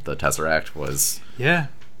getting the Tesseract was Yeah.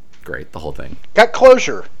 great. The whole thing. Got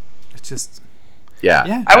closure. It's just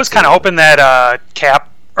Yeah. I was kind of hoping that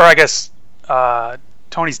Cap, or I guess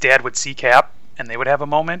Tony's dad would see Cap and they would have a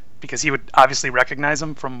moment because he would obviously recognize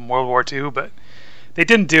him from World War II, but they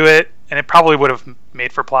didn't do it, and it probably would have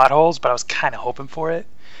made for plot holes, but I was kind of hoping for it.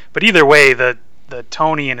 But either way, the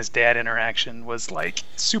Tony and his dad interaction was like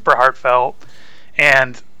super heartfelt,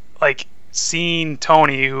 and like seeing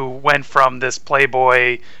Tony, who went from this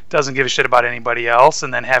playboy, doesn't give a shit about anybody else,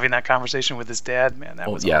 and then having that conversation with his dad, man,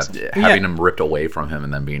 that was awesome. Having him ripped away from him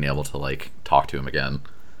and then being able to like talk to him again.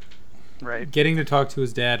 Right. getting to talk to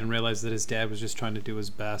his dad and realize that his dad was just trying to do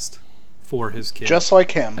his best for his kid. Just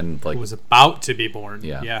like him. And like, who was about to be born.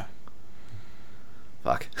 Yeah. Yeah.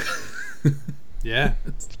 fuck. Yeah.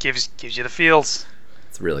 Gives you the feels.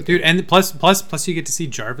 It's really good. Dude, and plus you get to see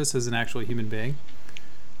Jarvis as an actual human being.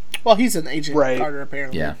 Well, he's an Agent Right. Carter,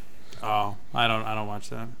 apparently. Yeah. Oh, I don't watch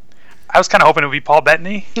that. I was kind of hoping it would be Paul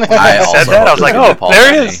Bettany. When I you said also that, I was hoped like, it would oh, be Paul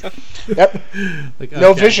there Bettany. he is. Yep. Like,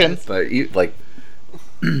 No okay. vision. But like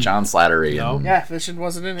John Slattery No. and Yeah, Vision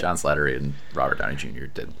wasn't in it. John Slattery and Robert Downey Jr.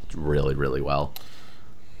 did really, really well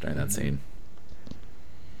during that scene.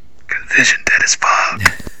 Vision dead as fuck.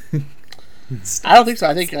 I don't think so.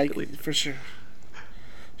 I think like for sure.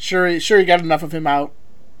 Sure, he got enough of him out,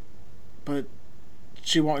 but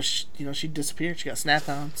she won't. She disappeared. She got snapped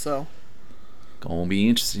on. So Gonna be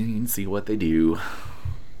interesting to see what they do.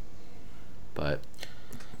 But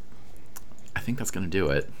I think that's gonna do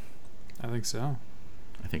it. I think so.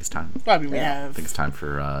 I think it's time. well, I mean, we I have think it's time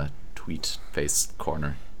for Tweet Face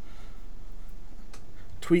Corner.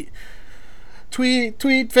 tweet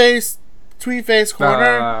face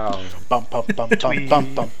corner. Bum, bum, bum, bum, bum,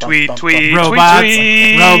 bum, bum, Tweet, bum, tweet. bum.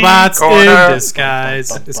 Robots corner. in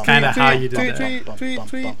disguise. It's kind of how you did that.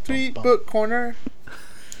 Tweet book corner.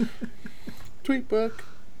 Tweet book.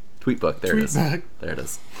 Tweet book. There it is. book. There it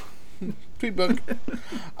is. Tweet book.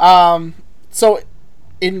 So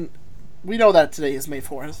we know that today is May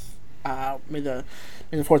 4th. May the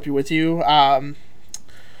 4th be with you.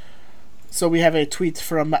 So we have a tweet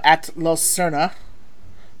from @LosCerna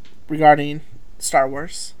regarding Star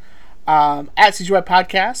Wars. @CGY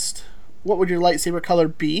Podcast, what would your lightsaber color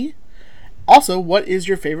be? Also, what is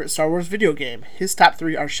your favorite Star Wars video game? His top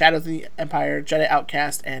 3 are Shadows of the Empire, Jedi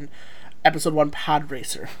Outcast, and Episode 1 Pod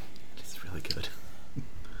Racer. It's really good.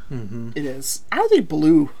 It is. I don't think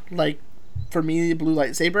blue, for me, blue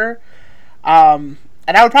lightsaber.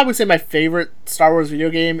 And I would probably say my favorite Star Wars video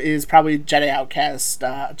game is probably Jedi Outcast,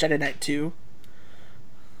 Jedi Knight 2.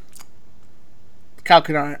 Cal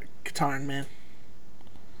Katarn, man.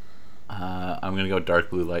 I'm gonna go dark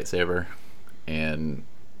blue lightsaber, and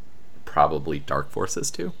probably Dark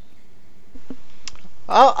Forces too.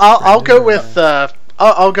 I'll go with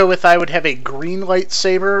I'll go with I would have a green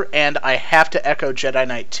lightsaber, and I have to echo Jedi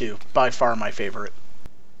Knight 2. By far my favorite.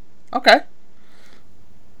 Okay.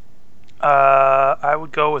 I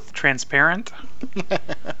would go with transparent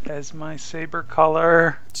as my saber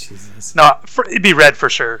color. Jesus. No, it'd be red for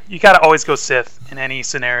sure. You gotta always go Sith in any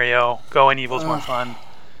scenario. Going evil's more fun.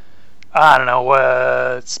 I don't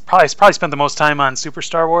know. It's probably spent the most time on Super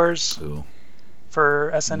Star Wars Ooh.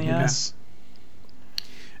 for SNES,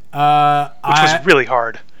 which I was really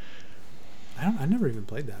hard. I never even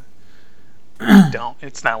played that. Don't.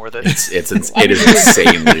 It's not worth it. It is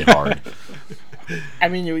insanely hard. I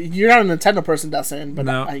mean, you're not a Nintendo person, Dustin, but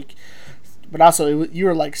No. but also you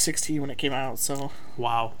were like 16 when it came out, so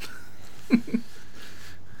Wow.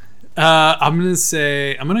 I'm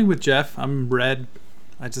gonna go with Jeff. I'm red.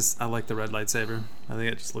 I like the red lightsaber. I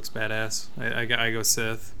think it just looks badass. I go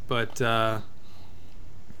Sith, but I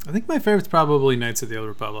think my favorite's probably Knights of the Old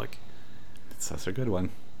Republic. That's a good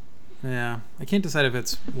one. Yeah, I can't decide if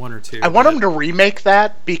it's one or two. I want but- them to remake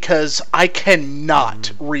that because I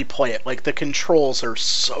cannot replay it. Like, the controls are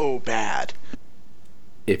so bad.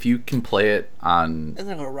 If you can play it on, it's a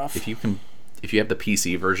little rough. if you have the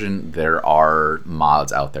PC version, there are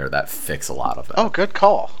mods out there that fix a lot of it. Oh, good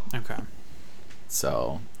call. Okay,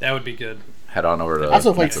 So that would be good. head on over to Also,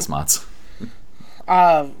 like- Nexus Mods.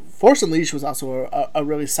 Force Unleashed was also a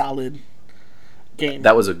really solid game.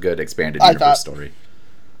 That was a good expanded I universe thought- story.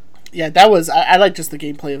 Yeah, that was. I like just the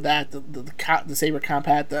gameplay of that. The saber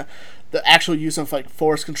combat, the actual use of like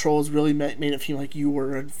force controls really made it feel like you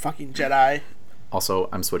were a fucking Jedi. Also,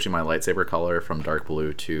 I'm switching my lightsaber color from dark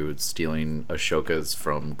blue to stealing Ashoka's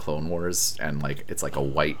from Clone Wars, and like it's like a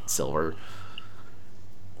white silver.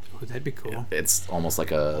 Oh, that'd be cool. It's almost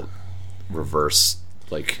like a reverse,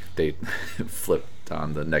 like they flipped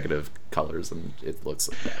on the negative colors, and it looks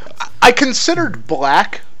like badass. I considered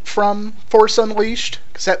black from Force Unleashed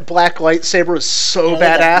because that black lightsaber was so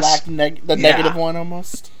That badass. black the Yeah. negative one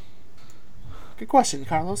almost. Good question,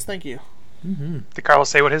 Carlos. Thank you. Did Carlos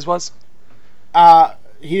say what his was?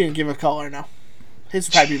 He didn't give a color. No, his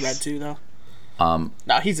would probably be red too, though.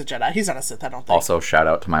 No, he's a Jedi. He's not a Sith. I don't think. Also, shout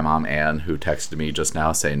out to my mom Anne, who texted me just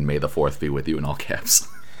now saying "May the 4th be with you" in all caps.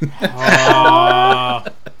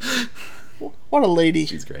 What a lady.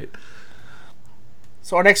 She's great.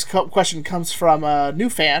 So our next question comes from a new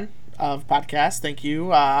fan of podcast. Thank you.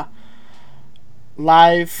 Live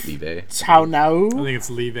Live. How now? I think it's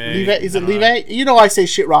Live. Is it Live? You know I say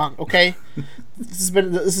shit wrong, okay? This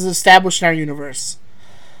is established in our universe.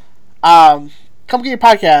 Come get your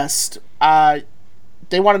podcast.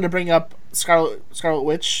 They wanted to bring up Scarlet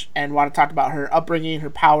Witch and want to talk about her upbringing, her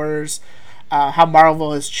powers, how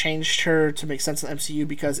Marvel has changed her to make sense of the MCU,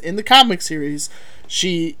 because in the comic series,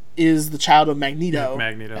 she is the child of Magneto.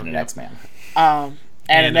 Magneto. And an X-Man. And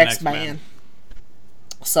an an X-Man. X-Man.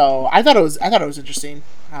 So I thought it was interesting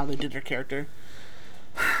how they did her character.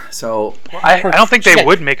 So I don't think they Shit.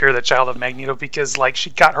 would make her the child of Magneto because, like, she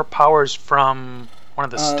got her powers from one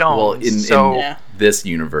of the stones. well, in Yeah. this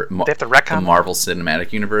universe, They have to retcon the that? Marvel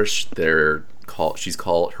Cinematic Universe, she's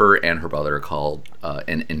called her and her brother are called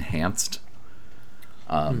an enhanced,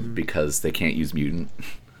 because they can't use mutant.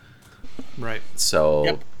 Right. So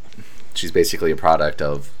Yep. she's basically a product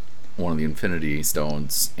of one of the Infinity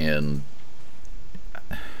Stones, and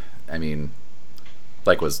I mean,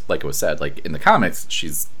 like it was said, like in the comics,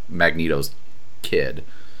 she's Magneto's kid,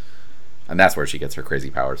 and that's where she gets her crazy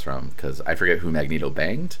powers from. Because I forget who Magneto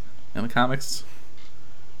banged in the comics,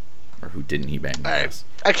 or who didn't he bang?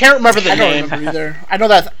 I can't remember the I don't name. remember either. I know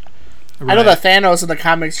that Thanos in the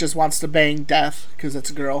comics just wants to bang Death because it's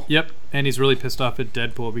a girl. Yep, and he's really pissed off at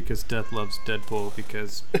Deadpool because Death loves Deadpool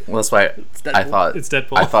because Well, that's why I Deadpool. thought It's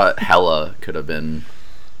Deadpool. I thought Hela could have been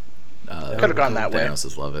Could have gone that way.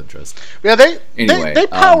 Thanos' love interest. Yeah, Anyway,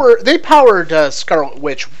 they powered Scarlet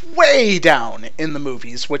Witch way down in the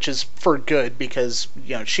movies, which is for good because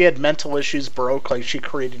she had mental issues broke. Like, she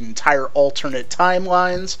created entire alternate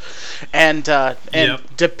timelines, and Yep.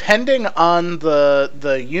 depending on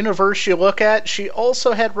the universe you look at, she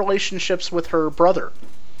also had relationships with her brother.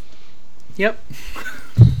 Yep.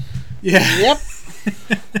 yeah.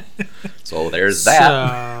 Yep. So there's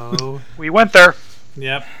that. So We went there.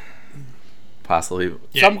 yep. Possibly.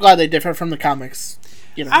 So I'm glad they differ from the comics.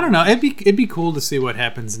 I don't know. It'd be cool to see what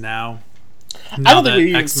happens now. I Now don't that think we've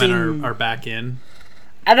even X-Men seen- are back in.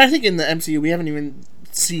 And I think in the MCU we haven't even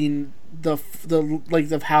seen the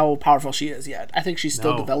how powerful she is yet. I think she's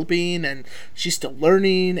still No. developing and she's still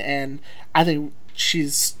learning, and I think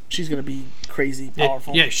she's gonna be crazy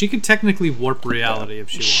powerful. Yeah, she could technically warp reality if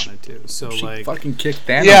she wanted to. So She like, fucking kicked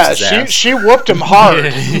Thanos' Yeah, ass. she whooped him hard.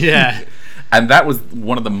 yeah. And that was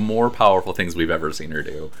one of the more powerful things we've ever seen her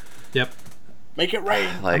do. Yep. Make it rain.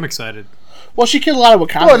 Like, I'm excited. Well, she killed a lot of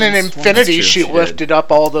Wakandans. Well, and in Infinity, true, she she did. lifted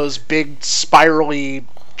up all those big spirally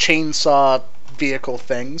chainsaw vehicle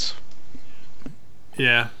things.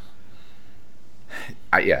 Yeah.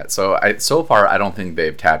 So far I don't think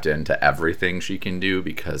they've tapped into everything she can do,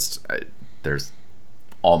 because there's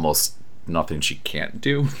almost nothing she can't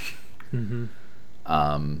do. Mm-hmm.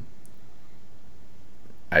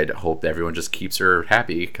 I'd hope everyone just keeps her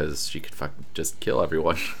happy, because she could just kill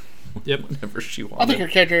everyone. Yep. Whenever she wanted. I think her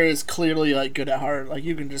character is clearly like good at heart. Like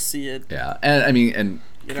you can just see it. Yeah, and I mean, and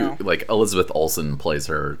You know? like Elizabeth Olsen plays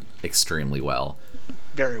her extremely well.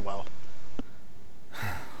 Very well.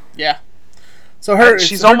 Yeah. So her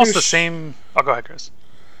She's her almost new the same. Oh, go ahead, Chris.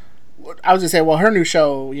 I was gonna say, well, her new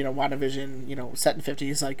show, WandaVision, set in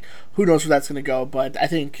 '50s. Like, who knows where that's gonna go? But I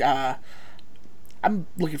think I'm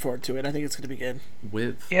looking forward to it. I think it's gonna be good.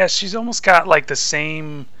 Yeah, she's almost got like the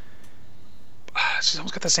same. She's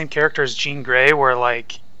almost got the same character as Jean Grey, where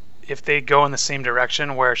like if they go in the same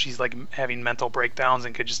direction, where she's like having mental breakdowns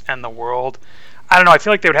and could just end the world. I don't know. I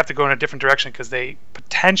feel like they would have to go in a different direction, because they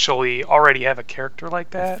potentially already have a character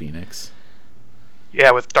like that. Phoenix.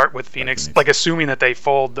 Yeah, with Phoenix, like assuming that they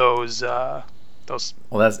fold those Well,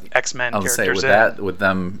 that's X-Men I was characters say with that, with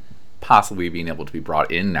them possibly being able to be brought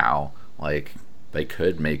in now, like they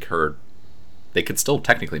could make her. They could still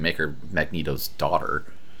technically make her Magneto's daughter,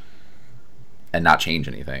 and not change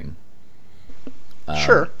anything.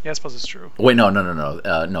 Sure. Yeah, I suppose it's true. Wait, no,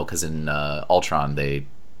 because in Ultron,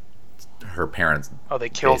 her parents. Oh, they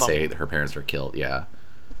killed them. Say that her parents are killed. Yeah,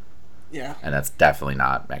 Yeah. and that's definitely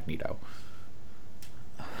not Magneto.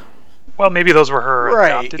 Well, maybe those were her Right.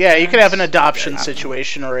 adopted Yeah, you could have an parents. adoption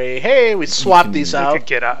situation, or hey, we swapped these They out. could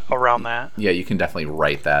get around that. Yeah, you can definitely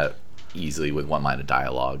write that easily with one line of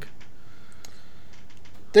dialogue.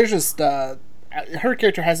 There's just her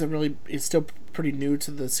character is still pretty new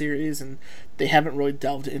to the series, and they haven't really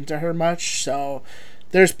delved into her much. So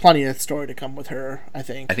there's plenty of story to come with her. I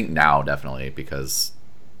think. I think now definitely, because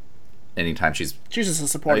anytime she's just a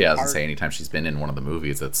supporting I was part. gonna say, anytime she's been in one of the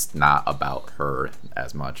movies, it's not about her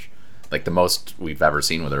as much. Like the most we've ever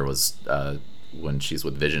seen with her was when she's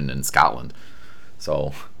with Vision in Scotland.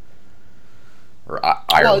 So, or Ireland.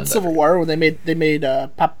 Well, in Civil War, when they made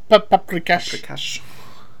Paprikash. Paprikash.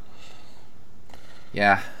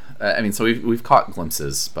 Yeah, I mean, so we've caught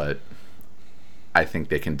glimpses, but I think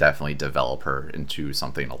they can definitely develop her into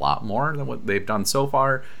something a lot more than what they've done so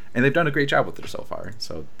far, and they've done a great job with her so far.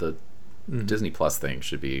 So the Disney Plus thing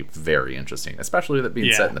should be very interesting, especially with it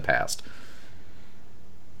being set in the past.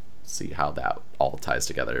 See how that all ties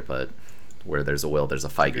together, but where there's a will, there's a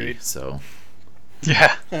Feige. Agreed. So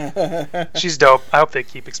Yeah. She's dope. I hope they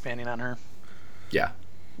keep expanding on her. yeah,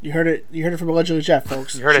 You heard it from Allegedly Jeff,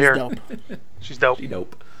 folks. You heard it She's here. dope. She's dope.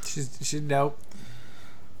 nope. She's dope.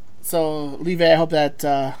 So, Levi, I hope that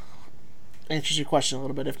answers your question a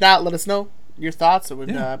little bit. If not, let us know your thoughts. It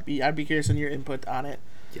would I'd be curious on your input on it.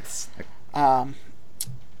 Yes. Our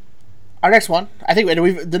next one, I think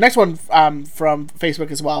the next one from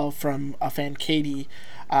Facebook as well, from a fan, Katie.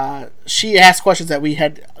 She asked questions that we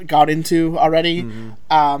had got into already.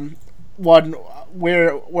 Mm-hmm. One,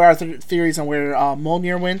 where are theories on where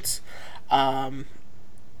Mjolnir went?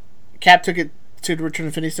 Cap took it to the Return of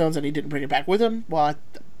Infinity Stones, and he didn't bring it back with him. Well, I'm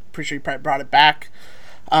pretty sure he probably brought it back.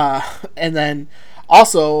 And then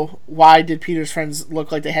also, why did Peter's friends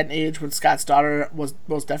look like they hadn't aged when Scott's daughter was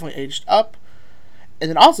most definitely aged up? And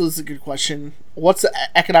then also, this is a good question. What's the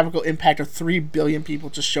economical impact of 3 billion people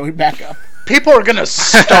just showing back up? People are gonna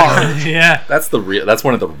starve. Yeah. That's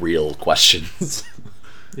one of the real questions.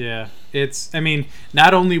 Yeah. I mean,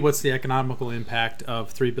 not only what's the economical impact of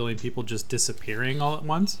 3 billion people just disappearing all at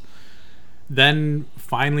once, then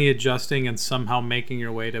finally adjusting and somehow making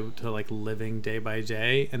your way to like living day by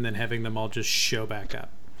day, and then having them all just show back up.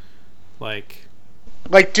 Like,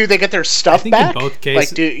 do they get their stuff think in back? both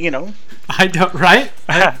cases- I don't, right?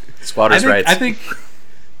 Squatters' rights. I think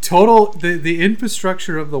total the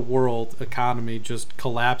infrastructure of the world economy just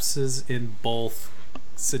collapses in both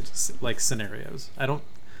scenarios. I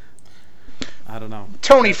don't know.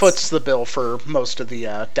 Tony foots the bill for most of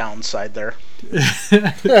the downside there.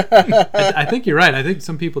 I think you're right. I think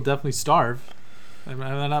some people definitely starve. I'm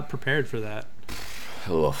not prepared for that.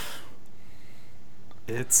 Ugh.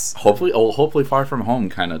 It's Hopefully Far From Home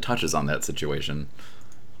kind of touches on that situation.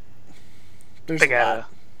 There's They a lot.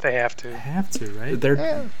 have to. have to, right?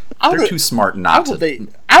 They're I would- too smart not to.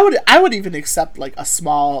 I would even accept like a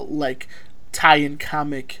small like tie-in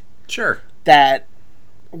comic Sure. that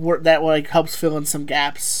like helps fill in some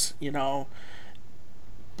gaps,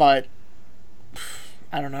 but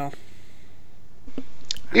I don't know.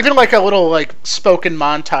 Even like a little like spoken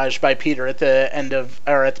montage by Peter at the end of,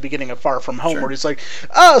 or at the beginning of Far From Home, Sure. where he's like,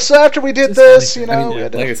 "Oh, so after we did Just this, anything. you know, I mean, we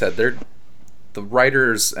had to-" like I said, the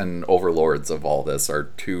writers and overlords of all this are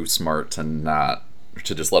too smart to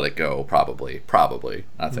just let it go. Probably,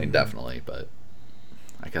 not saying definitely, but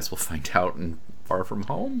I guess we'll find out in Far From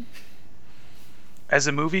Home. As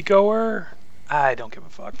a moviegoer, I don't give a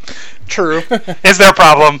fuck. True. It's their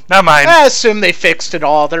problem, not mine. I assume they fixed it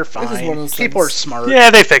all. They're fine. This is one of those People are things. smart. Yeah,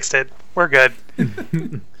 they fixed it. We're good.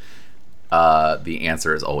 The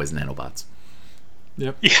answer is always nanobots.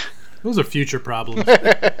 Yep. Yeah. Those are future problems.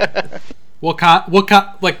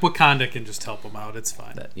 Wakanda can just help them out. It's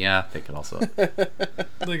fine. Yeah, they could also.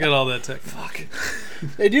 They got all that tech. Fuck.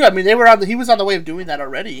 They do. I mean, he was on the way of doing that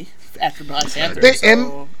already after Black Panther. They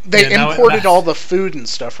so. Yeah, imported all the food and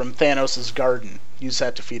stuff from Thanos' garden. Use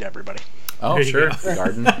that to feed everybody. Oh, There you sure. go. The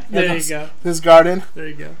garden. There you go. His garden, There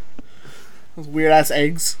you go. those weird ass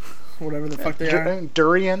eggs, whatever the fuck they are.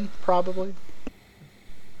 Durian, probably.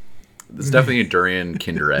 It's definitely a durian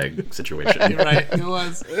Kinder Egg situation. You're right. It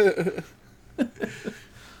was.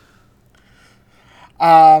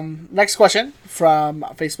 Next question from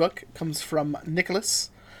Facebook comes from Nicholas.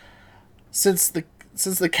 Since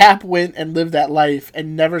the Cap went and lived that life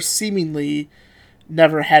and never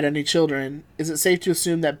had any children, is it safe to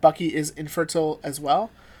assume that Bucky is infertile as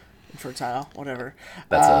well? Infertile, whatever.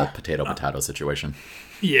 That's a potato situation.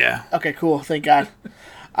 Yeah. Okay, cool. Thank God.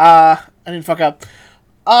 I didn't fuck up.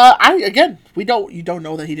 You don't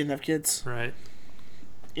know that he didn't have kids. Right.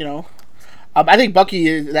 You know, I think Bucky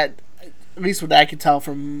is that. At least what I could tell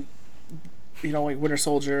from, like Winter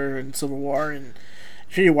Soldier and Civil War and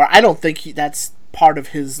Infinity War, I don't think that's part of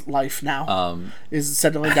his life now. Is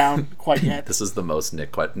settling down quite yet. This is the most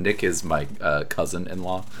Nick. Nick is my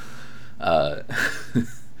cousin-in-law.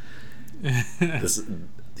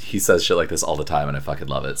 He says shit like this all the time, and I fucking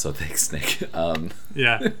love it. So thanks, Nick.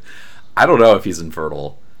 Yeah. I don't know if he's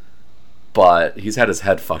infertile, but he's had his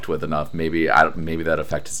head fucked with enough. Maybe that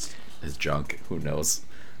affects his junk. Who knows?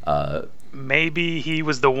 Maybe he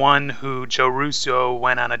was the one who Joe Russo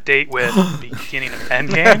went on a date with at the beginning of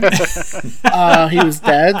Endgame. He was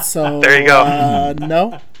dead, so There you go.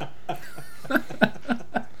 No.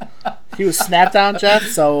 He was snapped down, Jeff.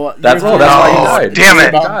 So That's you're- why he Oh, died. damn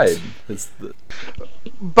it. He died.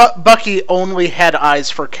 But Bucky only had eyes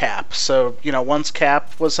for Cap, so once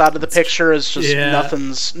Cap was out of the picture, it's just Yeah.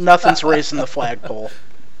 nothing's raising the flagpole.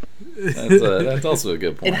 That's also a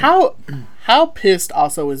good point. And how pissed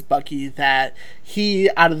also is Bucky that he,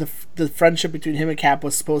 out of the friendship between him and Cap,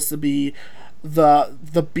 was supposed to be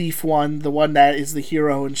the beef one, the one that is the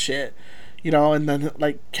hero and shit, and then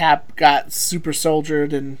like Cap got super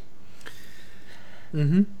soldiered and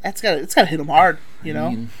it's gotta hit him hard,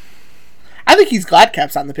 I think he's glad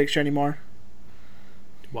Cap's not in the picture anymore.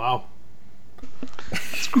 Wow.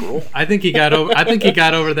 That's cool. I think he got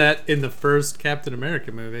over that in the first Captain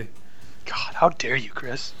America movie. God, how dare you,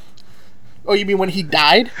 Chris? Oh, you mean when he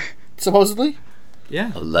died, supposedly?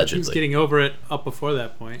 Yeah. Allegedly. He was getting over it up before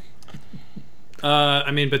that point.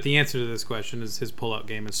 But the answer to this question is his pull-out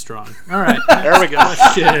game is strong. All right. There we go.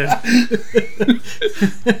 Shit. I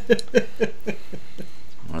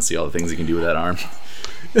want to see all the things he can do with that arm.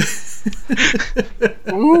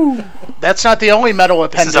 Ooh, That's not the only metal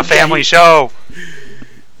This appendage. is a family show.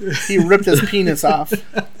 he ripped his penis off.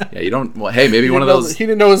 Yeah, you don't. Well, hey, maybe one of those. He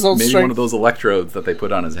didn't know his own Maybe strength. one of those electrodes that they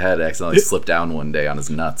put on his head accidentally slipped down one day on his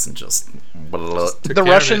nuts and just. The care of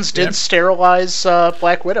Russians it, did yeah. sterilize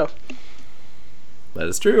Black Widow. That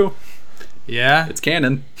is true. Yeah. It's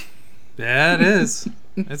canon. Yeah, it is.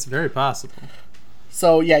 It's very possible.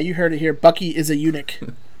 So yeah, you heard it here. Bucky is a eunuch.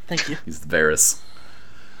 Thank you. He's the Varys.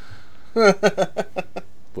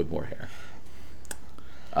 With more hair.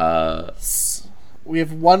 We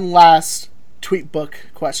have one last tweet book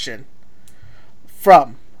question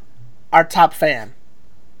from our top fan,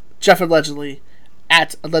 Jeff Allegedly,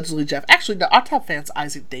 at Allegedly Jeff. Actually, no, our top fan's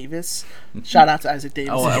Isaac Davis. Shout out to Isaac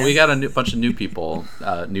Davis. Oh, again. we got a bunch of new people,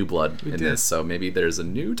 new blood in did. this, so maybe there's a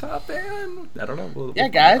new top fan. I don't know. We'll Yeah,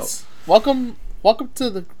 find guys, out. welcome to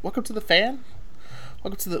the fan.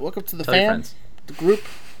 Welcome to the Tell your fan, friends. the group.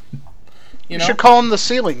 You You know, should call him the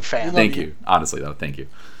ceiling fan. Thank you. Honestly, though, thank you.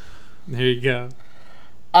 There you go.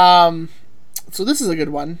 so this is a good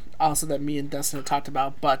one, also that me and Dustin have talked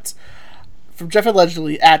about, but from Jeff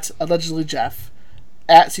Allegedly at Allegedly Jeff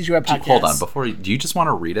at CGY Podcast. Hold on. Do you just want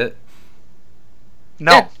to read it?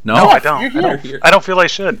 No, Yeah. No, I You're don't. here. I don't feel I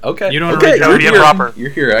should. Okay. You don't okay, read that. you're That would be here. improper. You're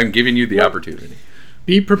here. I'm giving you the opportunity.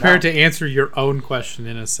 Be prepared to answer your own question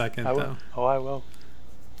in a second, I will. though. Oh, I will.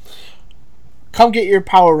 Come get your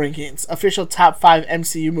power rankings. Official top 5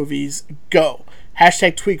 MCU movies. Go.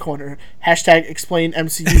 Hashtag Tweet Corner. Hashtag Explain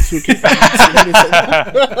MCU to a kid.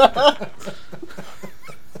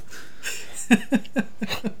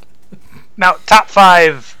 Now, top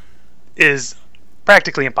 5 is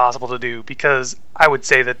practically impossible to do because I would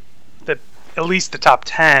say that at least the top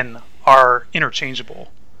 10 are interchangeable.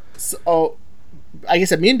 So, I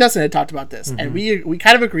guess me and Dustin had talked about this, and we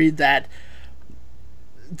kind of agreed that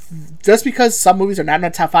just because some movies are not in the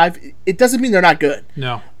top 5, it doesn't mean they're not good.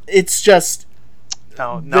 No. It's just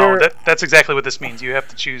No, that's exactly what this means. You have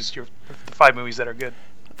to choose the 5 movies that are good.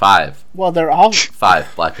 5. well, they're all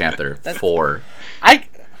 5. Black Panther. 4.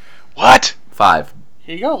 What? 5.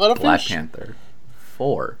 Here you go, little Black fish. Panther.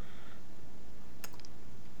 4.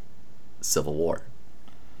 Civil War.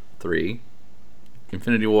 3.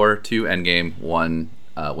 Infinity War. 2. Endgame. 1.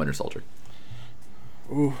 Winter Soldier.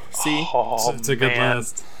 Ooh, see, Oh, It's a good man.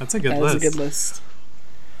 list. That's a good that list. is a good list.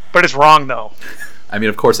 But it's wrong, though. I mean,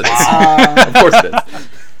 of course it is. Of course it is.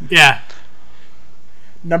 Yeah.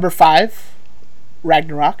 Number 5,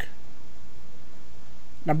 Ragnarok.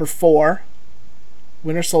 Number 4,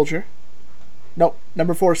 Winter Soldier. No,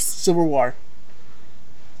 number 4, Civil War.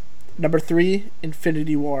 Number 3,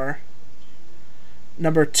 Infinity War.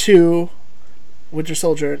 Number 2, Winter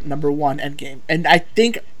Soldier. Number 1, Endgame. And I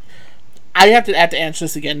think I have to answer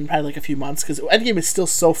this again in probably like a few months because Endgame is still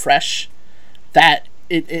so fresh that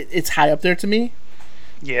it's high up there to me.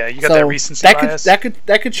 Yeah, you got that recency bias. That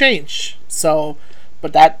could change. So,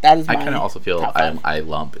 but that is my I kind of also feel top 5. I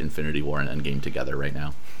lump Infinity War and Endgame together right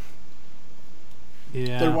now.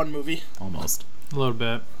 Yeah. They're one movie. Almost. A little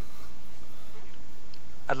bit.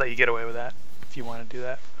 I'd let you get away with that if you want to do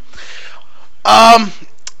that.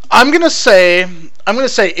 I'm gonna say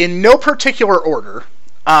in no particular order.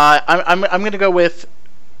 I'm gonna go with.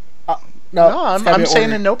 No, No, it's gotta I'm be saying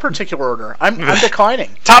order. in no particular order. I'm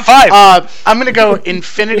declining. Top 5. I'm gonna go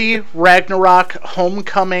Infinity, Ragnarok,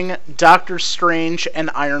 Homecoming, Doctor Strange, and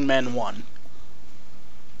Iron Man 1.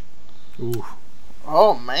 Ooh.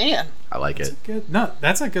 Oh man. I like it. Good. No,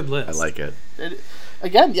 that's a good list. I like it.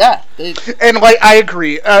 Again, yeah. And I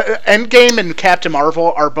agree. Endgame and Captain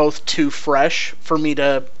Marvel are both too fresh for me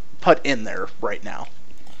to put in there right now.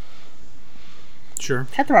 Sure.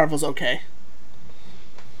 Captain Marvel's okay.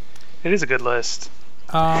 It is a good list.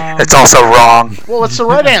 It's also wrong. Well, it's the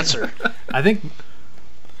right answer. I think.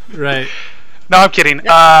 Right. No, I'm kidding.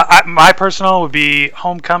 My personal would be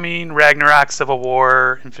Homecoming, Ragnarok, Civil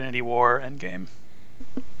War, Infinity War, Endgame.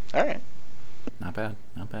 All right. Not bad.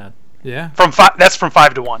 Not bad. Yeah. That's from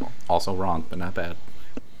 5 to 1. Also wrong, but not bad.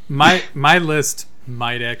 My list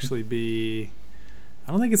might actually be.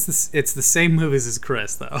 I don't think it's the same movies as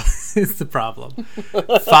Chris though. It's the problem.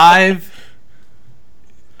 5.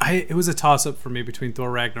 It was a toss up for me between Thor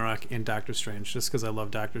Ragnarok and Doctor Strange, just because I love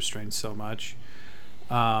Doctor Strange so much.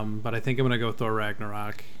 But I think I'm gonna go Thor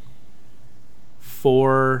Ragnarok.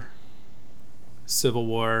 4, Civil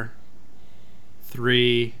War.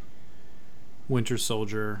 3, Winter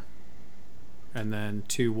Soldier. And then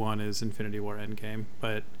 2-1 is Infinity War Endgame.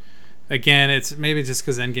 But again, it's maybe just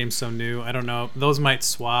because Endgame's so new. I don't know. Those might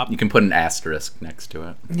swap. You can put an asterisk next to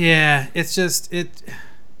it. Yeah, it's just it.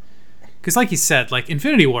 Because like you said, like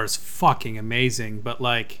Infinity War is fucking amazing, but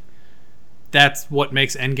like that's what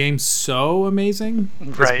makes Endgame so amazing.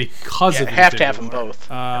 Right. Because of have to Infinity have them War. both.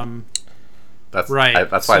 That's Right,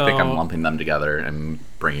 that's why I think I'm so- lumping them together and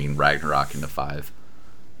bringing Ragnarok into 5.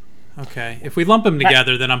 Okay, if we lump them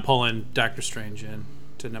together, then I'm pulling Doctor Strange in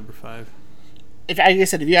to number 5. If like I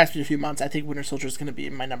said, if you asked me in a few months, I think Winter Soldier is going to be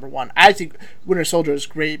my number 1. I think Winter Soldier is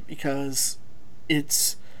great because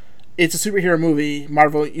it's a superhero movie,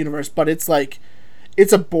 Marvel Universe, but it's like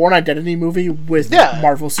it's a Bourne Identity movie with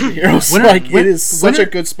Marvel superheroes. It is such a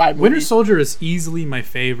good spy movie. Winter Soldier is easily my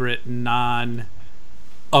favorite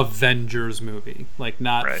non-Avengers movie. Like,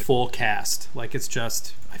 not Right. full cast. Like, it's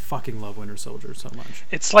just... I fucking love Winter Soldier so much.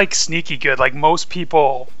 It's like sneaky good. Like most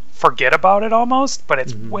people forget about it almost, but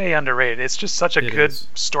it's way underrated. It's just such a It good is.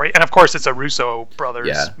 story. And of course, it's a Russo brothers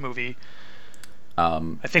Yeah. movie. I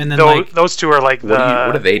I think And then, those two are like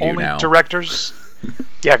what do they do only now? directors.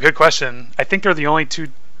 Yeah, good question. I think they're the only two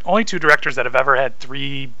directors that have ever had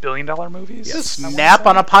 $3 billion movies. Just I wanna nap say.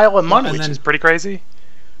 on a pile of money. And which then- is pretty crazy.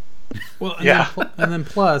 Well, and Yeah. then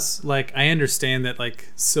plus, like, I understand that, like,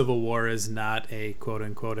 Civil War is not a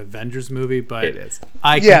quote-unquote Avengers movie, but It is. it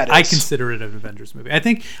I is. consider it an Avengers movie. I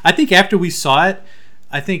think after we saw it,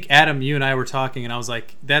 I think, Adam, you and I were talking, and I was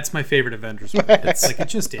like, that's my favorite Avengers movie. It's like, it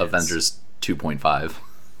just is. Avengers 2.5.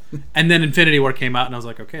 And then Infinity War came out, and I was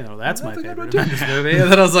like, okay, no, that's my favorite Avengers movie. And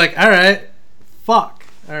then I was like, all right, fuck.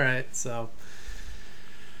 All right, so.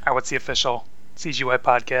 What's the official CGY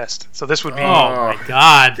podcast? So this would be Oh, my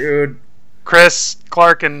God. Dude. Chris,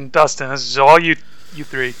 Clark, and Dustin. This is all you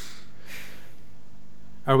three.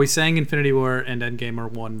 Are we saying Infinity War and Endgame are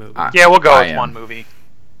one movie? Yeah, we'll go I with am. one movie.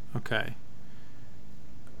 Okay.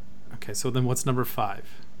 Okay, so then what's number 5?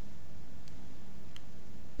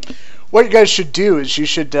 What you guys should do is you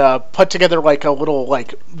should put together like a little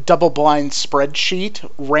like double-blind spreadsheet,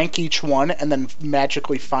 rank each one, and then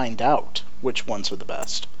magically find out which ones are the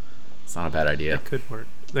best. It's not a bad idea.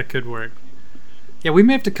 That could work. Yeah, we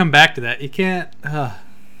may have to come back to that. You can't.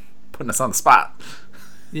 Putting us on the spot.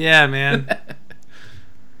 Yeah, man.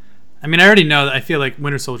 I mean, I already know that I feel like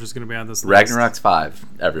Winter Soldier's going to be on this list. Ragnarok's 5.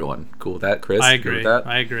 Everyone cool with that, Chris? I Good agree. with that?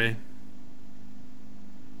 I agree.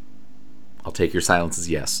 I'll take your silence as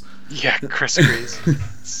yes. Yeah, Chris agrees.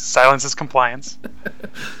 Silence is compliance.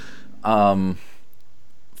 I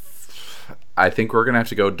think we're gonna have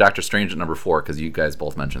to go Doctor Strange at number 4 because you guys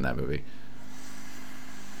both mentioned that movie.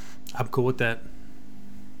 I'm cool with that.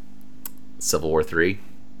 Civil War 3,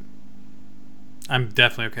 I'm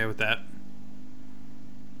definitely okay with that.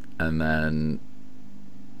 and then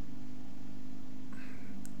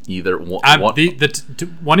either one. The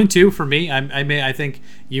 1 and 2 for me. I think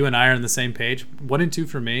you and I are on the same page. 1 and 2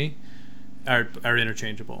 for me are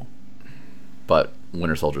interchangeable. But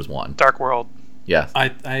Winter Soldier's 1. Dark World. Yeah,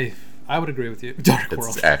 I would agree with you. Dark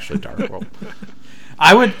World. it's actually Dark World.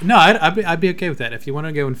 I'd be okay with that. If you want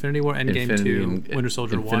to go Infinity War Endgame 2, Winter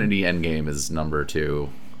Soldier 1. Infinity Endgame is number 2,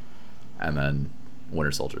 and then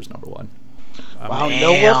Winter Soldier is number 1. Wow,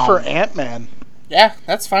 no love for Ant-Man. Yeah,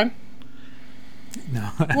 that's fine. No.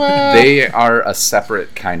 Well, They are a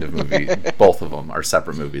separate kind of movie. Both of them are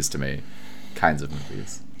separate movies to me. Kinds of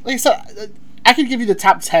movies. like I said, I could give you the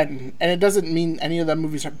top 10, and it doesn't mean any of them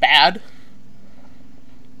movies are bad.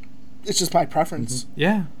 It's just my preference.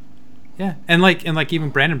 Yeah. Yeah. And like even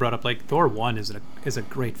Brandon brought up, like, Thor 1 is a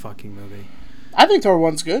great fucking movie. I think Thor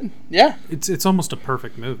 1's good. Yeah. It's almost a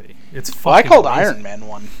perfect movie. It's fucking Well, I called amazing. Iron Man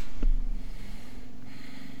 1.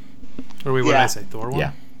 Or wait, what did Yeah. I say? Thor 1?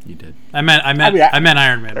 Yeah, you did. I meant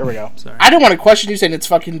Iron Man. There we go. Sorry. I didn't want to question you saying it's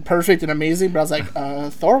fucking perfect and amazing, but I was like,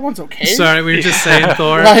 Thor 1's okay. Sorry, we were just saying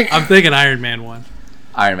Thor. Like- I'm thinking Iron Man 1.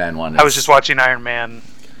 Iron Man 1 I was just watching Iron Man,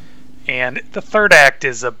 and the third act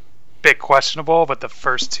is a bit questionable, but the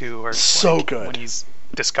first two are So like, good. when he's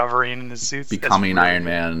discovering his suits. that's becoming really Iron good.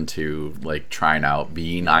 Man to like trying out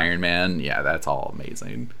being Iron Man. Yeah, that's all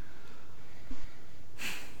amazing.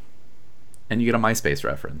 And you get a MySpace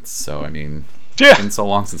reference. So I mean, Yeah. it's been so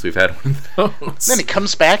long since we've had one of those. Then he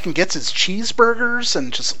comes back and gets his cheeseburgers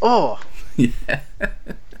and just, oh. Yeah.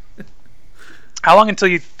 How long until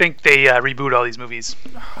you think they reboot all these movies?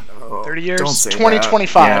 30 years? Don't say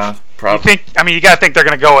 2025. that. Yeah, You probably think? I mean, you got to think they're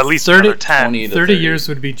going to go at least 30 another 10. 20 to 30 30. years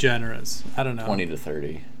would be generous. I don't know. 20 to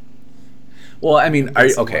 30. Well, I mean, are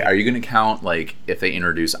you going to count like if they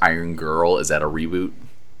introduce Iron Girl? Is that a reboot?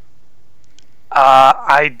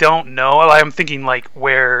 I don't know. I'm thinking like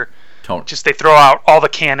where just they throw out all the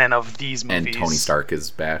canon of these movies. And Tony Stark is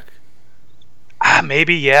back.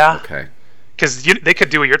 Maybe, yeah. Okay. Because they could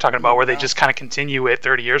do what you're talking about, where they just kind of continue it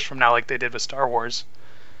 30 years from now, like they did with Star Wars.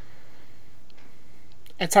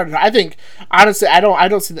 It's hard to know. I think, honestly, I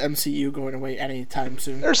don't see the MCU going away anytime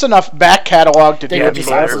soon. There's enough back catalog to They do could it just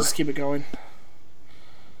forever. also just keep it going.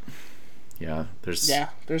 Yeah, there's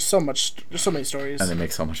There's so many stories. and they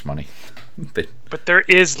make so much money. But there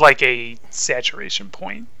is like a saturation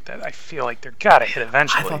point that I feel like they're gotta hit I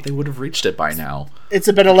eventually. thought they would have reached it by now.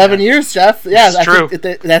 It's been 11 years, Jeff. Yeah, It's I true. think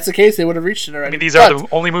if that's the case, they would have reached it already. I mean, these are But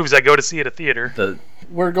the only movies I go to see at a theater.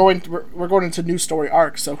 we're going into new story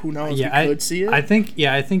arcs, so who knows? Yeah, We could see it. I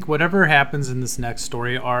think whatever happens in this next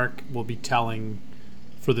story arc will be telling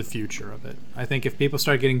for the future of it. I think if people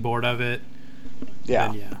start getting bored of it,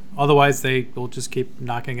 then yeah. Otherwise, they will just keep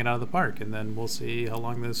knocking it out of the park, and then we'll see how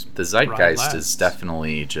long this. The ride zeitgeist lasts. is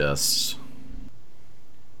definitely just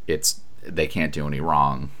they can't do any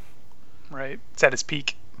wrong. Right? It's at its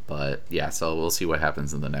peak. But yeah, so we'll see what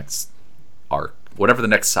happens in the next arc. Whatever the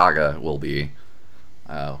next saga will be,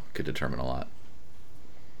 could determine a lot.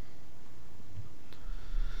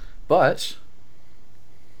 But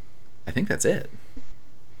I think that's it.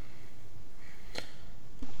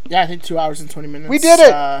 Yeah, I think 2 hours and 20 minutes. We did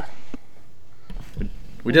it!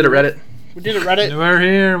 We did it, Reddit. We did it, Reddit. We're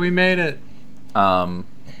here. We made it.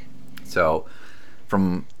 So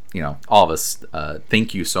from all of us,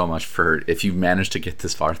 thank you so much for, if you managed to get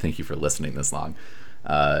this far, thank you for listening this long.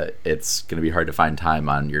 It's going to be hard to find time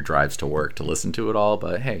on your drives to work to listen to it all,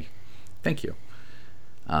 but hey, thank you.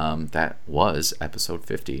 That was episode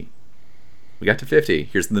 50. We got to 50.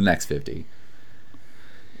 Here's the next 50.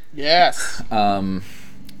 Yes.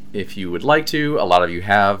 If you would like to, a lot of you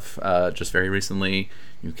have just very recently,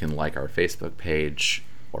 you can like our Facebook page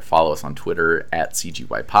or follow us on Twitter at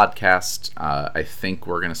CGY Podcast. I think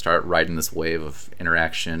we're going to start riding this wave of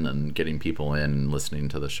interaction and getting people in and listening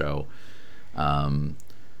to the show.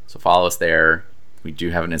 So follow us there. We do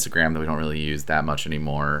have an Instagram that we don't really use that much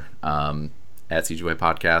anymore, at CGY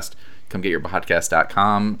Podcast. Come get your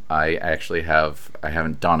podcast.com. I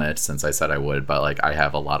haven't done it since I said I would, but like I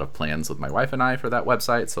have a lot of plans with my wife and I for that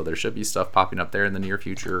website, so there should be stuff popping up there in the near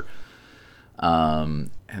future.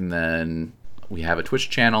 And then we have a Twitch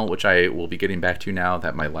channel, which I will be getting back to now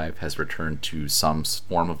that my life has returned to some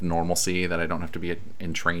form of normalcy, that I don't have to be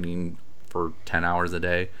in training for 10 hours a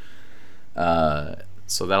day.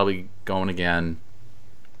 So that'll be going again.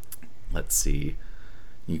 Let's see.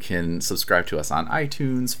 You can subscribe to us on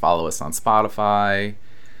iTunes, follow us on Spotify,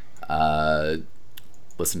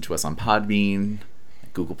 listen to us on Podbean,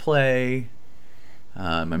 Google Play.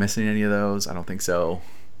 Am I missing any of those? I don't think so.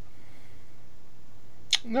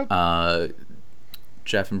 Nope.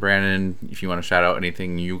 Jeff and Brandon, if you want to shout out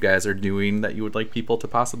anything you guys are doing that you would like people to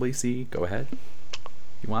possibly see, go ahead.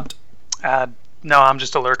 You want? No, I'm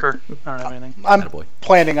just a lurker. I don't have anything. I'm Attaboy.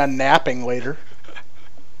 planning on napping later.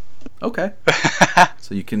 Okay.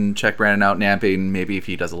 So you can check Brandon out napping, maybe if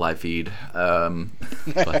he does a live feed.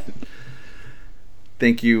 But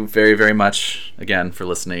thank you very, very much again for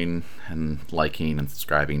listening and liking and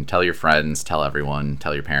subscribing. Tell your friends, tell everyone,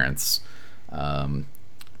 tell your parents.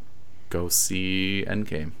 Go see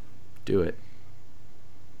Endgame. Do it.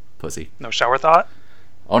 Pussy. No shower thought?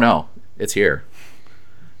 Oh no, it's here.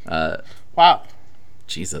 Wow.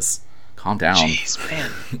 Jesus. Calm down. Jeez,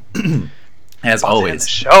 man. As About to end always. the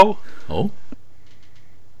show. Oh?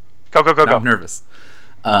 Go, go, go, Now go. I'm nervous.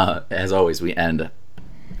 As always, we end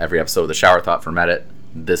every episode with a shower thought from Reddit.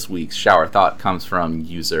 This week's shower thought comes from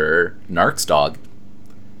user Narcsdog.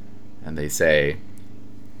 And they say,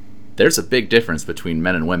 there's a big difference between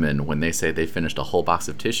men and women when they say they finished a whole box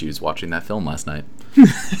of tissues watching that film last night.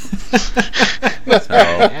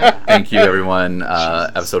 So, thank you, everyone.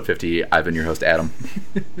 Episode 50. I've been your host, Adam.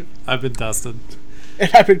 I've been Dustin. And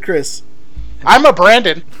I've been Chris. I'm a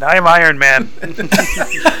Brandon. Now I'm Iron Man.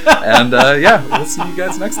 And, yeah, we'll see you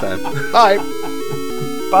guys next time. Bye.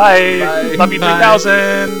 Bye. Bye. Love you Bye.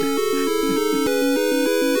 3000.